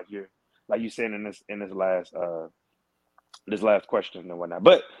idea. Like you said in this last question and whatnot.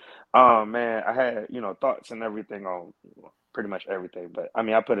 But man, I had, you know, thoughts and everything on pretty much everything, but I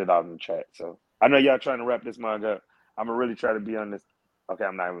mean, I put it out in the chat. So I know y'all trying to wrap this mug up. I'm gonna really try to be on this. Okay,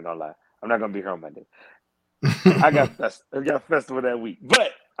 I'm not even gonna lie. I'm not gonna be here on Monday. I got festival that week,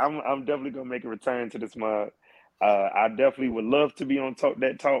 but I'm definitely gonna make a return to this mug. I definitely would love to be on Talk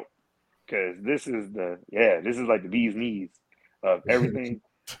That Talk because this is like the bee's knees of everything.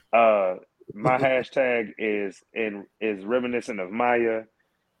 My hashtag is reminiscent of Maya.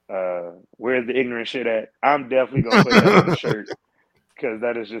 Where's the ignorant shit at? I'm definitely gonna put that on the shirt because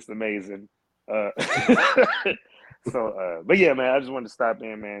that is just amazing. So, but yeah, man, I just wanted to stop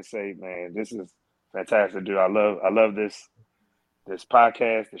in, man, and say, man, this is fantastic, dude. I love this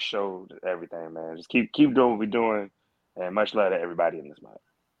podcast, the show, everything, man. Just keep doing what we're doing, and much love to everybody in this month.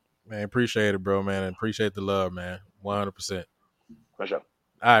 Man, appreciate it, bro, man. And appreciate the love, man. 100%. For sure.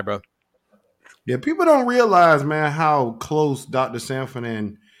 All right, bro. Yeah, people don't realize, man, how close Dr. Sanford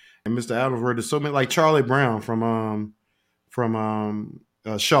and Mr. Adams were to so many, like Charlie Brown from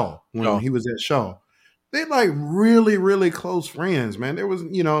Shaw when he was at Shaw. They like really, really close friends, man. There was,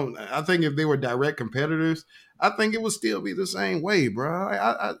 I think if they were direct competitors, I think it would still be the same way, bro.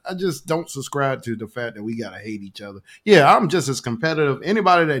 I just don't subscribe to the fact that we gotta hate each other. Yeah, I'm just as competitive.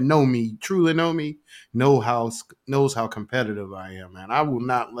 Anybody that truly know me, knows how competitive I am, man. I will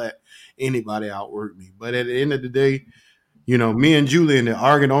not let anybody outwork me. But at the end of the day, me and Julian are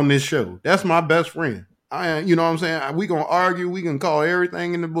arguing on this show. That's my best friend. You know what I'm saying? We gonna argue. We can call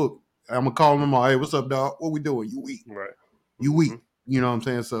everything in the book. I'm gonna call them all. Hey, what's up, dog? What we doing? You weak? Right. You weak? You know what I'm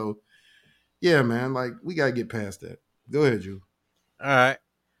saying? So, yeah, man. Like we gotta get past that. Go ahead, Ju. All right,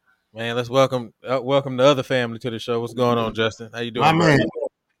 man. Let's welcome the other family to the show. What's going on, Justin? How you doing, My man.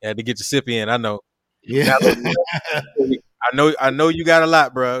 Had to get your sip in. I know. Yeah. I know you got a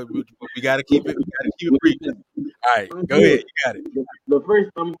lot, bro. We got to keep it. We got to keep it brief. All right, go ahead. You got it. The first,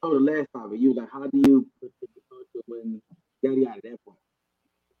 I'm talking the last topic. You like, how do you put the culture when yada yada that point?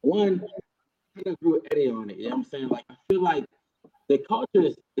 One, I agree with Eddie on it. You know what I'm saying? Like, I feel like the culture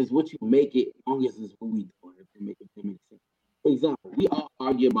is what you make it, as long as it's what we do. If it makes sense. For example, we all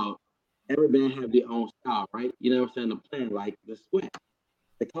argue about every band have their own style, right? You know what I'm saying? The plan, like the Sweat.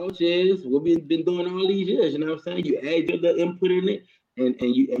 The culture is what we've been doing all these years. You know what I'm saying? You add your little input in it, and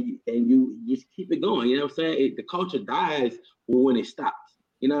you just keep it going. You know what I'm saying? The culture dies when it stops.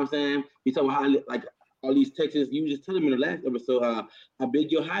 You know what I'm saying? We talk about how like all these Texas. You just telling me in the last episode how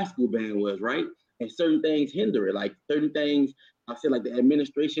big your high school band was, right? And certain things hinder it. Like certain things, I said, like the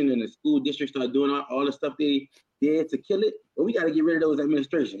administration and the school district start doing all the stuff they did to kill it. But we got to get rid of those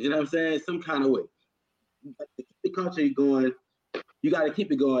administrations. You know what I'm saying? Some kind of way. But to keep the culture going, you got to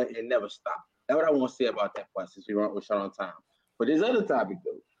keep it going and never stop. That's what I want to say about that part since we're short on time. But this other topic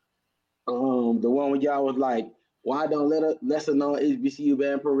though, the one where y'all was like, why don't lesser known HBCU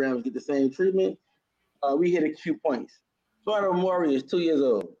band programs get the same treatment? We hit a few points. Florida Maury is 2 years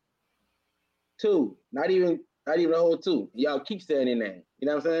old. 2, not even a whole 2. Y'all keep saying their name. You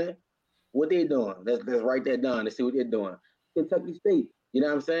know what I'm saying? What they doing? Let's write that down to see what they're doing. Kentucky State. You know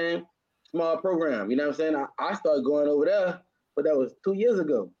what I'm saying? Small program. You know what I'm saying? I started going over there, but that was 2 years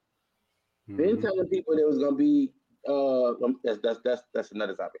ago. Been telling people there was gonna be that's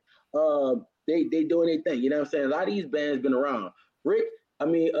another topic. They doing their thing. You know what I'm saying? A lot of these bands been around. Rick,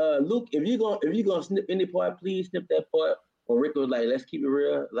 Luke, if you gonna snip any part, please snip that part. Or Rick was like, let's keep it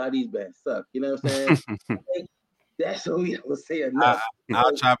real. A lot of these bands suck. You know what I'm saying? That's what we will say enough.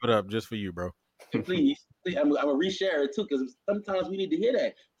 I'll chop it up just for you, bro. Please, I'm gonna reshare it too, because sometimes we need to hear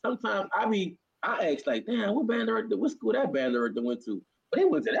that. Sometimes I ask like, damn, what school that band director went to? But they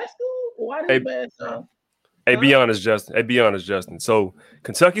went to that school. Why did band song? Hey, be honest, Justin. So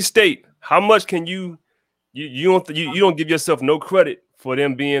Kentucky State, how much can you don't give yourself no credit for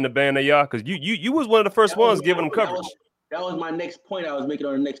them being the band they are? Because you was one of the first ones giving them coverage. That was my next point I was making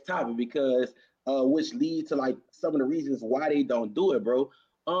on the next topic, because which leads to like some of the reasons why they don't do it, bro.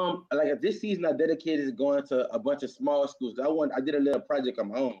 Like this season I dedicated to going to a bunch of small schools. I did a little project on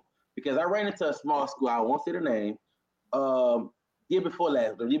my own because I ran into a small school. I won't say the name. The year before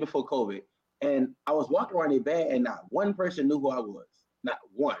COVID, and I was walking around their band, and not one person knew who I was. Not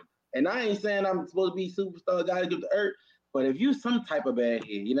one. And I ain't saying I'm supposed to be superstar guy to give the earth, but if you some type of band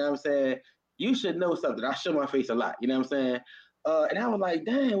here, you know what I'm saying, you should know something. I show my face a lot, you know what I'm saying? And I was like,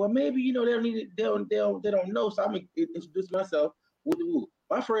 dang, well maybe they don't know, so I'm gonna introduce myself.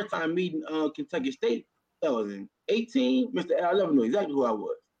 My first time meeting Kentucky State, that was in 18. Mr. Al never knew exactly who I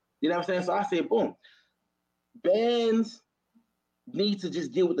was. You know what I'm saying? So I said, boom. Bands need to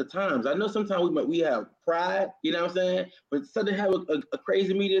just deal with the times. I know sometimes we have pride, you know what I'm saying? But instead of have a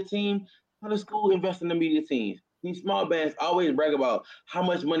crazy media team, how does school invest in the media teams? These small bands always brag about how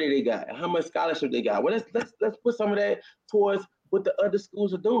much money they got, how much scholarship they got. Well, let's put some of that towards what the other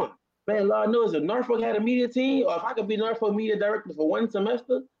schools are doing. Man, Lord knows if Norfolk had a media team, or if I could be Norfolk media director for one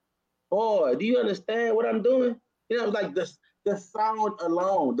semester, boy, do you understand what I'm doing? You know, like the sound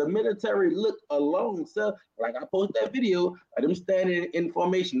alone, the military look alone. So, like I posted that video of them standing in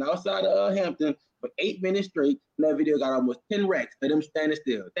formation outside of Hampton for 8 minutes straight, and that video got almost 10 racks of them standing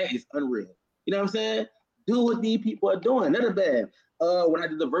still. That is unreal. You know what I'm saying? Do what these people are doing. Another band. When I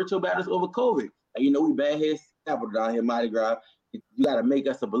did the virtual battles over COVID, and we bad heads capital down here, Mardi Gras. You got to make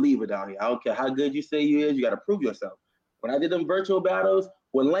us a believer down here. I don't care how good you say you is, you got to prove yourself. When I did them virtual battles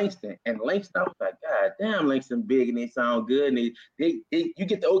with Langston, I was like, God damn, Langston big and they sound good, and you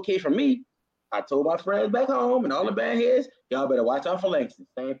get the okay from me. I told my friends back home and all the bad heads, y'all better watch out for Langston.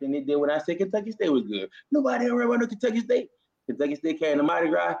 Same thing they did when I said Kentucky State was good. Nobody ever went to Kentucky State. Kentucky State carrying the Mardi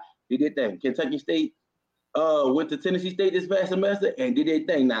Gras, did their thing. Kentucky State went to Tennessee State this past semester and did their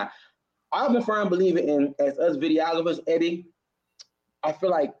thing. Now, I'm a firm believer in, as us videographers, Eddie, I feel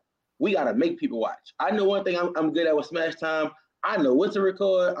like we got to make people watch. I know one thing I'm good at with Smash Time. I know what to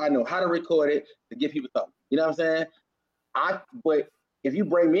record. I know how to record it to give people something. You know what I'm saying? But if you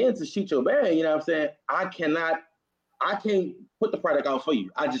bring me in to shoot your band, you know what I'm saying? I can't put the product out for you.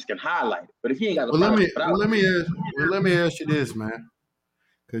 I just can highlight it. But if you ain't got the product, let me ask you this, man.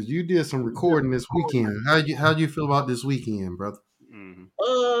 Because you did some recording this weekend. How you feel about this weekend, brother?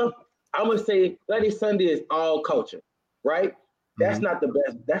 Mm-hmm. I'm gonna say Bloody Sunday is all culture, right? That's not the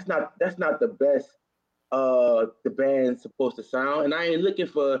best. That's not the best. The band's supposed to sound, and I ain't looking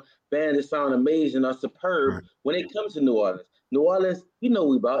for bands that sound amazing or superb when it comes to New Orleans. New Orleans, you know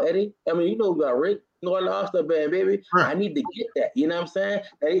we about Eddie. I mean, you know we about Rick. New Orleans All-Star Band, baby. I need to get that. You know what I'm saying?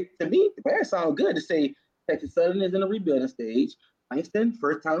 To me, the band sound good to say Texas Southern is in a rebuilding stage. Langston,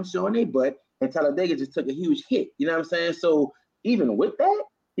 first time showing their butt, and Talladega just took a huge hit. You know what I'm saying? So even with that,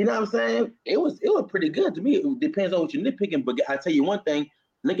 you know what I'm saying? It was pretty good to me. It depends on what you're nitpicking, but I tell you one thing,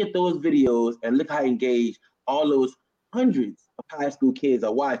 look at those videos and look how engaged all those hundreds of high school kids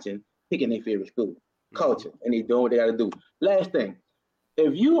are watching, picking their favorite school, culture, and they doing what they got to do. Last thing,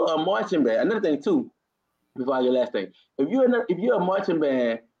 if you are a marching band, another thing too, before I get last thing, if you're a marching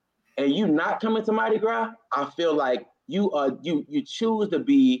band and you not coming to Mardi Gras, I feel like you choose to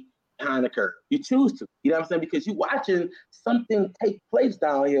be behind the curve. You choose to, you know what I'm saying? Because you watching something take place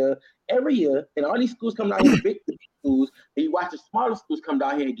down here every year, and all these schools come down here, big schools, and you watch the smaller schools come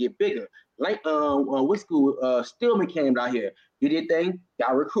down here and get bigger. Like what school? Stillman came down here, did their thing,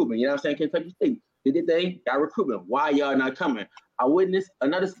 got recruitment. You know what I'm saying? Kentucky State did their thing, got recruitment. Why y'all not coming? I witnessed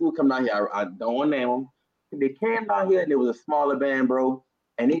another school come down here. I don't want to name them. They came down here and it was a smaller band, bro,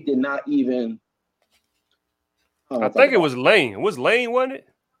 and they did not even. I think it was Lane. It was Lane, wasn't it?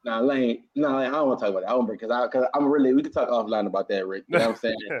 Nah, Lane. No, I don't want to talk about that. I don't because I'm really. We could talk offline about that, Rick. You know what I'm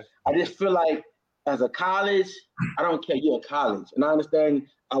saying? I just feel like as a college, I don't care. You're a college, and I understand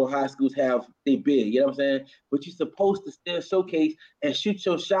our high schools have they big. You know what I'm saying? But you're supposed to still showcase and shoot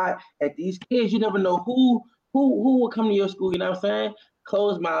your shot at these kids. You never know who will come to your school. You know what I'm saying?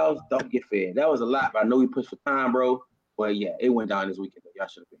 Closed mouths don't get fed. That was a lot, but I know we pushed for time, bro. But yeah, it went down this weekend. Y'all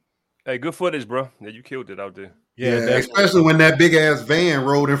should have been. Hey, good footage, bro. Yeah, you killed it out there. Yeah, especially when that big ass van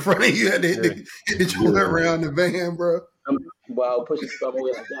rolled in front of you. You had to hit the joint around the van, bro. Wow, pushing stuff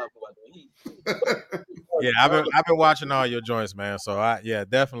away like that. Yeah, I've been watching all your joints, man. So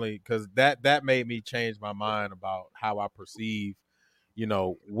definitely, because that made me change my mind about how I perceive, you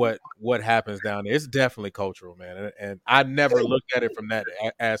know, what happens down there. It's definitely cultural, man, and I never looked at it from that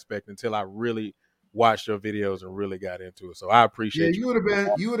aspect until I really watched your videos and really got into it. So I appreciate you would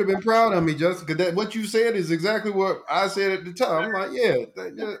have been proud of me, Justin, because what you said is exactly what I said at the time. I'm like,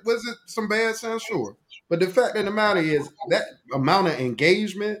 was it some bad sound? Sure. But the fact of the matter is that amount of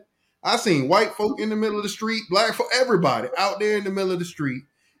engagement, I seen white folk in the middle of the street, black folk, everybody out there in the middle of the street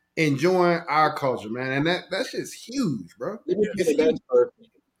enjoying our culture, man. And that's just huge, bro. Because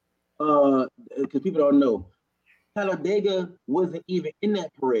people don't know, Talladega wasn't even in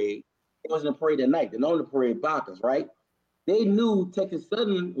that parade. It wasn't a parade that night. They know the parade Bacchus, right? They knew Texas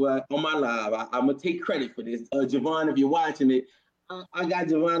Southern. Well, on my live, I'm gonna take credit for this. Javon, if you're watching it, I got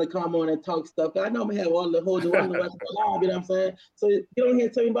Javon to come on and talk stuff. I know I'm gonna have all the whole Javon to watch the live. You know what I'm saying? So you don't hear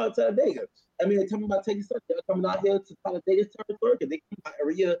tell me about Talladega. I mean, tell me about Texas Southern. They're coming out here to Talladega's territory because they come out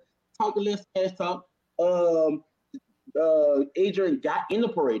every year, talk a little Spanish talk. Adrian got in the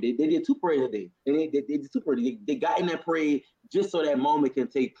parade. They did two parades a day. They did two parades. They got in that parade just so that moment can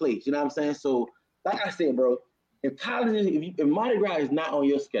take place. You know what I'm saying? So, like I said, bro, if Mardi Gras is not on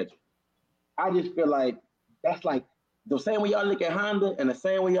your schedule, I just feel like that's like the same way y'all look at Honda and the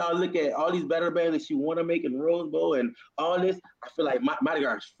same way y'all look at all these better bands that you want to make in Rose Bowl and all this. I feel like Mardi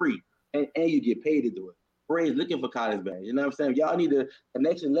Gras is free and you get paid to do it. Parade's looking for college bands. You know what I'm saying? If y'all need a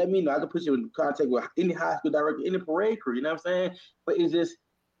connection, let me know. I can put you in contact with any high school director, any parade crew. You know what I'm saying? But it's just,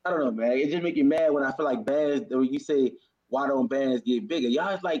 I don't know, man. It just make you mad when I feel like bands, when you say, why don't bands get bigger?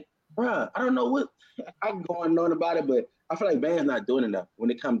 Y'all is like, bruh, I don't know what, I can go on about it, but I feel like bands not doing enough when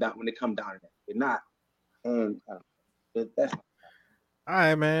they come down to that. They're not. And that's all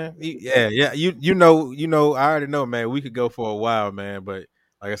right, man. Yeah. You know, I already know, man. We could go for a while, man, but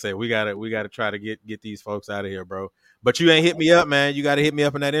like I said, we gotta try to get these folks out of here, bro. But you ain't hit me up, man. You gotta hit me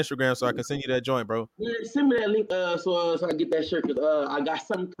up on that Instagram so I can send you that joint, bro. Yeah, send me that link so I get that shirt because I got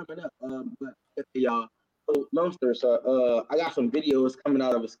something coming up. But y'all, so long story short, I got some videos coming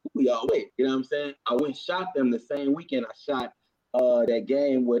out of a school y'all with. You know what I'm saying? I went and shot them the same weekend I shot that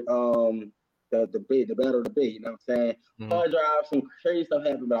game with the debate, the battle debate. You know what I'm saying? Hard drive, some crazy stuff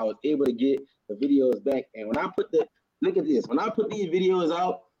happened, but I was able to get the videos back. And when I put look at this, when I put these videos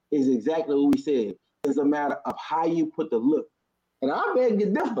out, is exactly what we said. It's a matter of how you put the look. And I beg to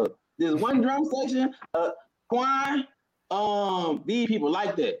differ. There's one drum section, Quan, these people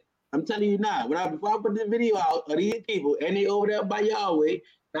like that. I'm telling you now. Before I put the video out of these people, and they over there by Yahweh,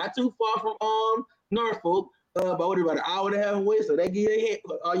 not too far from Norfolk, about what about an hour and a half away. So they get their head.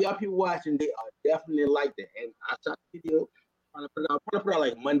 All y'all people watching, they are definitely like that. And I shot the video. I'm gonna put it out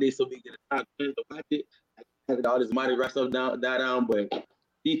like Monday so we get a time to watch it. I had all this Mardi Gras stuff down, but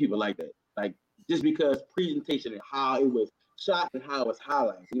these people like that. Like just because presentation and how it was shot and how it was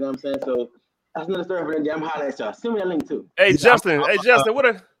highlighted. You know what I'm saying? So that's another story for that day. I'm highlighting y'all. Send me that link too. Hey Justin, what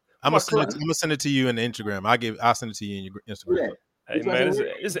a I'm gonna send it to you in the Instagram. I'll send it to you in your Instagram. Hey man,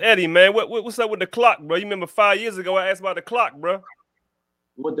 it's Eddie, man. What's up with the clock, bro? You remember 5 years ago I asked about the clock, bro?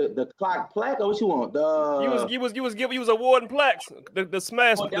 What the clock plaque or what you want? You was awarding plaques. The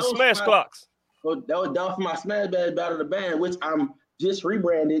smash clocks. That was for my Smash Bash Battle of the Band, which I'm just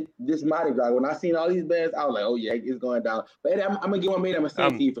rebranded this Mardi Gras. When I seen all these bands, I was like, oh yeah, it's going down. But I'm gonna get one made. I'm gonna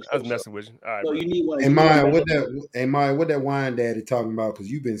send it to you for sure. I was messing with you. All right, so you need one. Hey Maya, what that wine daddy talking about?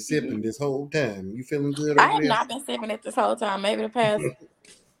 Because you've been sipping this whole time. You feeling good? I have not been sipping it this whole time. Maybe the past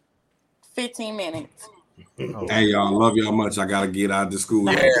 15 minutes. Hey y'all, love y'all much. I gotta get out of the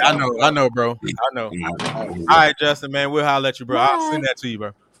school. Yeah, I know, bro. I know. All right, Justin, man, we'll holler at you, bro. Bye. I'll send that to you,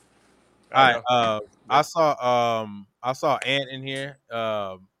 bro. All right. I saw Ant in here.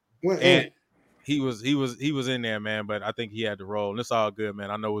 Ant, he was in there, man, but I think he had to roll. And it's all good,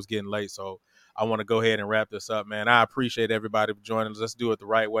 man. I know it's getting late, so I want to go ahead and wrap this up, man. I appreciate everybody for joining us. Let's do it the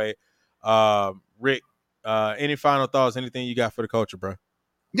right way. Rick, any final thoughts? Anything you got for the culture, bro?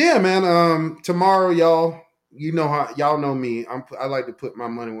 Yeah, man. Tomorrow, y'all, you know how y'all know me. I like to put my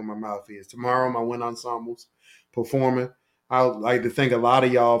money where my mouth is. Tomorrow, my wind ensembles performing. I would like to thank a lot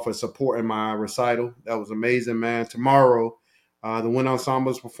of y'all for supporting my recital. That was amazing, man. Tomorrow, the wind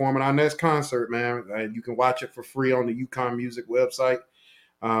ensemble is performing our next concert, man. You can watch it for free on the UConn Music website.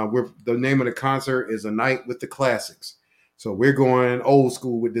 The name of the concert is A Night with the Classics. So we're going old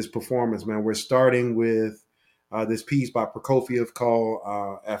school with this performance, man. We're starting with this piece by Prokofiev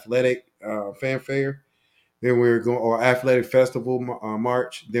called Athletic Fanfare. Then we're going, or Athletic Festival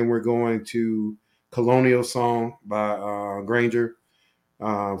March. Then we're going to Colonial Song by Granger.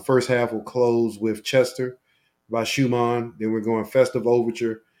 First half will close with Chester by Schumann. Then we're going Festive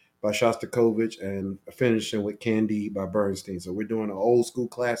Overture by Shostakovich and finishing with Candide by Bernstein. So we're doing an old school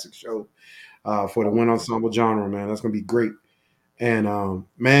classic show for the wind ensemble genre, man. That's going to be great. And,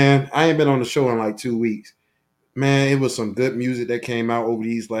 man, I ain't been on the show in like 2 weeks. Man, it was some good music that came out over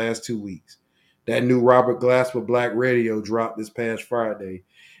these last 2 weeks. That new Robert Glasper Black Radio dropped this past Friday.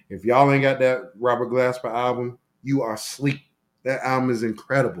 If y'all ain't got that Robert Glasper album, you are asleep. That album is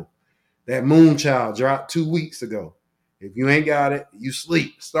incredible. That Moonchild dropped 2 weeks ago. If you ain't got it, you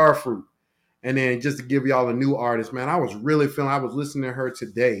sleep. Starfruit. And then just to give y'all a new artist, man, I was listening to her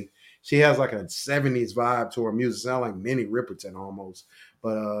today. She has like a 70s vibe to her music. Sound like Minnie Riperton almost.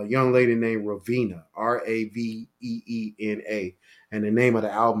 But a young lady named Raveena, Raveena. And the name of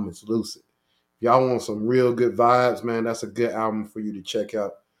the album is Lucid. If y'all want some real good vibes, man, that's a good album for you to check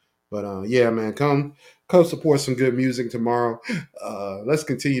out. But yeah, man, come support some good music tomorrow. Let's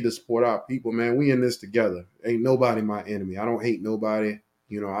continue to support our people, man. We in this together. Ain't nobody my enemy. I don't hate nobody.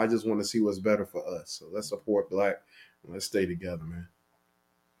 You know, I just want to see what's better for us. So let's support Black and let's stay together, man.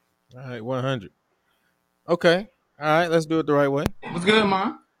 All right, 100. Okay. All right, let's do it the right way. What's good,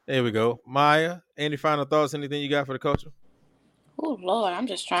 man? There we go. Maya, any final thoughts? Anything you got for the culture? Oh, Lord, I'm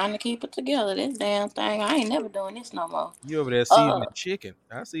just trying to keep it together. This damn thing. I ain't never doing this no more. You over there seasoning chicken.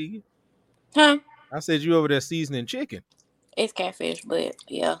 I see you. Huh? I said you over there seasoning chicken. It's catfish, but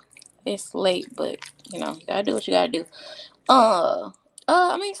yeah, it's late, but you know, you gotta do what you gotta do.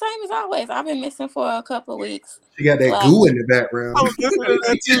 I mean, same as always. I've been missing for a couple of weeks. She got that goo in the background. I was listening to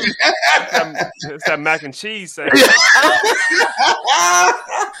that too. It's that mac and cheese saying.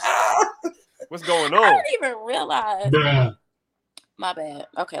 What's going on? I didn't even realize. Bruh. My bad.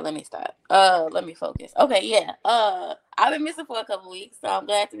 Okay, let me stop. Let me focus. Okay, yeah. I've been missing for a couple of weeks, so I'm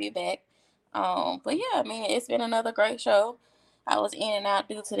glad to be back. But yeah, I mean, it's been another great show. I was in and out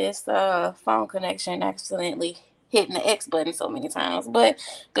due to this phone connection, accidentally hitting the X button so many times. But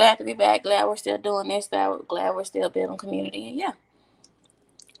glad to be back. Glad we're still doing this. Glad we're still building community. And yeah.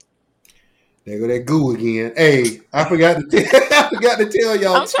 There go that goo again. Hey, I forgot to tell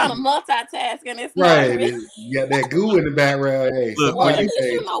y'all. I'm trying to multitask and it's right. You got that goo in the background. Hey, look,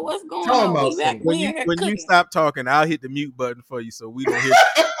 you know what's going on. When you stop talking, I'll hit the mute button for you so we don't hear.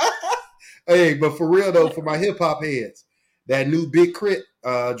 Hey, but for real though, for my hip hop heads, that new Big Crit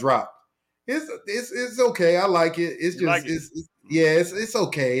drop. It's okay. I like it. It's just like it? it's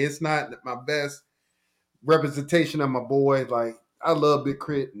okay. It's not my best representation of my boy. Like I love Big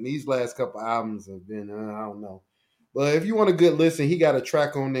Crit, and these last couple albums have been I don't know. But if you want a good listen, he got a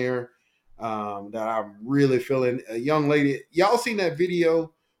track on there that I'm really feeling. A young lady, y'all seen that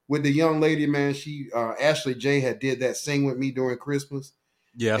video with the young lady, man? She Ashley J had did that Sing With Me during Christmas.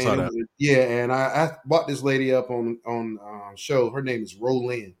 Yeah, I saw that. And I bought this lady up on show. Her name is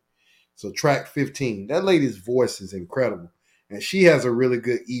Rolyn. So track 15. That lady's voice is incredible. And she has a really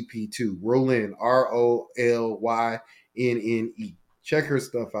good EP too. Rolyn, ROLYNNE. Check her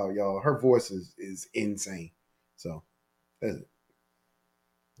stuff out, y'all. Her voice is insane. So that's it.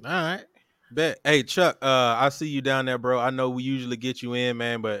 All right. Bet. Hey, Chuck, I see you down there, bro. I know we usually get you in,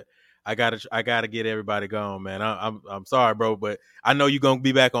 man, but I gotta get everybody going, man. I'm sorry, bro, but I know you're gonna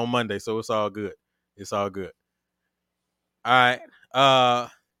be back on Monday, so it's all good. It's all good. All right.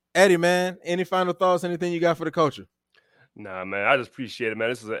 Eddie, man, any final thoughts? Anything you got for the culture? Nah, man, I just appreciate it, man.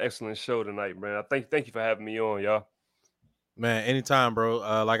 This is an excellent show tonight, man. I thank you for having me on, y'all. Man, anytime, bro.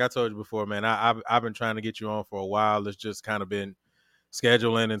 Like I told you before, man, I've been trying to get you on for a while. It's just kind of been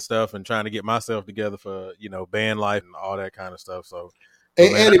scheduling and stuff and trying to get myself together for, band life and all that kind of stuff. So,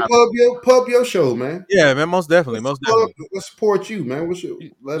 hey, man, Eddie, pub your show, man. Yeah, man, most definitely. Let's support you, man.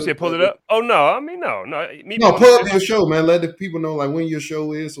 You say pull it up? Oh, no. I mean, no. Pub your show, man. Let the people know like when your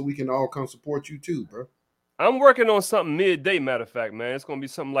show is so we can all come support you too, bro. I'm working on something midday, matter of fact, man. It's gonna be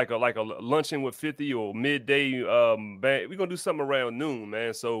something like a luncheon with 50 or midday. We're gonna do something around noon,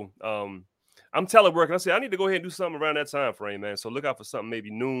 man. So I'm teleworking. I said I need to go ahead and do something around that time frame, man. So look out for something maybe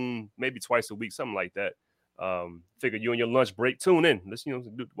noon, maybe twice a week, something like that. Figure you on your lunch break, tune in. Let's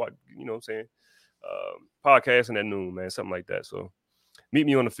do what I'm saying. Podcasting at noon, man, something like that. So meet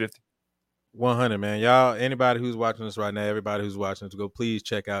me on the 50. 100, man. Y'all, anybody who's watching this right now, everybody who's watching this, go please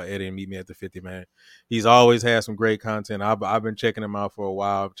check out Eddie and meet me at the 50, man. He's always had some great content. I've been checking him out for a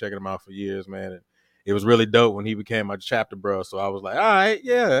while. I'm checking him out for years, man. And it was really dope when he became my chapter bro. So I was like, all right,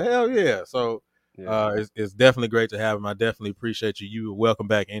 yeah, hell yeah. So it's definitely great to have him. I definitely appreciate you. You are welcome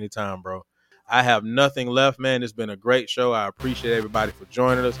back anytime, bro. I have nothing left, man. It's been a great show. I appreciate everybody for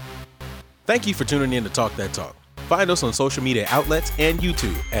joining us. Thank you for tuning in to Talk That Talk. Find us on social media outlets and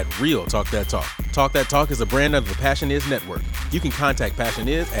YouTube at Real Talk That Talk. Talk That Talk is a brand of the Passion Is Network. You can contact Passion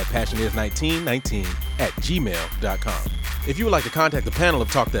Is at passionis1919@gmail.com. If you would like to contact the panel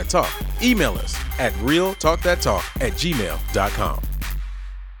of Talk That Talk, email us at realtalkthattalk@gmail.com.